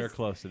 it's Nowhere it's,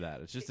 close to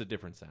that. It's just a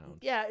different sound.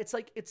 Yeah, it's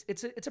like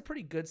it's a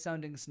pretty good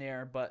sounding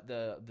snare, but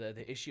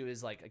the issue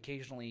is like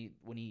occasionally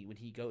when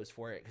he goes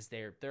for it, because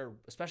they're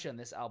especially on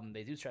this album,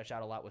 they do stretch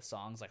out a lot with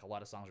songs. Like a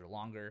lot of songs are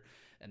longer,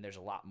 and there's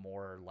a lot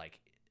more like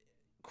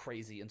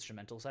crazy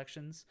instrumental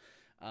sections.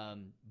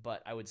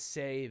 But I would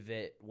say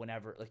that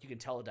whenever, like, you can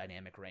tell a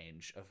dynamic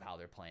range of how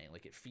they're playing.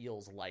 Like, it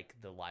feels like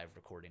the live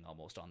recording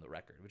almost on the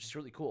record, which is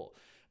really cool.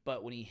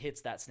 But when he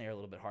hits that snare a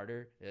little bit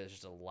harder, there's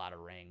just a lot of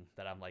ring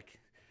that I'm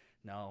like,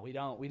 no, we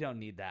don't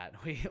need that.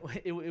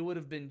 It would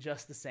have been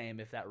just the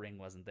same if that ring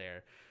wasn't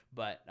there.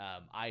 But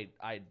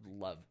I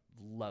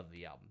love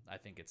the album. I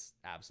think it's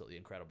absolutely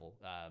incredible.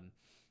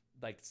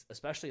 Like,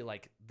 especially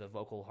like the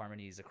vocal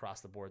harmonies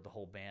across the board, the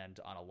whole band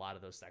on a lot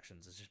of those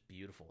sections is just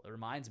beautiful. It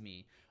reminds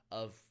me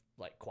of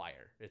like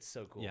choir. It's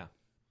so cool. Yeah.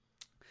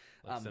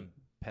 Like some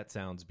Pet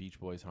Sounds Beach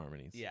Boys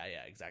harmonies. Yeah,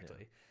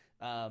 exactly.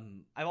 Yeah.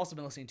 I've also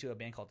been listening to a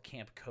band called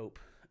Camp Cope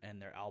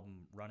and their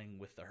album Running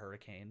with the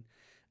Hurricane.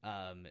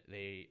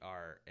 They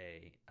are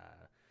a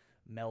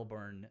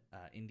Melbourne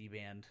indie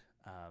band.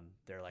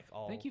 They're like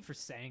all. Thank you for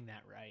saying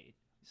that right.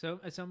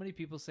 So many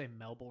people say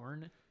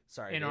Melbourne.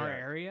 Sorry, in our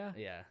area.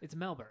 Yeah, it's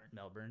Melbourne.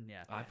 Melbourne.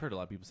 Yeah, I've heard a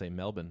lot of people say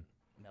Melbourne.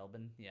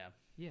 Melbourne. Yeah.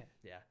 Yeah.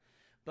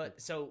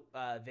 But so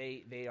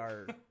they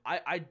are.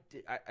 I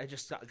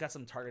just got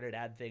some targeted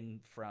ad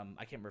thing from,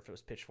 I can't remember if it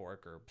was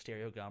Pitchfork or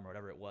Stereo Gum or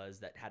whatever it was,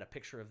 that had a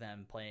picture of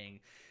them playing,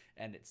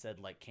 and it said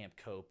like Camp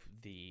Cope,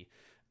 the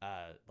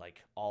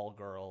like all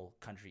girl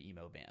country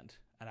emo band,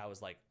 and I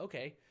was like,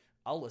 okay,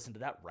 I'll listen to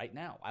that right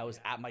now. I was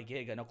at my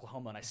gig in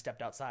Oklahoma, and I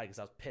stepped outside because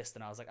I was pissed,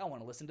 and I was like, I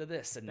want to listen to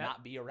this and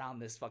not be around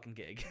this fucking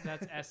gig.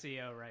 That's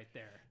SEO right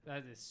there.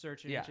 That is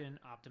search engine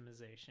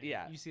optimization.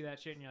 Yeah. You see that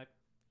shit and you're like,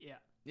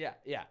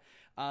 Yeah.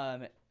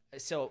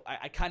 So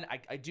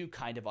I do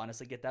kind of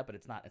honestly get that, but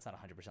it's not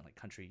 100% like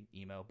country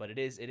emo, but it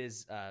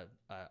is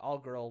all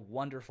girl,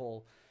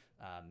 wonderful,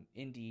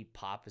 indie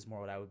pop is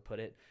more what I would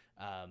put it.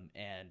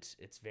 And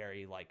it's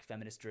very like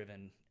feminist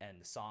driven,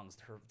 and the songs,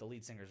 the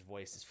lead singer's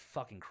voice is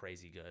fucking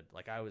crazy good.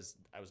 Like I was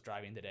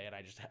driving today, and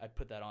I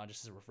put that on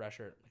just as a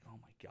refresher. Like, oh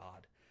my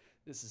God,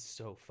 this is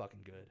so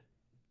fucking good.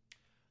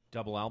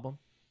 Double album?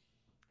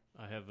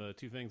 I have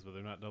two things, but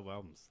they're not double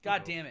albums.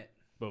 God damn it.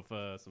 Both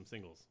some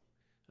singles.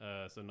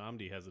 So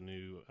Namdi has a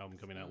new album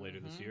coming out later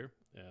this year.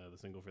 The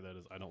single for that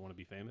is "I Don't Want to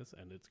Be Famous,"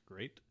 and it's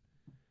great.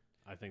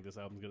 I think this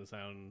album's going to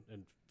sound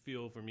and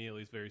feel, for me at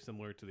least, very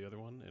similar to the other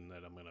one, in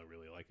that I'm going to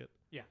really like it.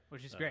 Yeah,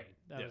 which is great.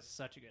 That was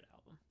such a good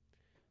album.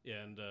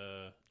 Yeah, and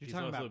you're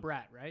talking about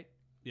Brat, right?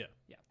 Yeah.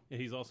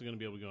 He's also going to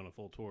be able to go on a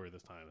full tour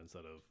this time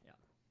instead of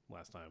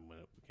last time when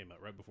it came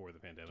out right before the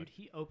pandemic. Dude,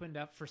 he opened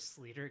up for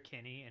Sleater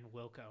Kinney and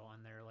Wilco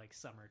on their like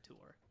summer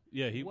tour.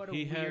 Yeah, what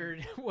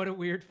a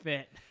weird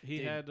fit.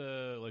 He had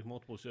like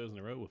multiple shows in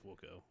a row with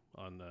Wilco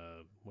on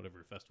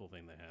whatever festival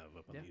thing they have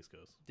up on the East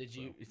Coast. Did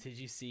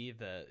you see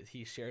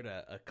he shared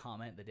a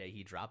comment the day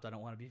he dropped "I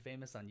Don't Want to Be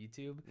Famous" on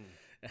YouTube?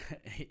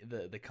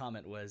 The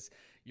comment was,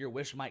 "Your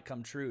wish might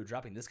come true.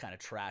 Dropping this kind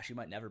of trash, you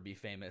might never be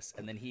famous."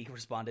 And then he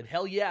responded,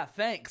 "Hell yeah,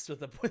 thanks,"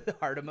 with the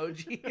heart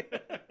emoji.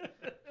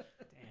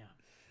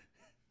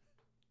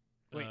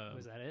 Wait,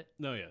 was that it?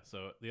 No, yeah.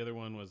 So the other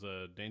one was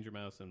Danger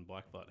Mouse and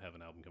Black Thought have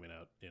an album coming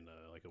out in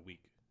like a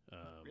week.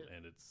 Really?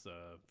 And it's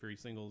 3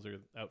 singles are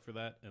out for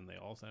that, and they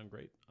all sound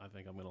great. I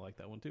think I'm going to like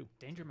that one too.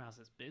 Danger Mouse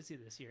is busy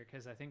this year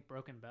because I think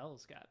Broken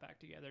Bells got back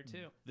together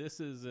too. This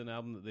is an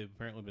album that they've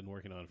apparently been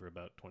working on for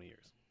about 20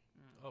 years.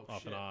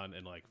 Off and on,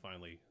 and like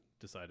finally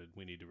decided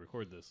we need to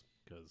record this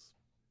because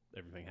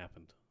everything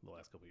happened the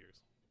last couple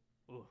years.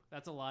 Ooh,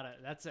 that's a lot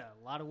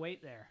of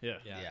weight there. Yeah.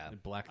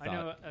 And Black Thought. I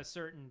know a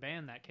certain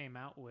band that came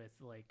out with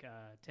like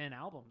 10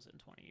 albums in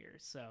 20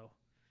 years. So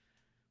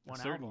a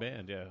certain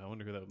band, yeah. I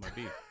wonder who that might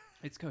be.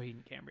 It's Coheed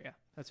and Cambria.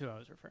 That's who I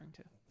was referring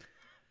to.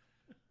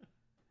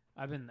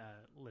 I've been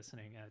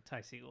listening.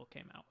 Ty Segall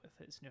came out with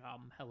his new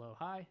album, Hello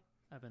Hi.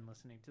 I've been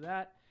listening to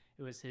that.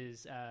 It was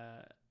his.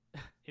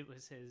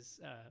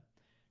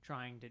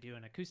 Trying to do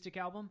an acoustic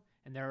album,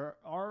 and there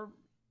are,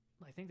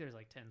 I think there's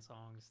like 10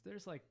 songs.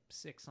 There's like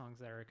 6 songs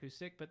that are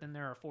acoustic, but then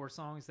there are 4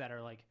 songs that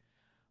are like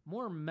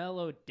more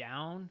mellowed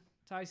down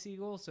Ty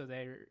Segall.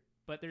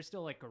 But they're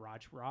still like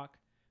garage rock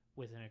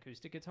with an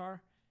acoustic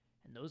guitar,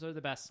 and those are the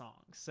best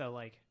songs. So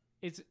like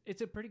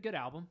it's a pretty good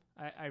album.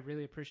 I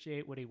really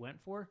appreciate what he went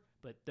for,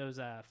 but those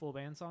full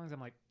band songs, I'm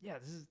like, yeah,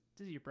 this is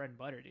your bread and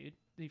butter, dude.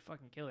 He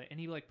fucking kill it. And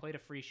he like played a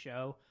free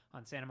show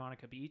on Santa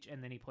Monica Beach,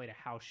 and then he played a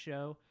house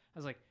show. I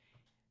was like,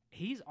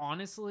 he's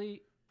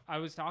honestly, I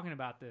was talking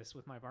about this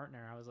with my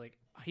partner. I was like,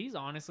 he's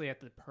honestly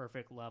at the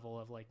perfect level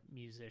of like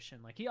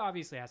musician. Like he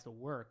obviously has to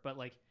work, but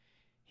like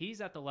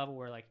he's at the level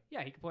where like,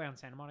 yeah, he could play on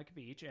Santa Monica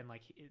Beach, and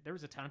like there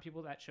was a ton of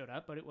people that showed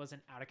up, but it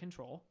wasn't out of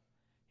control.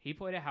 He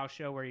played a house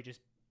show where he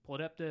just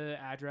pulled up the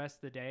address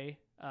the day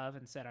of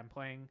and said, I'm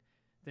playing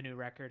the new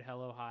record,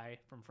 Hello Hi,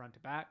 from front to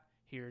back.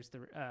 Here's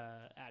the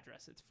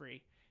address. It's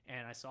free.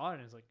 And I saw it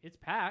and it was like, it's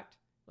packed.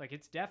 Like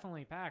it's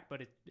definitely packed,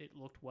 but it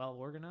looked well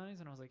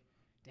organized. And I was like,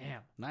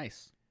 damn.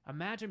 Nice.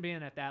 Imagine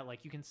being at that.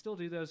 Like you can still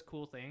do those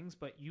cool things,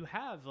 but you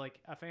have like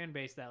a fan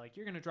base that like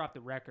you're going to drop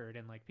the record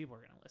and like people are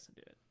going to listen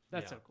to it.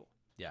 That's so cool.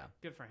 Yeah.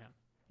 Good for him.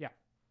 Yeah.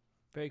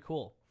 Very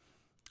cool.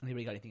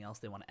 Anybody got anything else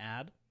they want to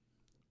add?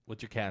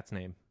 What's your cat's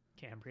name?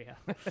 Cambria.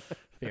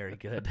 Very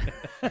good.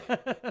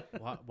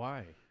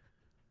 Why?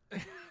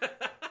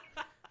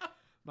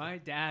 My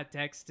dad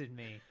texted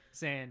me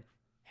saying,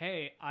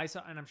 hey, I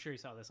saw, and I'm sure he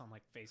saw this on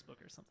like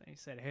Facebook or something. He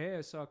said, hey,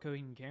 I saw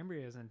Coheed and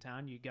Cambria is in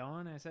town. You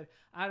going? I said,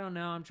 I don't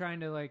know. I'm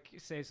trying to like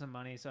save some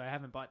money, so I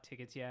haven't bought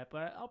tickets yet,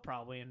 but I'll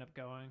probably end up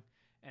going.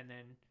 And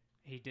then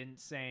he didn't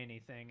say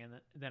anything. And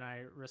then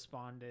I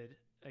responded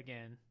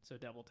again, so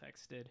double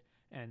texted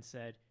and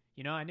said,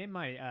 you know, I named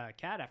my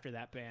cat after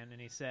that band.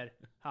 And he said,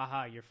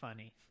 haha, you're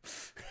funny.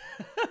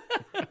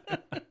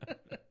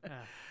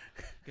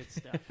 Good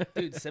stuff.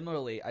 Dude,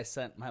 similarly, I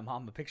sent my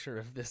mom a picture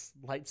of this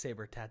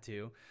lightsaber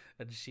tattoo,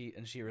 and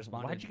she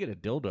responded, why'd you get a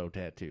dildo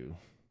tattoo?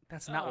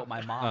 That's not what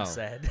my mom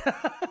said.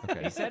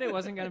 Okay. He said it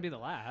wasn't going to be the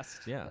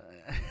last. Yeah.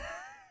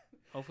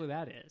 Hopefully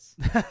that is.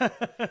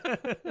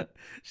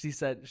 She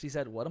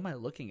said, what am I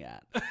looking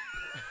at?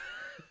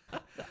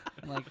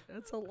 I'm like,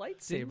 it's a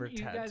lightsaber Didn't you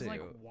tattoo. guys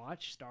like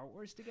watch Star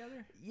Wars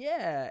together?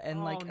 Yeah, and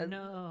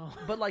no.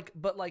 But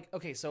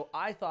okay, so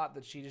I thought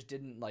that she just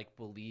didn't like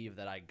believe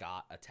that I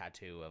got a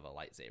tattoo of a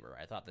lightsaber.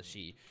 I thought that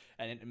she,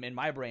 and in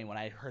my brain when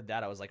I heard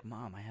that, I was like,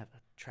 Mom, I have a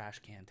trash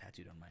can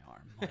tattooed on my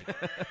arm.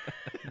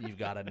 Like, you've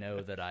got to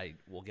know that I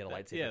will get a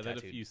lightsaber Yeah, tattooed.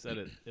 that if you said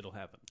it, it'll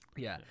happen.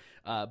 Yeah.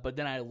 But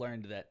then I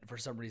learned that for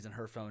some reason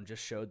her phone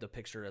just showed the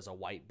picture as a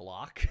white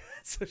block.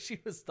 So she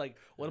was like,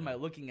 what am I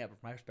looking at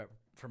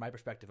from my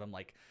perspective? I'm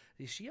like,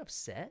 is she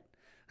upset?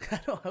 I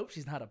don't hope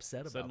she's not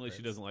upset about Suddenly this.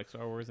 she doesn't like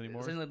Star Wars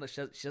anymore?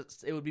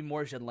 It would be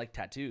more she doesn't like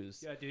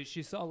tattoos. Yeah, dude,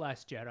 she saw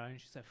Last Jedi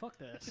and she said, fuck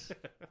this.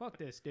 Fuck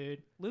this,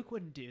 dude. Luke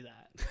wouldn't do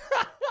that.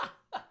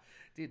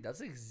 Dude,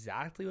 that's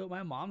exactly what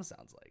my mom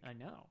sounds like. I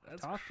know.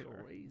 That's Talk to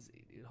her.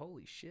 crazy, dude.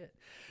 Holy shit.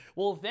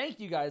 Well,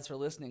 thank you guys for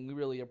listening. We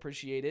really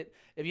appreciate it.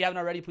 If you haven't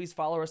already, please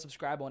follow or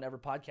subscribe on whatever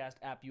podcast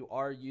app you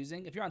are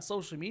using. If you're on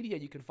social media,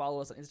 you can follow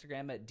us on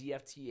Instagram at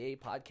DFTA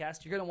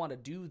Podcast. You're going to want to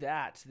do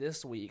that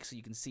this week so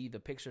you can see the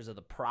pictures of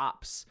the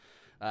props,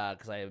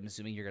 because I am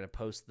assuming you're going to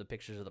post the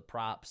pictures of the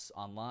props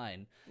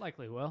online.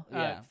 Likely will.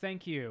 Yeah.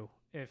 Thank you,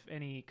 if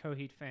any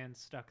Coheed fans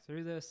stuck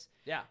through this,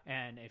 Yeah.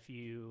 and if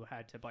you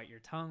had to bite your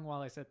tongue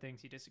while I said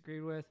things you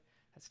disagreed with,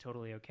 that's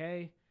totally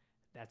okay.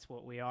 That's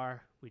what we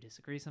are. We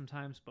disagree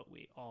sometimes, but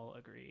we all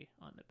agree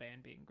on the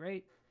band being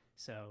great.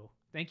 So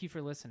thank you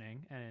for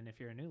listening. And if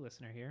you're a new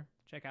listener here,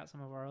 check out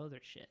some of our other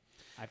shit.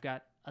 I've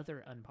got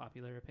other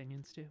unpopular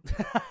opinions too.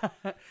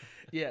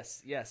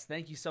 Yes.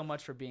 Thank you so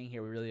much for being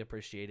here. We really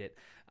appreciate it.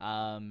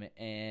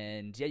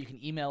 And yeah, you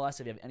can email us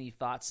if you have any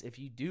thoughts. If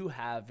you do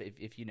have,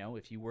 if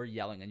you were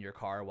yelling in your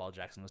car while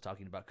Jackson was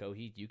talking about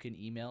Coheed, you can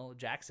email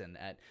Jackson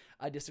at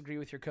I disagree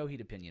with your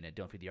Coheed opinion at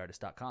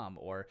don'tfeedtheartist.com.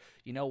 Or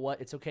you know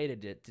what? It's okay to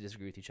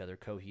disagree with each other.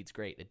 Coheed's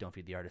great at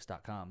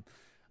don'tfeedtheartist.com.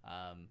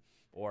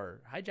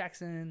 Or hi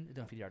Jackson at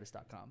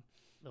don'tfeedtheartist.com.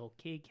 Little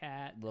kitty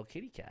cat. Little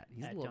kitty cat.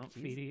 He's At a little don't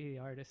he's- feed the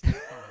artist.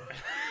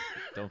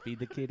 Don't feed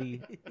the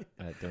kitty.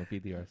 Don't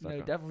feed the artist. No,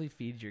 definitely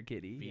feed your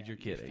kitty. Feed your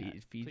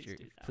kitty.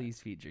 Please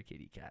feed your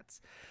kitty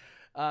cats.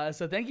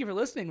 So thank you for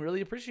listening.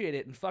 Really appreciate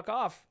it. And fuck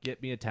off.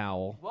 Get me a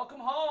towel. Welcome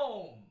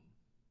home.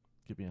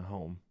 Get me a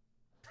home.